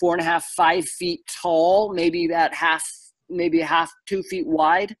maybe 4.5, 5 feet tall, maybe half 2 feet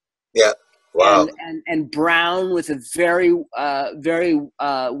wide. Yeah. Wow. and brown with a very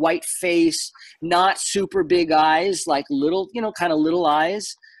white face, not super big eyes, like little, kind of little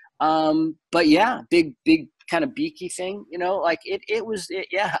eyes. But yeah, big kind of beaky thing, like it was,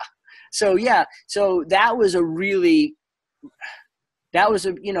 yeah. So yeah, so that was a really,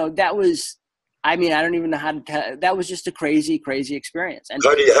 I mean, I don't even know how to tell. That was just a crazy, crazy experience. And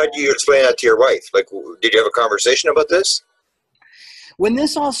How do you explain that to your wife? Like, did you have a conversation about this? when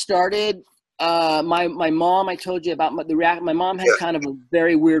this all started, my mom, I told you about my mom had kind of a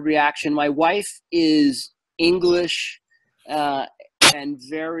very weird reaction. My wife is English, and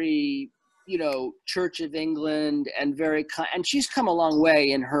very, Church of England, and and she's come a long way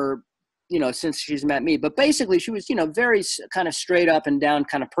in her, since she's met me. But basically she was, very kind of straight up and down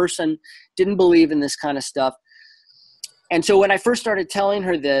kind of person, didn't believe in this kind of stuff. And so when I first started telling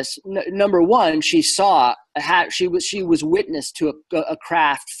her this, number one, she saw she was witness to a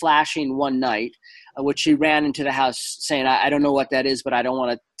craft flashing one night, which she ran into the house saying, I don't know what that is, but I don't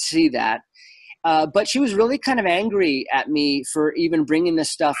want to see that. But she was really kind of angry at me for even bringing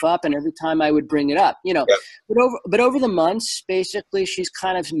this stuff up, and every time I would bring it up, But over the months, basically, she's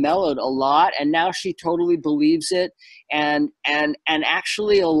kind of mellowed a lot, and now she totally believes it. And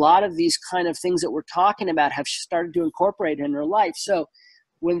actually, a lot of these kind of things that we're talking about have started to incorporate in her life. So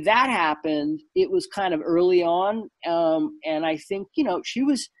when that happened, it was kind of early on, and I think she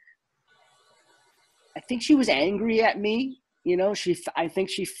was angry at me. I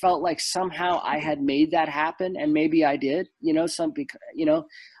think she felt like somehow I had made that happen, and maybe I did. I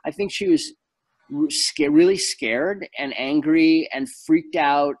think she was really scared and angry and freaked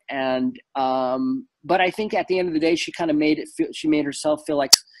out, and but I think at the end of the day, she kind of she made herself feel like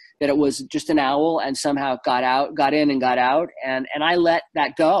that it was just an owl, and somehow got in and got out, and I let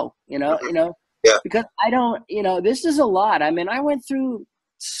that go. Yeah. Because I don't. This is a lot. I mean, I went through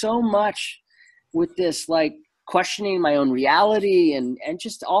so much with this, like, questioning my own reality and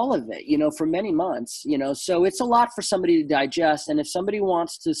just all of it, for many months, so it's a lot for somebody to digest. And if somebody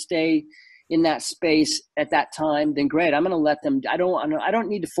wants to stay in that space at that time, then great. I'm going to let them. I don't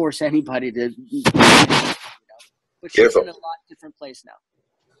need to force anybody to, but she's in a lot different place now.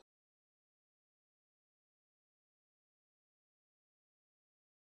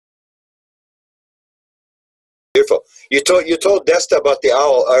 Beautiful. You told Desta about the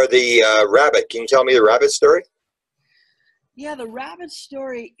owl or the rabbit. Can you tell me the rabbit story? Yeah, the rabbit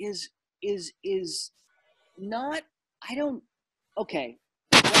story is not. I don't. Okay.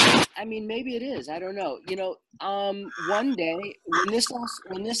 I mean, maybe it is. I don't know. One day when this all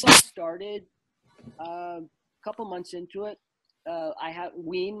started, a couple months into it, I had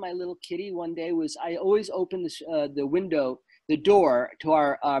Ween, my little kitty. One day I always open the door to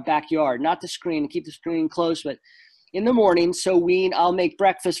our backyard, not the screen, keep the screen closed, but in the morning. So Ween, I'll make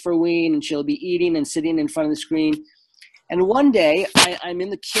breakfast for Ween, and she'll be eating and sitting in front of the screen. And one day I'm in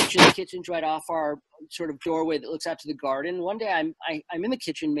the kitchen. The kitchen's right off our sort of doorway that looks out to the garden. One day I'm in the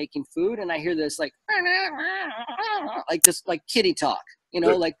kitchen making food, and I hear this like this like kitty talk,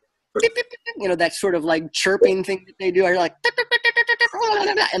 like beep, beep, beep, that sort of like chirping thing that they do. I like,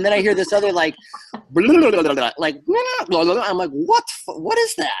 and then I hear this other like I'm like, what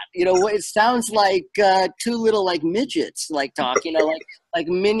is that? It sounds like two little like midgets like talk, like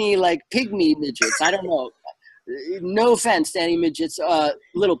mini like pygmy midgets. I don't know. No offense to any midgets,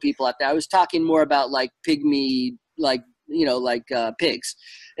 little people out there. I was talking more about like pygmy, like, pigs.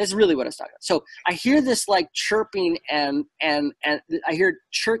 That's really what I was talking about. So I hear this like chirping and I hear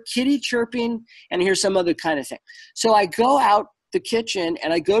kitty chirping, and I hear some other kind of thing. So I go out the kitchen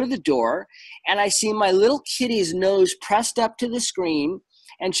and I go to the door, and I see my little kitty's nose pressed up to the screen,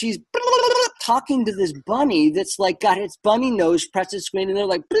 and she's talking to this bunny that's like got its bunny nose pressed to the screen, and they're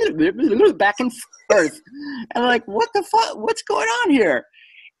like back and forth. And I'm like, what the fuck? What's going on here?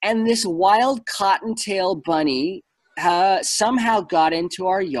 And this wild cottontail bunny somehow got into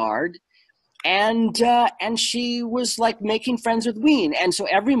our yard, and she was like making friends with Ween. And so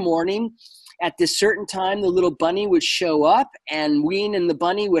every morning at this certain time, the little bunny would show up, and Ween and the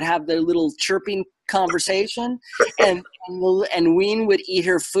bunny would have their little chirping conversation, and Ween would eat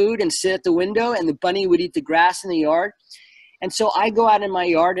her food and sit at the window, and the bunny would eat the grass in the yard. And so I go out in my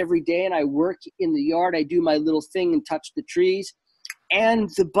yard every day, and I work in the yard. I do my little thing and touch the trees. And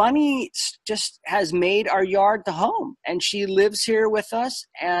the bunny just has made our yard the home, and she lives here with us,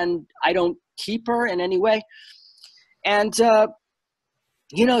 and I don't keep her in any way. And, so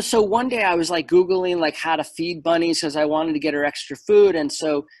one day I was like Googling like how to feed bunnies because I wanted to get her extra food. And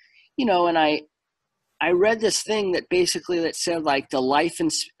so, and I read this thing that said like the life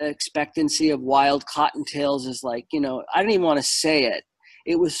expectancy of wild cottontails is like, I don't even want to say it.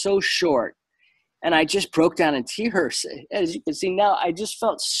 It was so short. And I just broke down in tears. As you can see now, I just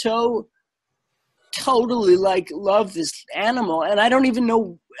felt so totally like love this animal. And I don't even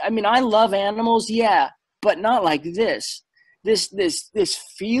know, I mean, I love animals, yeah, but not like this. This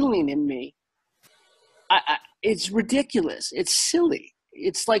feeling in me, it's ridiculous. It's silly.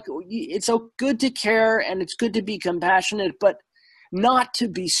 It's like, it's so good to care and it's good to be compassionate, but not to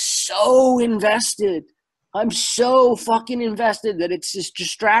be so invested. I'm so fucking invested that it's just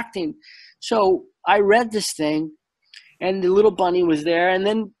distracting. So I read this thing and the little bunny was there. And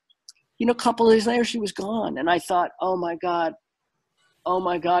then, you know, a couple of days later, she was gone. And I thought, oh my God,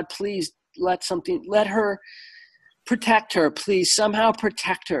 please let her protect her, please somehow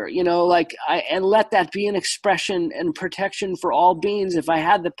protect her, you know, like and let that be an expression and protection for all beings. If I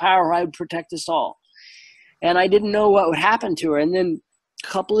had the power, I would protect us all. And I didn't know what would happen to her. And then a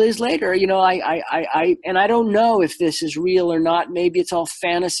couple of days later, you know, and I don't know if this is real or not. Maybe it's all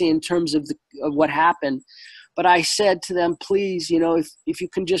fantasy in terms of what happened. But I said to them, please, you know, if you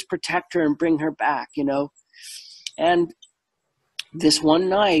can just protect her and bring her back, you know. And this one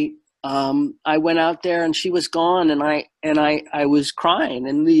night, I went out there and she was gone, and I was crying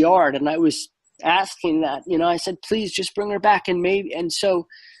in the yard, and I was asking that, you know, I said, please just bring her back. And so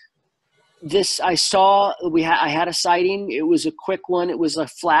I had a sighting. It was a quick one. It was a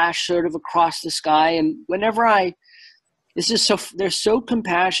flash sort of across the sky. And they're so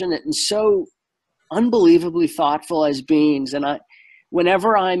compassionate and so unbelievably thoughtful as beings. And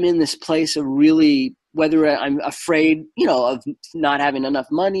whenever I'm in this place of really, whether I'm afraid, you know, of not having enough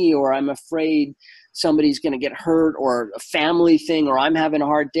money, or I'm afraid somebody's going to get hurt, or a family thing, or I'm having a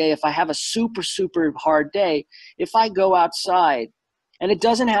hard day, if I have a super, super hard day, if I go outside, and it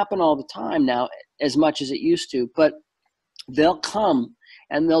doesn't happen all the time now as much as it used to, but they'll come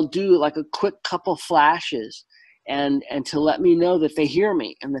and they'll do like a quick couple flashes and to let me know that they hear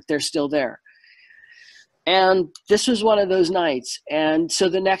me and that they're still there. And this was one of those nights. And so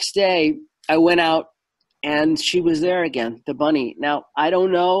the next day I went out and she was there again, the bunny. Now, I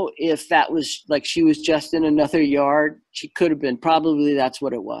don't know if that was like she was just in another yard. She could have been. Probably that's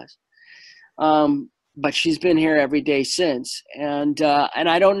what it was. But she's been here every day since. And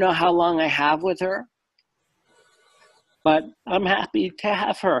I don't know how long I have with her, but I'm happy to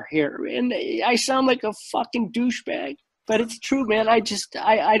have her here. And I sound like a fucking douchebag, but it's true, man.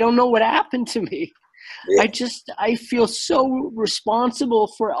 I don't know what happened to me. Yeah. I feel so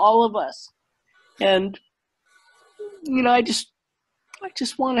responsible for all of us. And, you know, I just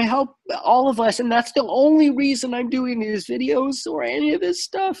want to help all of us. And that's the only reason I'm doing these videos or any of this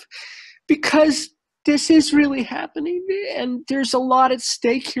stuff, because this is really happening and there's a lot at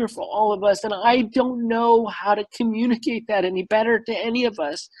stake here for all of us. And I don't know how to communicate that any better to any of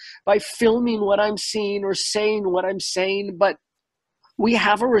us by filming what I'm seeing or saying what I'm saying. But we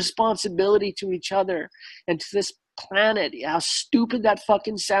have a responsibility to each other and to this planet. How stupid that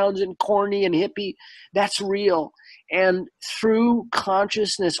fucking sounds and corny and hippie, that's real. And through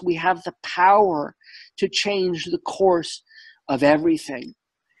consciousness, we have the power to change the course of everything.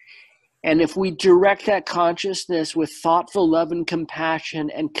 And if we direct that consciousness with thoughtful love and compassion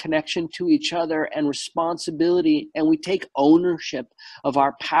and connection to each other and responsibility, and we take ownership of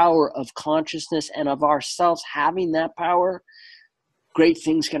our power of consciousness and of ourselves having that power, great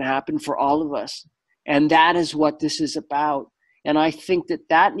things can happen for all of us. And that is what this is about. And I think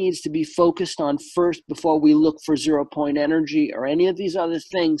that needs to be focused on first before we look for 0 point energy or any of these other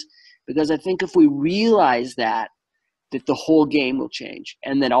things. Because I think if we realize that the whole game will change,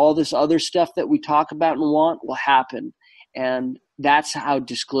 and that all this other stuff that we talk about and want will happen. And that's how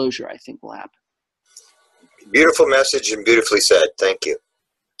disclosure, I think, will happen. Beautiful message and beautifully said. Thank you.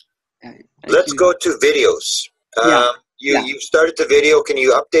 Let's go to videos. You started the video. Can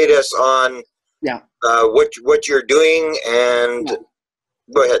you update us on what you're doing? And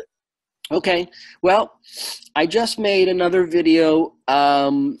go ahead. Okay. Well, I just made another video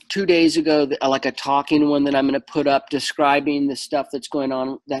 2 days ago, like a talking one that I'm going to put up describing the stuff that's going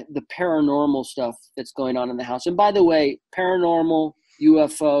on, the paranormal stuff that's going on in the house. And by the way, paranormal,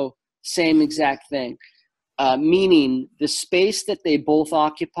 UFO, same exact thing. Meaning the space that they both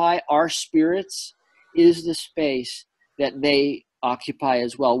occupy, our spirits, is the space that they occupy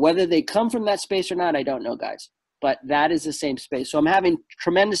as well. Whether they come from that space or not, I don't know, guys. But that is the same space. So I'm having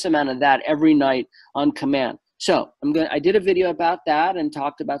tremendous amount of that every night on command. So I did a video about that and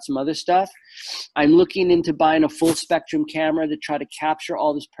talked about some other stuff. I'm looking into buying a full spectrum camera to try to capture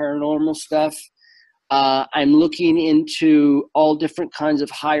all this paranormal stuff. I'm looking into all different kinds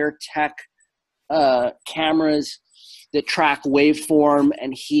of higher tech cameras that track waveform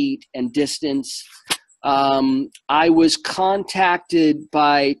and heat and distance. I was contacted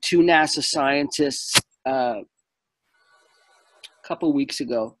by two NASA scientists a couple weeks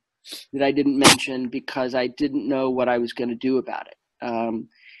ago that I didn't mention because I didn't know what I was going to do about it.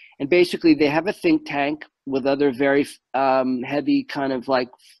 And basically, they have a think tank with other very heavy, kind of like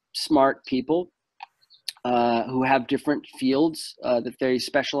smart people who have different fields that they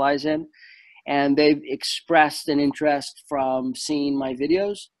specialize in. And they've expressed an interest from seeing my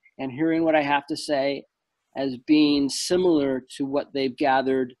videos and hearing what I have to say as being similar to what they've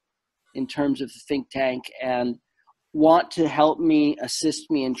gathered in terms of the think tank, and want to help me, assist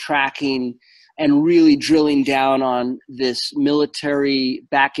me in tracking and really drilling down on this military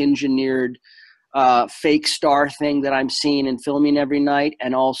back-engineered fake star thing that I'm seeing and filming every night,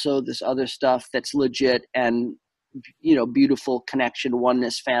 and also this other stuff that's legit and, you know, beautiful connection,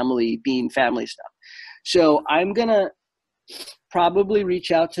 oneness, family, being family stuff. So I'm going to probably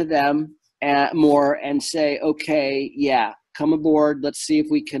reach out to them more and say, okay, yeah, come aboard. Let's see if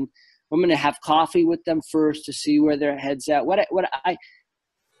we can. I'm going to have coffee with them first to see where their head's at.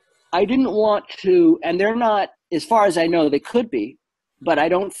 I didn't want to, and they're not, as far as I know, they could be, but I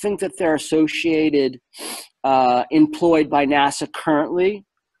don't think that they're associated, employed by NASA currently,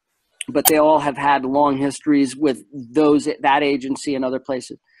 but they all have had long histories with that agency and other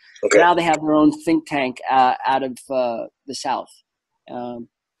places. Okay. Now they have their own think tank out of the South.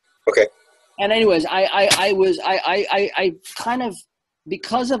 Okay. And anyways, I kind of,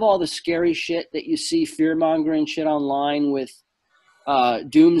 because of all the scary shit that you see, fear-mongering shit online with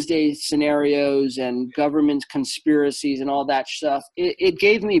doomsday scenarios and government conspiracies and all that stuff, it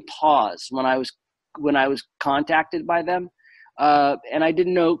gave me pause when I was contacted by them, and I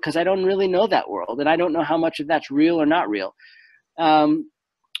didn't know, because I don't really know that world, and I don't know how much of that's real or not real.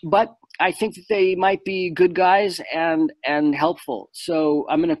 But I think that they might be good guys and helpful, so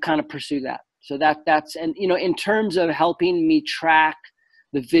I'm going to kind of pursue that. So that's, and you know, in terms of helping me track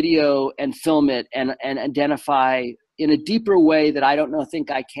the video and film it and identify in a deeper way that I don't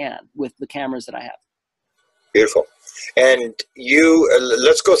think I can with the cameras that I have. Beautiful. And you,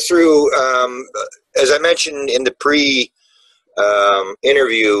 let's go through, as I mentioned in the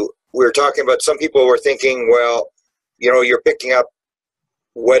interview, we were talking about, some people were thinking, well, you know, you're picking up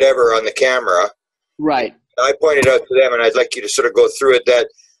whatever on the camera. Right. I pointed out to them, and I'd like you to sort of go through it, that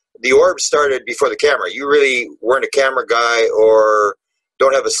the orb started before the camera. You really weren't a camera guy, or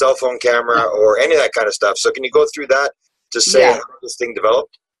don't have a cell phone camera, or any of that kind of stuff. So can you go through that to say how this thing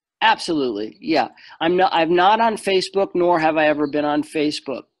developed? Absolutely. Yeah. I'm not on Facebook, nor have I ever been on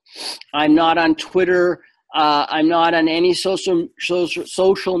Facebook. I'm not on Twitter. I'm not on any social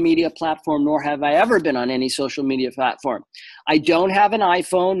media platform, nor have I ever been on any social media platform. I don't have an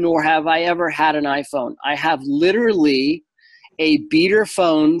iPhone, nor have I ever had an iPhone. I have literally a beater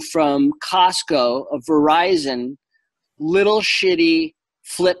phone from Costco, a Verizon, little shitty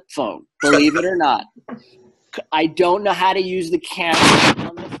flip phone, believe it or not. I don't know how to use the camera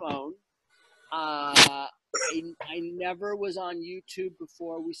on the phone. I never was on YouTube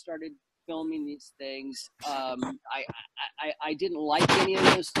before we started filming these things. I didn't like any of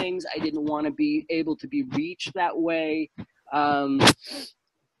those things. I didn't want to be able to be reached that way.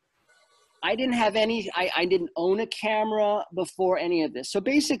 I didn't have any, I didn't own a camera before any of this. So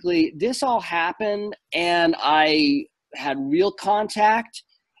basically this all happened, and I had real contact,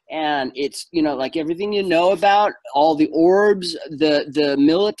 and it's, you know, like everything you know about all the orbs, the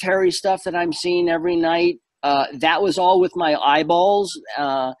military stuff that I'm seeing every night, that was all with my eyeballs.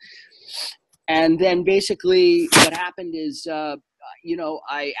 And then basically what happened is, you know,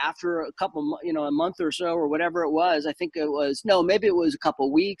 after a month or so, or whatever it was, I think it was, no, maybe it was a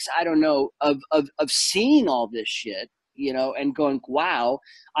couple weeks, I don't know, of seeing all this shit, you know, and going, wow.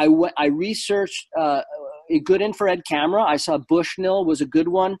 I researched a good infrared camera. I saw Bushnell was a good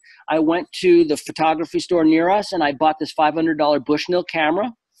one. I went to the photography store near us, and I bought this $500 Bushnell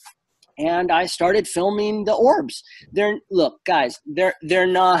camera, and I started filming the orbs. Look, guys, they're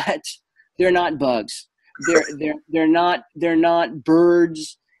not bugs. They're not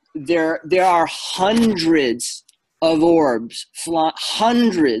birds. There are hundreds of orbs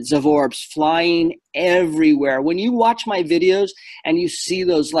flying everywhere. When you watch my videos and you see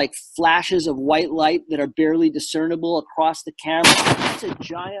those like flashes of white light that are barely discernible across the camera, it's a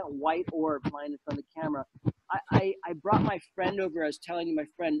giant white orb flying in front of the camera. I brought my friend over. I was telling you, my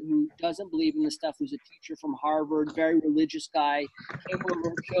friend who doesn't believe in this stuff, who's a teacher from Harvard, very religious guy, came over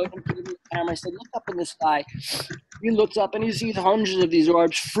and showed him the camera. I said, look up in the sky. He looks up and he sees hundreds of these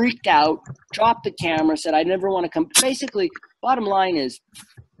orbs, freaked out, dropped the camera, said, I never want to come. Basically, bottom line is,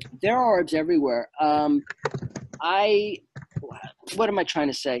 there are orbs everywhere. What am I trying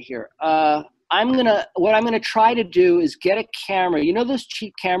to say here? what I'm gonna try to do is get a camera. You know those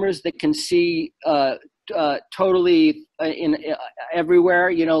cheap cameras that can see totally everywhere.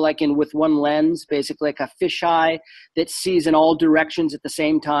 You know, like with one lens, basically like a fisheye that sees in all directions at the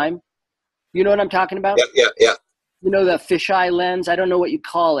same time. You know what I'm talking about? Yeah. You know, the fisheye lens. I don't know what you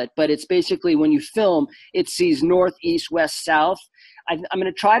call it, but it's basically when you film, it sees north, east, west, south. I'm going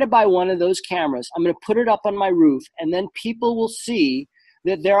to try to buy one of those cameras. I'm going to put it up on my roof, and then people will see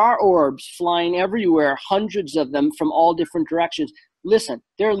that there are orbs flying everywhere, hundreds of them from all different directions. Listen,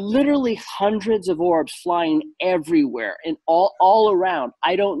 there are literally hundreds of orbs flying everywhere and all around.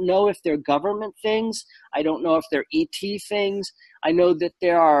 I don't know if they're government things. I don't know if they're ET things. I know that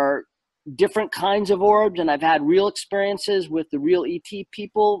there are different kinds of orbs, and I've had real experiences with the real ET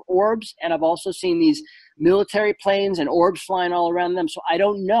people orbs, and I've also seen these military planes and orbs flying all around them. So I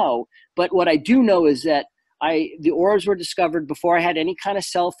don't know, but what I do know is that the orbs were discovered before I had any kind of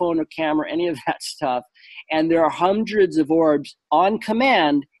cell phone or camera, any of that stuff, and there are hundreds of orbs on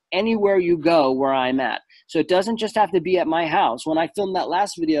command anywhere you go where I'm at. So it doesn't just have to be at my house. When I filmed that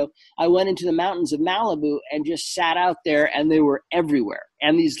last video, I went into the mountains of Malibu and just sat out there, and they were everywhere.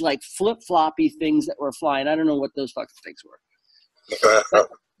 And these like flip-floppy things that were flying, I don't know what those fucking things were. But,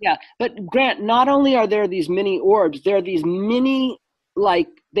 yeah, but Grant, not only are there these mini orbs, there are these mini, like,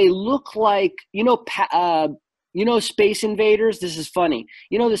 they look like, you know, Space Invaders? This is funny.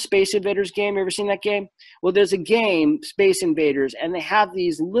 You know the Space Invaders game? You ever seen that game? Well, there's a game, Space Invaders, and they have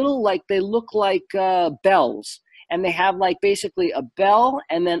these little, like, they look like bells. And they have, like, basically a bell,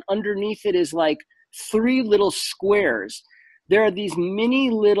 and then underneath it is, like, 3 little squares. There are these mini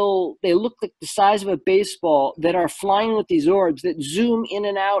little, they look like the size of a baseball, that are flying with these orbs that zoom in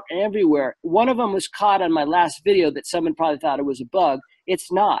and out and everywhere. One of them was caught on my last video that someone probably thought it was a bug. It's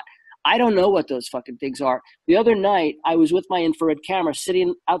not. I don't know what those fucking things are. The other night, I was with my infrared camera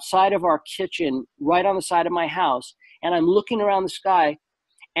sitting outside of our kitchen, right on the side of my house, and I'm looking around the sky,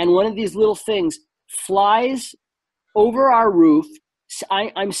 and one of these little things flies over our roof.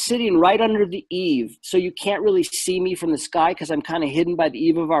 I'm sitting right under the eave, so you can't really see me from the sky because I'm kind of hidden by the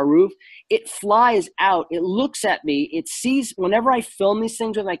eave of our roof. It flies out. It looks at me. It sees, whenever I film these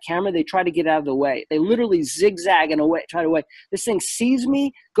things with my camera, they try to get out of the way. They literally zigzag and away, try to away. This thing sees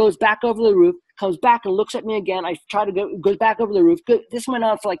me, goes back over the roof, comes back and looks at me again. I try to go, goes back over the roof. This went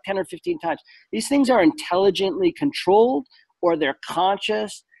on for like 10 or 15 times. These things are intelligently controlled, or they're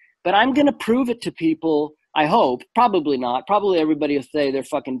conscious, but I'm going to prove it to people. I hope. Probably not. Probably everybody will say they're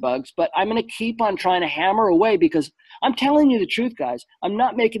fucking bugs, but I'm going to keep on trying to hammer away, because I'm telling you the truth, guys. I'm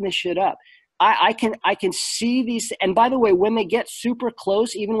not making this shit up. I can see these. And by the way, when they get super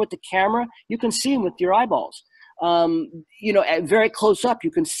close, even with the camera, you can see them with your eyeballs. You know, at very close up,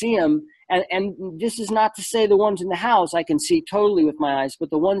 you can see them. And this is not to say the ones in the house I can see totally with my eyes, but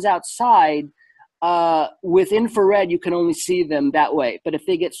the ones outside, with infrared, you can only see them that way. But if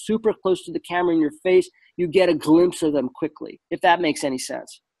they get super close to the camera in your face, you get a glimpse of them quickly, if that makes any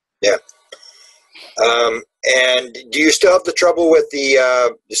sense. Yeah. And do you still have the trouble with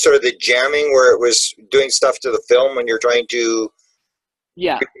the sort of the jamming where it was doing stuff to the film when you're trying to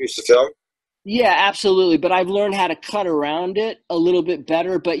reproduce the film? Yeah, absolutely. But I've learned how to cut around it a little bit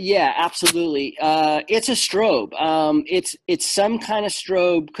better. But yeah, absolutely. It's a strobe. It's some kind of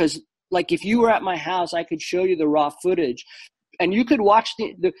strobe, because like if you were at my house, I could show you the raw footage and you could watch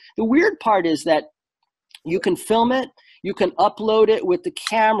the weird part is that you can film it, you can upload it with the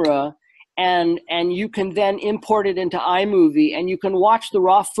camera, and you can then import it into iMovie, and you can watch the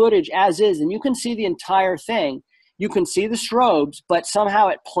raw footage as is, and you can see the entire thing. You can see the strobes, but somehow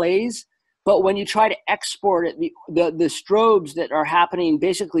it plays. But when you try to export it, the strobes that are happening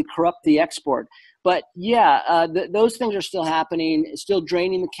basically corrupt the export. But yeah, those things are still happening, still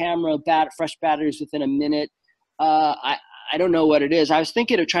draining the camera, fresh batteries within a minute. I don't know what it is. I was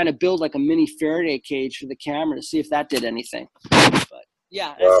thinking of trying to build like a mini Faraday cage for the camera to see if that did anything. But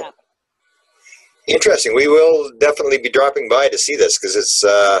yeah, that's happening. Interesting. We will definitely be dropping by to see this, because it's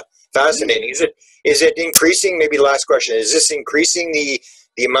fascinating. Is it increasing? Maybe last question. Is this increasing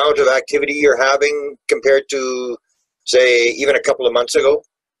the amount of activity you're having compared to, say, even a couple of months ago?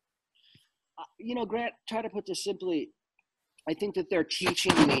 You know, Grant, try to put this simply. I think that they're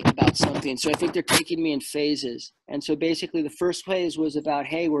teaching me about something. So I think they're taking me in phases. And so basically the first phase was about,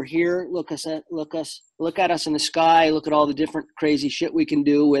 hey, we're here. Look at us in the sky. Look at all the different crazy shit we can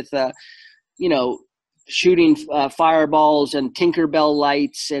do with, you know, shooting fireballs and Tinkerbell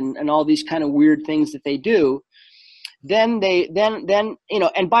lights and all these kind of weird things that they do. Then you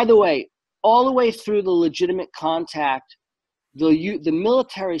know, and by the way, all the way through the legitimate contact, the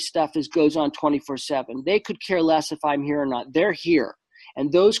military stuff goes on 24/7. They could care less if I'm here or not. They're here.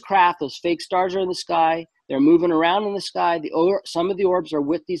 And those craft, those fake stars are in the sky. They're moving around in the sky. Some of the orbs are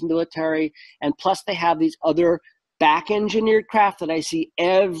with these military, and plus they have these other back-engineered craft that I see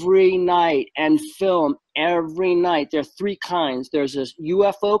every night and film every night. There are three kinds. There's this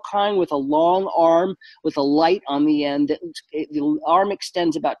UFO kind with a long arm with a light on the end. The arm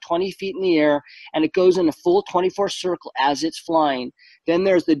extends about 20 feet in the air, and it goes in a full 24 circle as it's flying. Then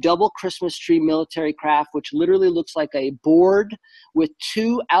there's the double Christmas tree military craft, which literally looks like a board with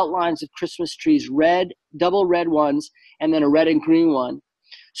two outlines of Christmas trees, double red ones, and then a red and green one.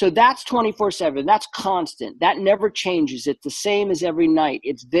 So that's 24/7. That's constant. That never changes. It's the same as every night.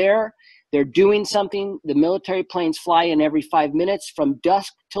 It's there. They're doing something. The military planes fly in every 5 minutes from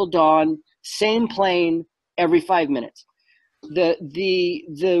dusk till dawn. Same plane every 5 minutes.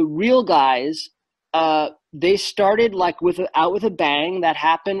 The real guys, they started like out with a bang. That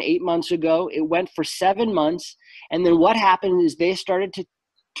happened 8 months ago. It went for 7 months, and then what happened is they started to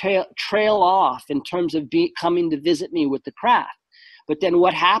trail off in terms of coming to visit me with the craft. But then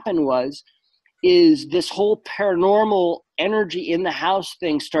what happened is this whole paranormal energy in the house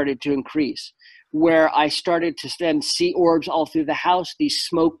thing started to increase, where I started to then see orbs all through the house, these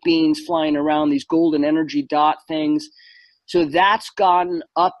smoke beings flying around, these golden energy dot things. So that's gone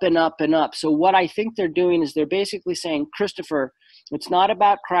up and up and up. So what I think they're doing is they're basically saying, Christopher, it's not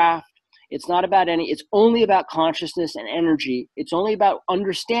about craft. It's not about it's only about consciousness and energy. It's only about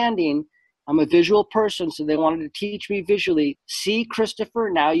understanding. I'm a visual person, so they wanted to teach me visually. See,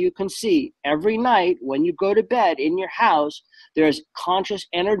 Christopher, now you can see. Every night when you go to bed in your house, there's conscious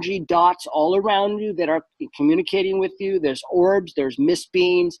energy dots all around you that are communicating with you. There's orbs, there's mist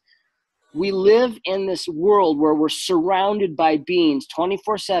beings. We live in this world where we're surrounded by beings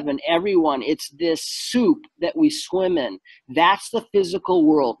 24/7, everyone. It's this soup that we swim in. That's the physical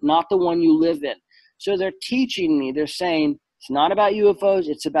world, not the one you live in. So they're teaching me, they're saying, it's not about UFOs,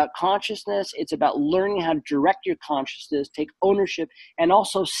 it's about consciousness, it's about learning how to direct your consciousness, take ownership, and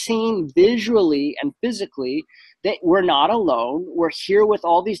also seeing visually and physically that we're not alone. We're here with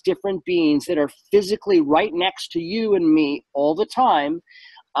all these different beings that are physically right next to you and me all the time.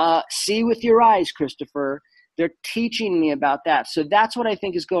 See with your eyes, Christopher. They're teaching me about that. So that's what I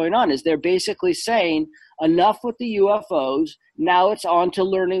think is going on, is they're basically saying enough with the UFOs. Now it's on to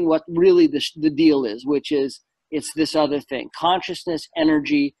learning what really the deal is, which is it's this other thing, consciousness,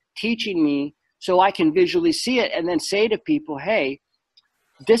 energy, teaching me so I can visually see it and then say to people, hey,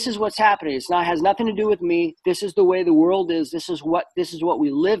 this is what's happening. Has nothing to do with me. This is the way the world is. This is what we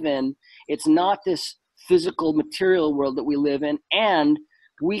live in. It's not this physical material world that we live in. And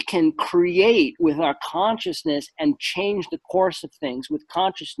we can create with our consciousness and change the course of things with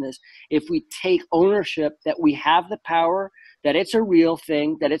consciousness if we take ownership that we have the power, that it's a real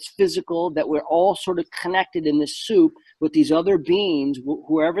thing, that it's physical, that we're all sort of connected in this soup with these other beings,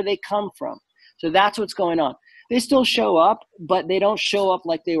 wherever they come from. So that's what's going on. They still show up, but they don't show up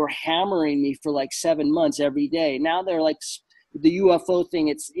like they were hammering me for like 7 months every day. Now they're like the UFO thing,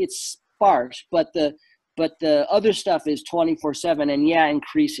 it's sparse, but the other stuff is 24/7 and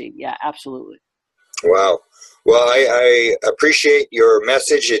increasing. Yeah, absolutely. Wow. Well, I appreciate your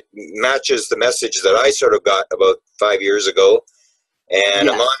message. It matches the message that I sort of got about 5 years ago. And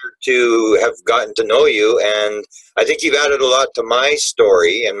Yes. I'm honored to have gotten to know you. And I think you've added a lot to my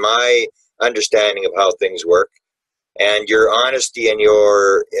story and my understanding of how things work. And your honesty and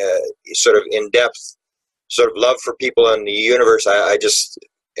your sort of in-depth sort of love for people in the universe. I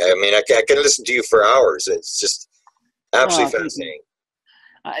can listen to you for hours. It's just absolutely fascinating.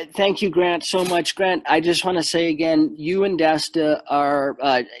 Thank you, Grant, so much. Grant, I just want to say again, you and Desta are,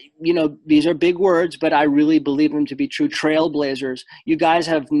 these are big words, but I really believe them to be true trailblazers. You guys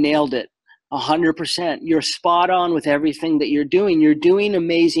have nailed it 100%. You're spot on with everything that you're doing. You're doing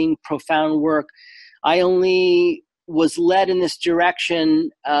amazing, profound work. I only was led in this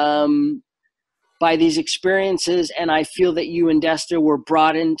direction by these experiences, and I feel that you and Desta were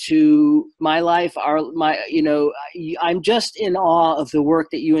brought into my life. I'm just in awe of the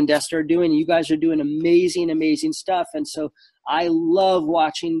work that you and Desta are doing. You guys are doing amazing, amazing stuff, and so I love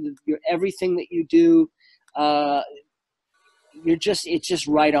watching everything that you do. It's just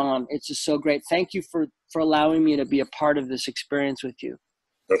right on. It's just so great. Thank you for allowing me to be a part of this experience with you.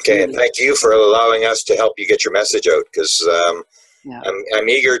 Okay, and thank you for allowing us to help you get your message out, because I'm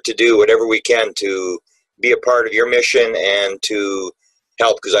eager to do whatever we can to be a part of your mission and to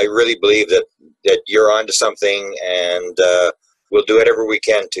help, because I really believe that you're onto something, and we'll do whatever we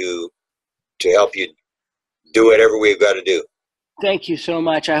can to help you do whatever we've got to do. Thank you so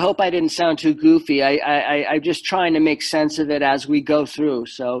much. I hope I didn't sound too goofy. I'm just trying to make sense of it as we go through.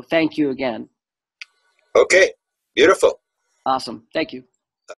 So thank you again. Okay, beautiful. Awesome. Thank you.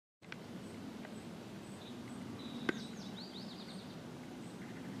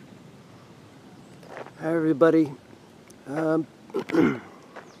 Hi, everybody.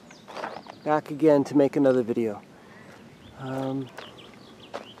 Back again to make another video. I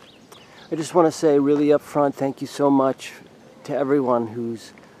just want to say really up front, thank you so much to everyone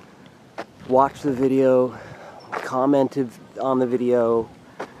who's watched the video, commented on the video,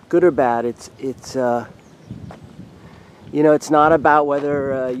 good or bad. It's you know, it's not about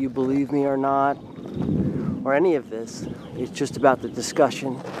whether you believe me or not, or any of this. It's just about the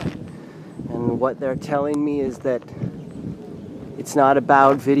discussion. And what they're telling me is that it's not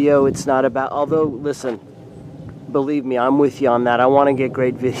about video, it's not about, although, listen, believe me, I'm with you on that. I want to get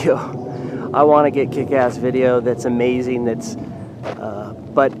great video. I want to get kick-ass video that's amazing, that's,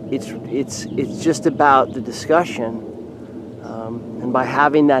 but it's just about the discussion. And by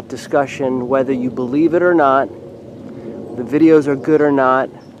having that discussion, whether you believe it or not, the videos are good or not,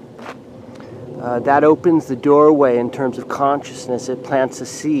 that opens the doorway in terms of consciousness. It plants a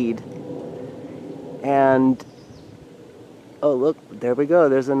seed. And, oh look, there we go,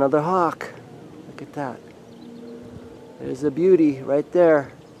 there's another hawk. Look at that. There's a beauty right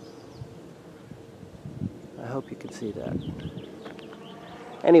there. I hope you can see that.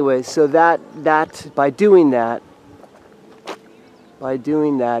 Anyway, so that by doing that,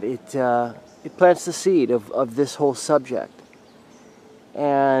 it plants the seed of this whole subject.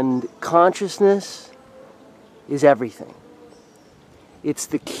 And consciousness is everything. It's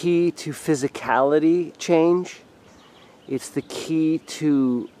the key to physicality change. It's the key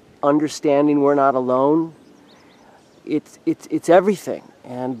to understanding we're not alone. It's everything.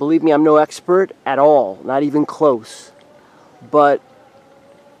 And believe me, I'm no expert at all, not even close. But,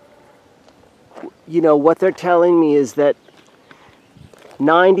 you know, what they're telling me is that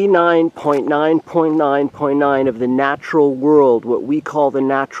 99.9.9.9 of the natural world, what we call the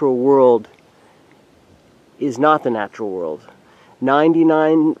natural world, is not the natural world.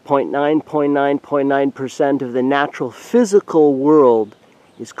 99.9.9.9% of the natural physical world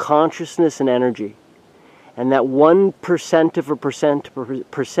is consciousness and energy. And that 1% of a percent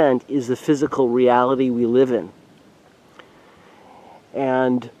is the physical reality we live in.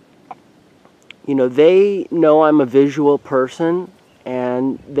 And, you know, they know I'm a visual person,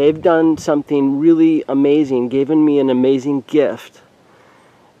 and they've done something really amazing, given me an amazing gift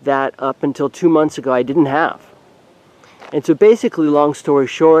that up until 2 months ago I didn't have. And so basically, long story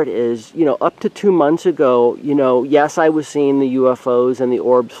short is, you know, up to 2 months ago, you know, yes, I was seeing the UFOs and the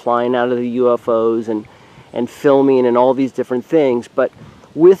orbs flying out of the UFOs and filming and all these different things, but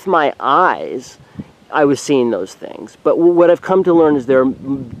with my eyes, I was seeing those things. But what I've come to learn is there are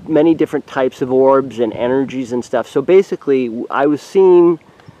many different types of orbs and energies and stuff. So basically, I was seeing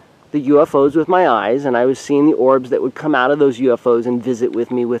the UFOs with my eyes, and I was seeing the orbs that would come out of those UFOs and visit with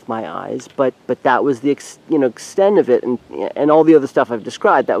me with my eyes. But that was the extent of it, and all the other stuff I've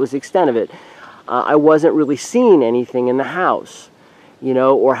described. That was the extent of it. I wasn't really seeing anything in the house, you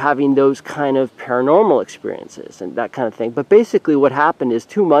know, or having those kind of paranormal experiences and that kind of thing. But basically, what happened is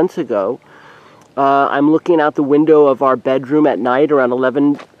 2 months ago, I'm looking out the window of our bedroom at night, around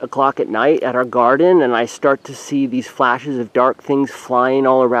 11 o'clock at night, at our garden, and I start to see these flashes of dark things flying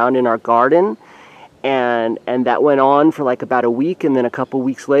all around in our garden. And that went on for like about a week, and then a couple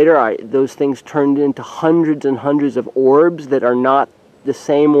weeks later, those things turned into hundreds and hundreds of orbs that are not the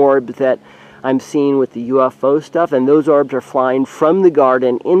same orbs that I'm seeing with the UFO stuff, and those orbs are flying from the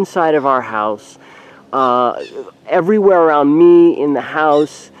garden inside of our house, everywhere around me in the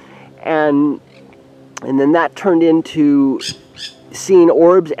house, and then that turned into seeing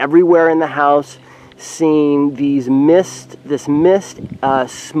orbs everywhere in the house, seeing this mist,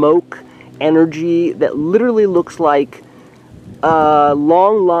 smoke energy that literally looks like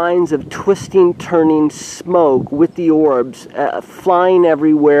long lines of twisting, turning smoke with the orbs flying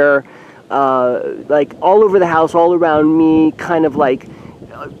everywhere, like all over the house, all around me, kind of like,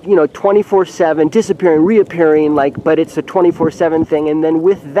 you know, 24/7, disappearing, reappearing, like, but it's a 24/7 thing. And then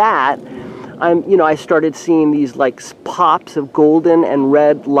with that, I started seeing these like pops of golden and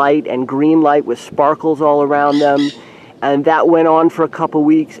red light and green light with sparkles all around them, and that went on for a couple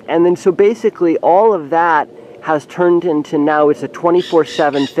weeks. And then so basically all of that has turned into, now it's a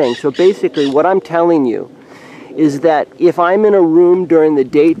 24/7 thing. So basically what I'm telling you is that if I'm in a room during the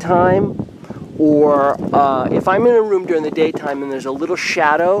daytime, or if I'm in a room during the daytime and there's a little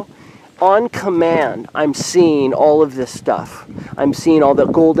shadow, on command, I'm seeing all of this stuff. I'm seeing all the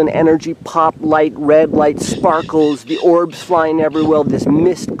golden energy, pop light, red light, sparkles, the orbs flying everywhere, this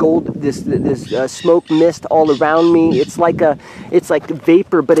mist, this smoke mist all around me. It's like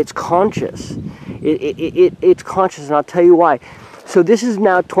vapor, but it's conscious. It's conscious, and I'll tell you why. So this is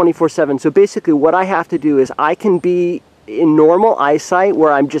now 24/7. So basically what I have to do is I can be in normal eyesight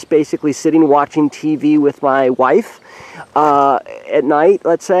where I'm just basically sitting watching TV with my wife at night,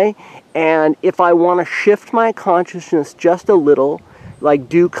 let's say, and if I want to shift my consciousness just a little, like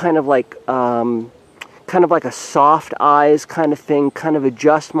do kind of like a soft eyes kind of thing, kind of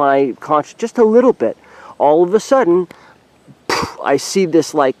adjust my conscious just a little bit, all of a sudden I see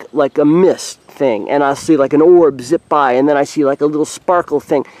this like a mist thing, and I'll see like an orb zip by, and then I see like a little sparkle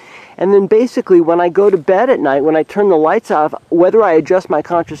thing. And then basically when I go to bed at night, when I turn the lights off, whether I adjust my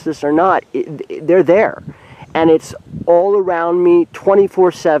consciousness or not, they're there. And it's all around me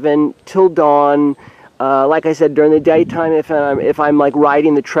 24/7 till dawn. Like I said, during the daytime, if I'm like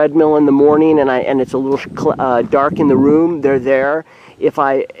riding the treadmill in the morning and it's a little dark in the room, they're there. If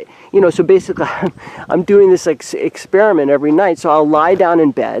I, so basically I'm doing this experiment every night. So I'll lie down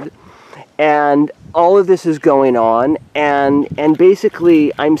in bed, and all of this is going on, and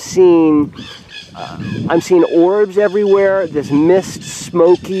basically I'm seeing orbs everywhere, this mist,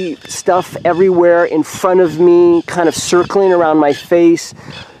 smoky stuff everywhere in front of me, kind of circling around my face.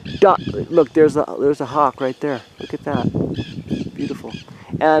 Look, there's a hawk right there. Look at that, beautiful.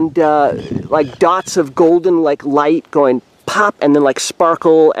 And like dots of golden like light going pop, and then like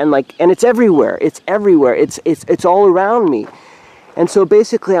sparkle, and it's everywhere. It's everywhere. It's all around me. And so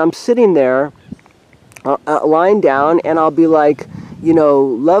basically I'm sitting there lying down, and I'll be like,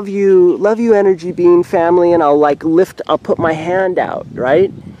 love you energy being family, and I'll put my hand out,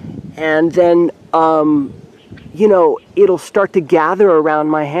 right? And then it'll start to gather around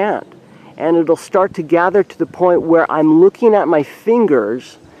my hand, and it'll start to gather to the point where I'm looking at my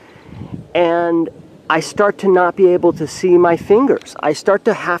fingers, and I start to not be able to see my fingers. I start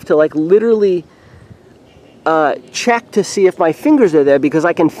to have to literally check to see if my fingers are there, because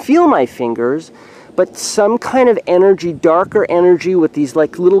I can feel my fingers, but some kind of energy, darker energy with these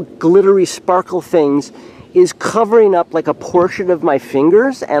little glittery sparkle things, is covering up a portion of my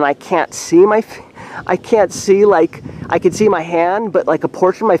fingers, and I can't see I can see my hand, but a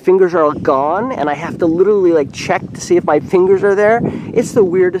portion of my fingers are gone, and I have to literally check to see if my fingers are there. It's the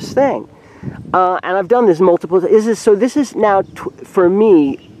weirdest thing. And I've done this multiple times. So this is now, for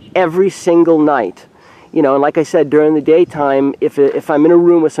me, every single night. And like I said, during the daytime, if I'm in a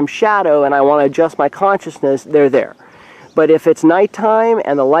room with some shadow and I want to adjust my consciousness, they're there. But if it's nighttime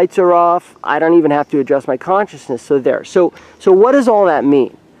and the lights are off, I don't even have to adjust my consciousness, so there. So what does all that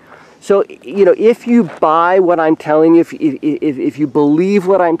mean? So, if you buy what I'm telling you, if you believe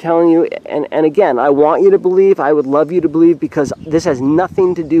what I'm telling you, and again, I want you to believe, I would love you to believe, because this has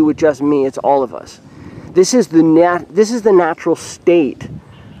nothing to do with just me, it's all of us. This is the natural state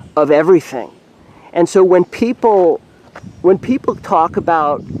of everything. And so when people talk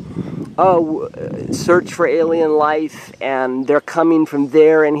about, search for alien life, and they're coming from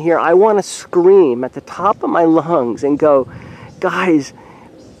there and here, I want to scream at the top of my lungs and go, guys,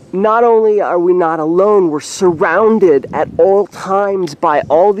 not only are we not alone, we're surrounded at all times by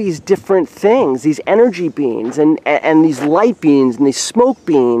all these different things, these energy beings, and these light beings, and these smoke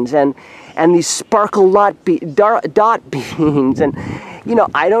beings, and these sparkle dot beings, and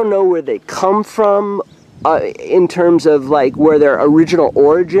I don't know where they come from in terms of where their original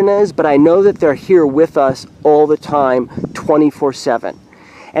origin is, but I know that they're here with us all the time, 24/7.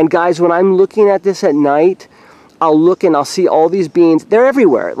 And guys, when I'm looking at this at night, I'll look and I'll see all these beings. They're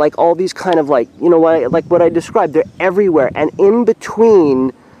everywhere, all these kind of what I described. They're everywhere, and in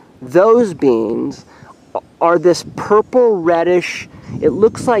between those beings are this purple reddish. It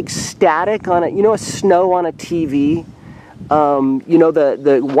looks like static on a snow on a TV.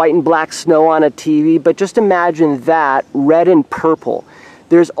 The white and black snow on a TV, but just imagine that, red and purple.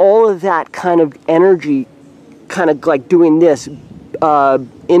 There's all of that kind of energy, kind of doing this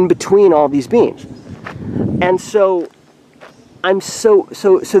in between all these beings. And so I'm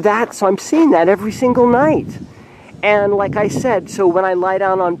I'm seeing that every single night. And like I said, so when I lie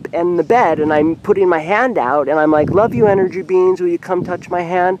down in the bed and I'm putting my hand out and I'm like, love you energy beings, will you come touch my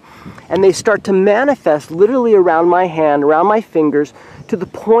hand? And they start to manifest literally around my hand, around my fingers, to the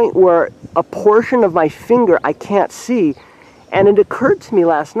point where a portion of my finger I can't see. And it occurred to me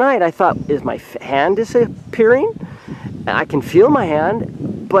last night, I thought, is my hand disappearing? I can feel my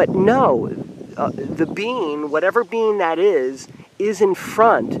hand, but no. The being, whatever being that is in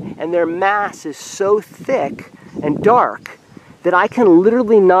front, and their mass is so thick and dark that I can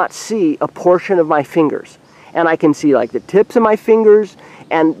literally not see a portion of my fingers. And I can see the tips of my fingers.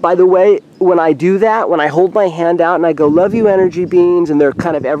 And by the way, when I do that, when I hold my hand out and I go, love you energy beings, and they're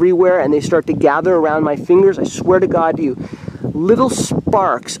kind of everywhere, and they start to gather around my fingers, I swear to God to you, little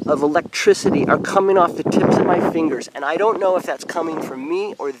sparks of electricity are coming off the tips of my fingers, and I don't know if that's coming from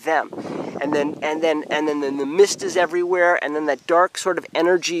me or them. And then the mist is everywhere, and then that dark sort of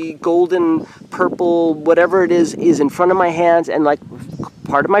energy, golden, purple, whatever it is in front of my hands, and like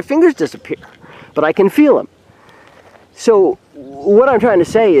part of my fingers disappear, but I can feel them. So what I'm trying to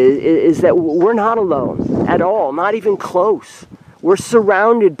say is that we're not alone at all, not even close. We're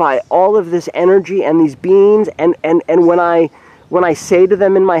surrounded by all of this energy and these beings, and when I say to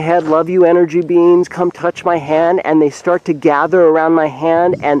them in my head, love you energy beings, come touch my hand, and they start to gather around my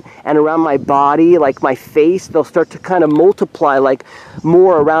hand and around my body, like my face, they'll start to kind of multiply like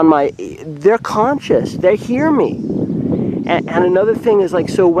more around they're conscious, they hear me. And another thing is like,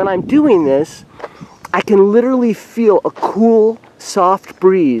 so when I'm doing this, I can literally feel a cool, soft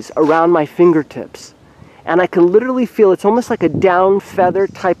breeze around my fingertips. And I can literally feel, it's almost like a down feather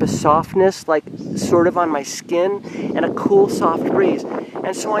type of softness, like sort of on my skin, and a cool, soft breeze.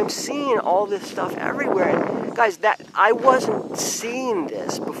 And so I'm seeing all this stuff everywhere. And guys, that I wasn't seeing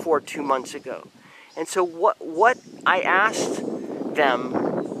this before 2 months ago. And so what I asked them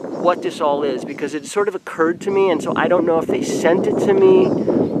what this all is, because it sort of occurred to me, and so I don't know if they sent it to me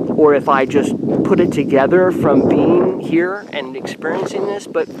or if I just put it together from being here and experiencing this,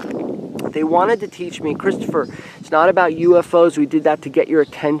 but they wanted to teach me, Christopher, it's not about UFOs, we did that to get your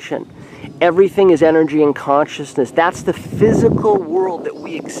attention. Everything is energy and consciousness. That's the physical world that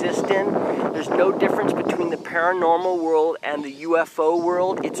we exist in. There's no difference between the paranormal world and the UFO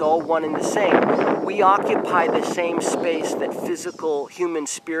world. It's all one and the same. We occupy the same space that physical human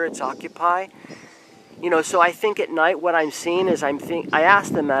spirits occupy. You know, so I think at night what I'm seeing is I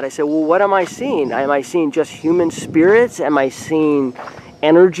asked them that. I said, well, what am I seeing? Am I seeing just human spirits? Am I seeing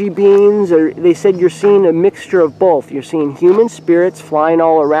energy beings? Or they said you're seeing a mixture of both. You're seeing human spirits flying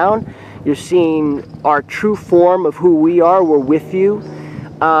all around. You're seeing our true form of who we are. We're with you.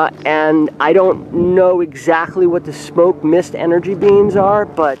 And I don't know exactly what the smoke mist energy beings are,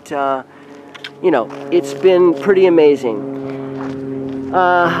 but you know, it's been pretty amazing.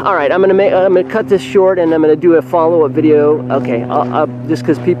 All right, I'm gonna cut this short, and I'm gonna do a follow-up video. Okay, just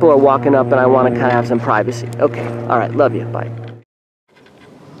because people are walking up, and I want to kind of have some privacy. Okay, all right, love you, bye.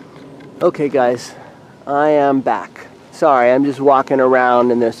 Okay, guys, I am back. Sorry, I'm just walking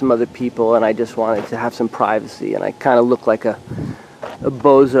around, and there's some other people, and I just wanted to have some privacy, and I kind of look like a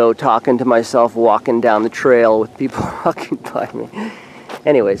bozo talking to myself, walking down the trail with people walking by me.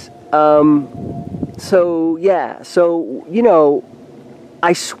 Anyways, so yeah, so you know.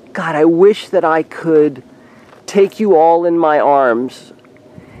 God, I wish that I could take you all in my arms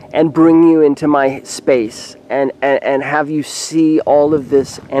and bring you into my space and have you see all of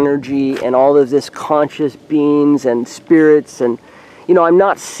this energy and all of this conscious beings and spirits. And, you know, I'm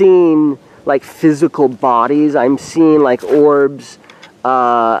not seeing like physical bodies. I'm seeing like orbs.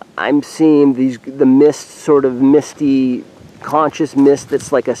 I'm seeing the mist, sort of misty, conscious mist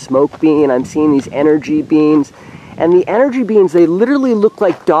that's like a smoke being. I'm seeing these energy beings. And the energy beings, they literally look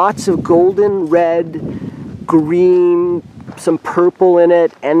like dots of golden, red, green, some purple in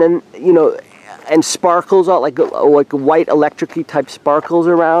it, and then, you know, and sparkles out like white electric-y type sparkles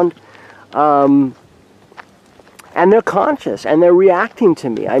around. And they're conscious, and they're reacting to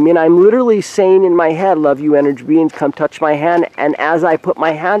me. I mean, I'm literally saying in my head, love you energy beings, come touch my hand. And as I put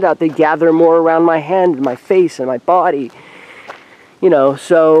my hand out, they gather more around my hand and my face and my body. You know,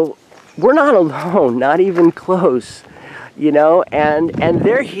 so we're not alone, not even close, you know, and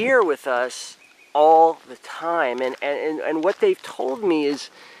they're here with us all the time. And what they've told me is,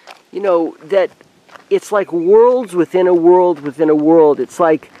 you know, that it's like worlds within a world within a world. It's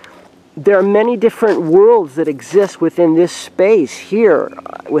like there are many different worlds that exist within this space here,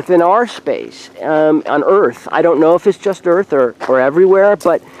 within our space, on Earth. I don't know if it's just Earth or everywhere,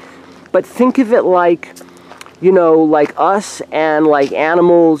 but think of it like, you know, like us and like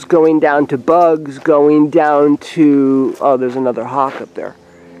animals going down to bugs, going down to, oh, there's another hawk up there.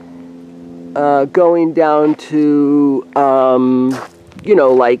 Going down to, you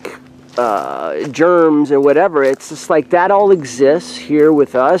know, like germs or whatever. It's just like that all exists here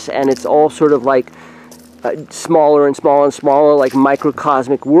with us, and it's all sort of like smaller and smaller and smaller, like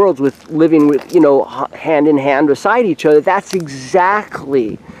microcosmic worlds with living with, you know, hand in hand beside each other. That's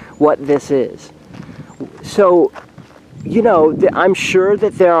exactly what this is. So, you know, I'm sure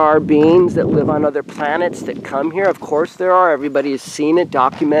that there are beings that live on other planets that come here. Of course there are. Everybody has seen it,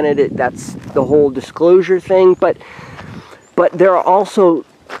 documented it. That's the whole disclosure thing. But there are also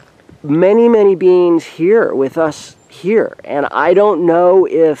many, many beings here with us here. And I don't know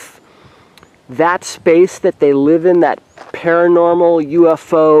if that space that they live in, that paranormal,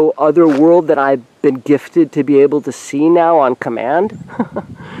 UFO, other world that I've been gifted to be able to see now on command.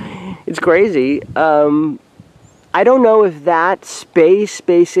 It's crazy. I don't know if that space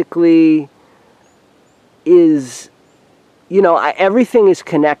basically is, you know, everything is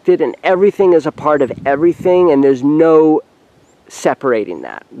connected and everything is a part of everything, and there's no separating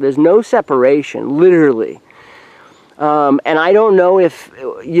that. There's no separation, literally. And I don't know if,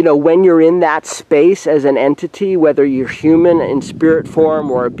 you know, when you're in that space as an entity, whether you're human in spirit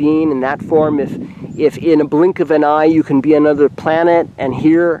form or a being in that form, if in a blink of an eye you can be another planet and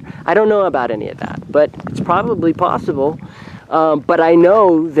hear, I don't know about any of that, but it's probably possible. But I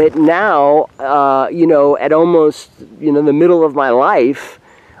know that now, you know, at almost, you know, the middle of my life,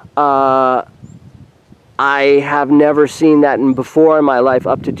 I have never seen that before in my life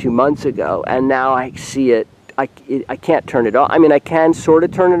up to 2 months ago, and now I see it. I can't turn it off. I mean, I can sort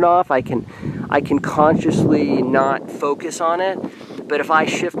of turn it off. I can consciously not focus on it. But if I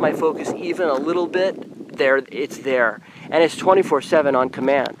shift my focus even a little bit, it's there. And it's 24/7 on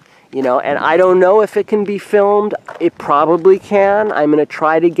command. You know, and I don't know if it can be filmed. It probably can. I'm going to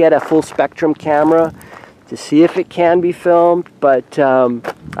try to get a full spectrum camera to see if it can be filmed, but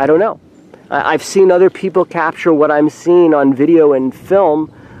I don't know. I've seen other people capture what I'm seeing on video and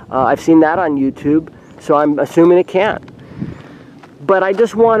film. I've seen that on YouTube. So I'm assuming it can. But I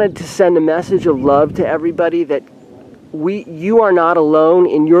just wanted to send a message of love to everybody that you are not alone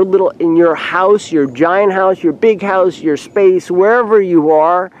in your house, your giant house, your big house, your space, wherever you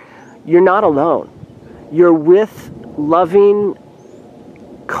are, you're not alone. You're with loving,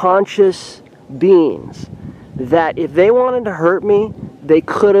 conscious beings that if they wanted to hurt me, they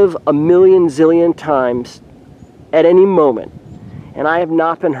could have a million zillion times at any moment. And I have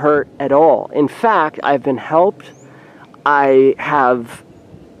not been hurt at all. In fact, I've been helped. I have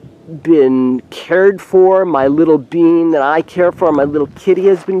been cared for. My little being that I care for, my little kitty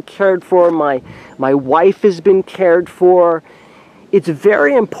has been cared for. My wife has been cared for. It's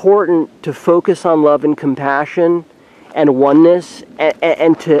very important to focus on love and compassion and oneness,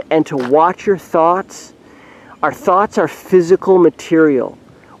 and to watch your thoughts. Our thoughts are physical material.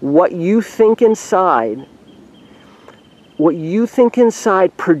 What you think inside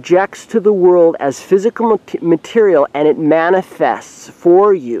projects to the world as physical material, and it manifests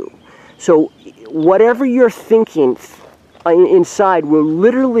for you. So whatever you're thinking inside will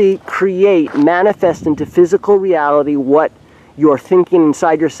literally manifest into physical reality what you're thinking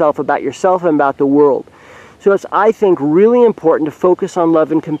inside yourself and about the world. So it's, I think, really important to focus on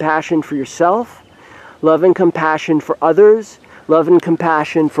love and compassion for yourself, love and compassion for others, love and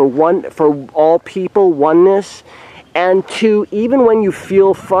compassion for all people, oneness. And to, even when you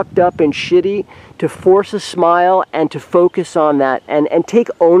feel fucked up and shitty, to force a smile and to focus on that and take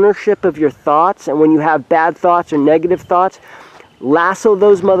ownership of your thoughts. And when you have bad thoughts or negative thoughts, lasso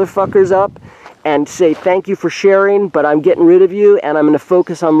those motherfuckers up and say, thank you for sharing, but I'm getting rid of you, and I'm going to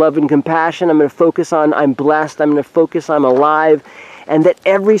focus on love and compassion. I'm going to focus on I'm blessed. I'm going to focus I'm alive. And that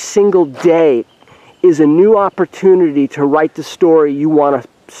every single day is a new opportunity to write the story you want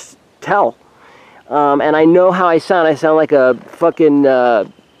to tell. And I know how I sound. I sound like a fucking,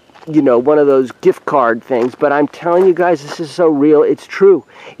 you know, one of those gift card things. But I'm telling you guys, this is so real. It's true.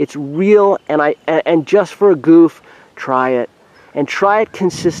 It's real. And just for a goof, try it. And try it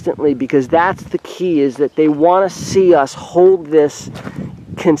consistently, because that's the key, is that they want to see us hold this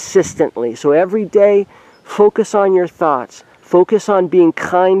consistently. So every day, focus on your thoughts. Focus on being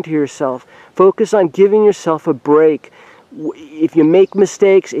kind to yourself. Focus on giving yourself a break. If you make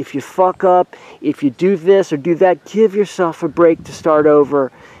mistakes, if you fuck up, if you do this or do that, give yourself a break to start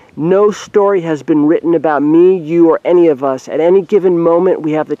over. No story has been written about me, you, or any of us. At any given moment,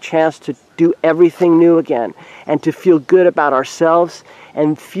 we have the chance to do everything new again and to feel good about ourselves.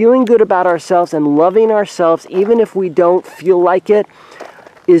 And feeling good about ourselves and loving ourselves, even if we don't feel like it,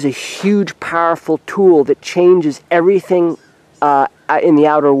 is a huge, powerful tool that changes everything in the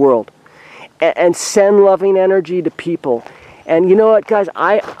outer world. And send loving energy to people. And you know what, guys?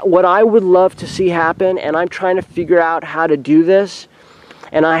 What I would love to see happen, and I'm trying to figure out how to do this,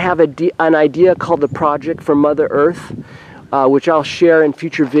 and I have an idea called the Project for Mother Earth, which I'll share in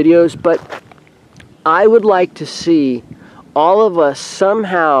future videos, but I would like to see all of us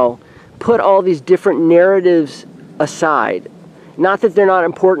somehow put all these different narratives aside. Not that they're not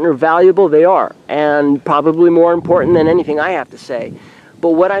important or valuable, they are, and probably more important than anything I have to say. But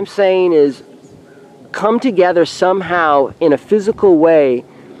what I'm saying is, come together somehow in a physical way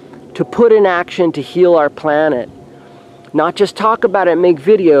to put in action to heal our planet. Not just talk about it and make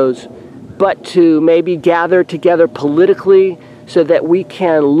videos, but to maybe gather together politically so that we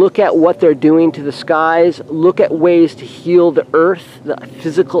can look at what they're doing to the skies, look at ways to heal the earth, the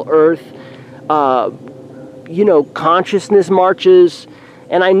physical earth, you know, consciousness marches.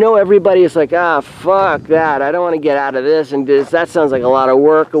 And I know everybody is like, ah, fuck that, I don't want to get out of this and this, that sounds like a lot of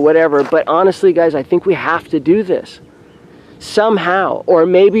work or whatever. But honestly, guys, I think we have to do this somehow. Or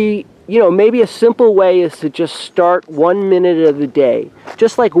maybe, you know, maybe a simple way is to just start 1 minute of the day.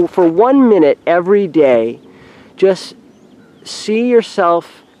 Just like for 1 minute every day, just see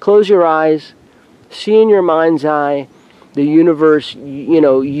yourself, close your eyes, see in your mind's eye the universe, you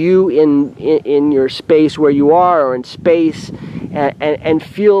know, you in your space where you are, or in space, and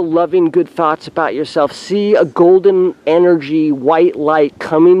feel loving, good thoughts about yourself. See a golden energy, white light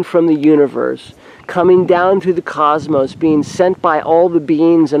coming from the universe, coming down through the cosmos, being sent by all the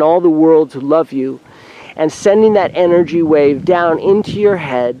beings and all the worlds who love you, and sending that energy wave down into your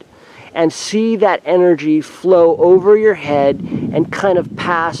head, and see that energy flow over your head and kind of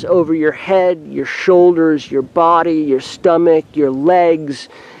pass over your head, your shoulders, your body, your stomach, your legs,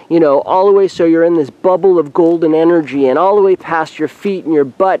 you know, all the way, so you're in this bubble of golden energy, and all the way past your feet and your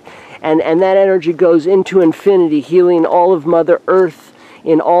butt, and that energy goes into infinity, healing all of Mother Earth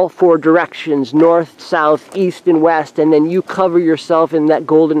in all 4 directions, north, south, east, and west. And then you cover yourself in that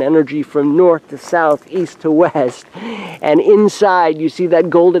golden energy from north to south, east to west. And inside you see that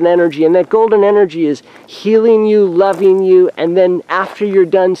golden energy, and that golden energy is healing you, loving you. And then after you're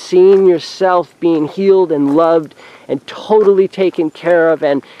done seeing yourself being healed and loved and totally taken care of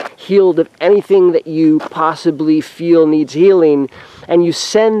and healed of anything that you possibly feel needs healing, and you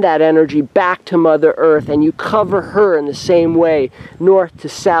send that energy back to Mother Earth, and you cover her in the same way, north to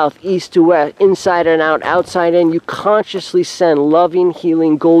south, east to west, inside and out, outside in. You consciously send loving,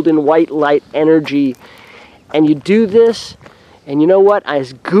 healing, golden, white light energy. And you do this, and you know what?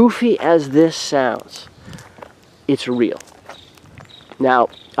 As goofy as this sounds, it's real. Now,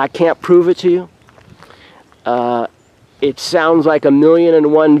 I can't prove it to you. It sounds like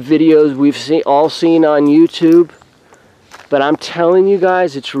 1,000,001 videos we've all seen on YouTube. But I'm telling you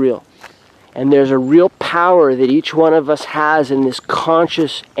guys, it's real. And there's a real power that each one of us has in this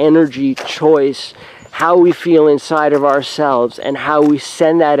conscious energy choice, how we feel inside of ourselves and how we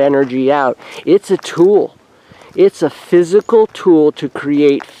send that energy out. It's a tool. It's a physical tool to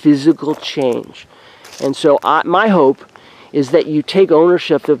create physical change. And so my hope is that you take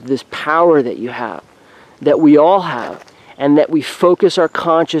ownership of this power that you have, that we all have, and that we focus our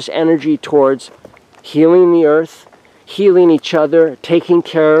conscious energy towards healing the earth, healing each other, taking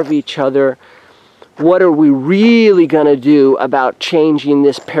care of each other. What are we really going to do about changing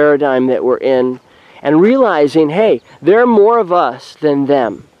this paradigm that we're in? And realizing, hey, there are more of us than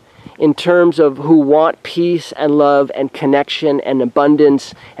them in terms of who want peace and love and connection and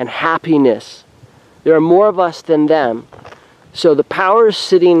abundance and happiness. There are more of us than them. So the power is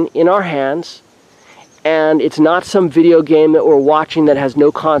sitting in our hands, and it's not some video game that we're watching that has no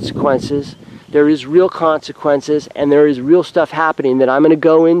consequences. There is real consequences, and there is real stuff happening that I'm going to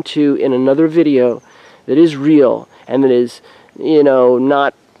go into in another video that is real and that is, you know,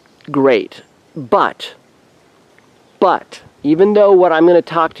 not great. But, even though what I'm going to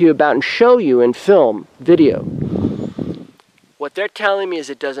talk to you about and show you in film, video, what they're telling me is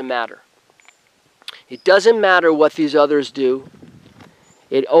it doesn't matter. It doesn't matter what these others do.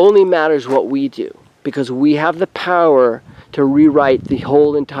 It only matters what we do, because we have the power to rewrite the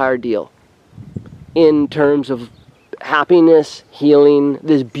whole entire deal in terms of happiness, healing,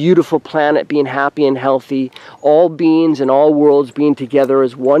 this beautiful planet being happy and healthy, all beings and all worlds being together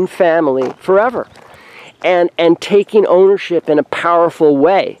as one family forever, and taking ownership in a powerful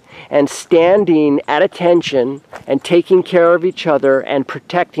way, and standing at attention and taking care of each other and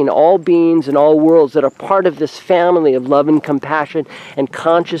protecting all beings and all worlds that are part of this family of love and compassion and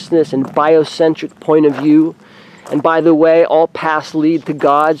consciousness and biocentric point of view. And by the way, all paths lead to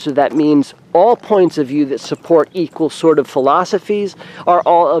God, so that means all points of view that support equal sort of philosophies are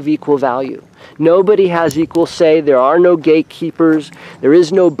all of equal value. Nobody has equal say. There are no gatekeepers. There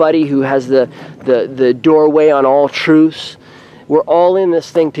is nobody who has the doorway on all truths. We're all in this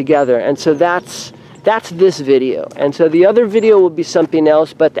thing together. And so that's this video. And so the other video will be something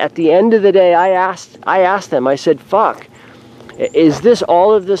else. But at the end of the day, I asked them, I said, fuck, is this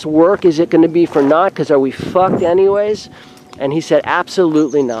all of this work? Is it going to be for naught? Because are we fucked anyways? And he said,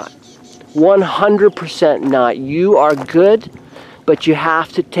 absolutely not. 100% not. You are good, but you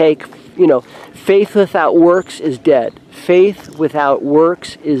have to take, you know, faith without works is dead. Faith without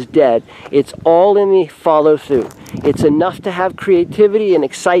works is dead. It's all in the follow through. It's enough to have creativity and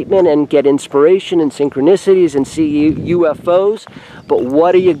excitement and get inspiration and synchronicities and see UFOs, but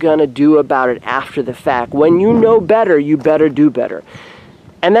what are you going to do about it after the fact? When you know better, you better do better.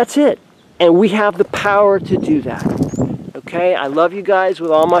 And that's it. And we have the power to do that. Okay? I love you guys with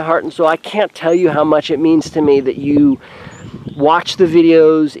all my heart and soul. I can't tell you how much it means to me that you watch the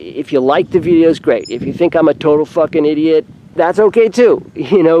videos. If you like the videos, great. If you think I'm a total fucking idiot, that's okay too.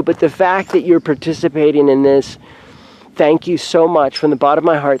 You know, but the fact that you're participating in this, thank you so much. From the bottom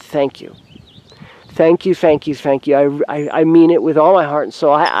of my heart, thank you. Thank you, thank you, thank you. I mean it with all my heart and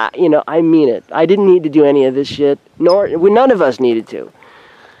soul. You know, I mean it. I didn't need to do any of this shit, none of us needed to.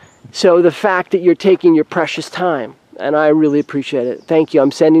 So the fact that you're taking your precious time, and I really appreciate it. Thank you.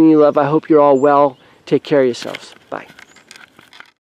 I'm sending you love. I hope you're all well. Take care of yourselves.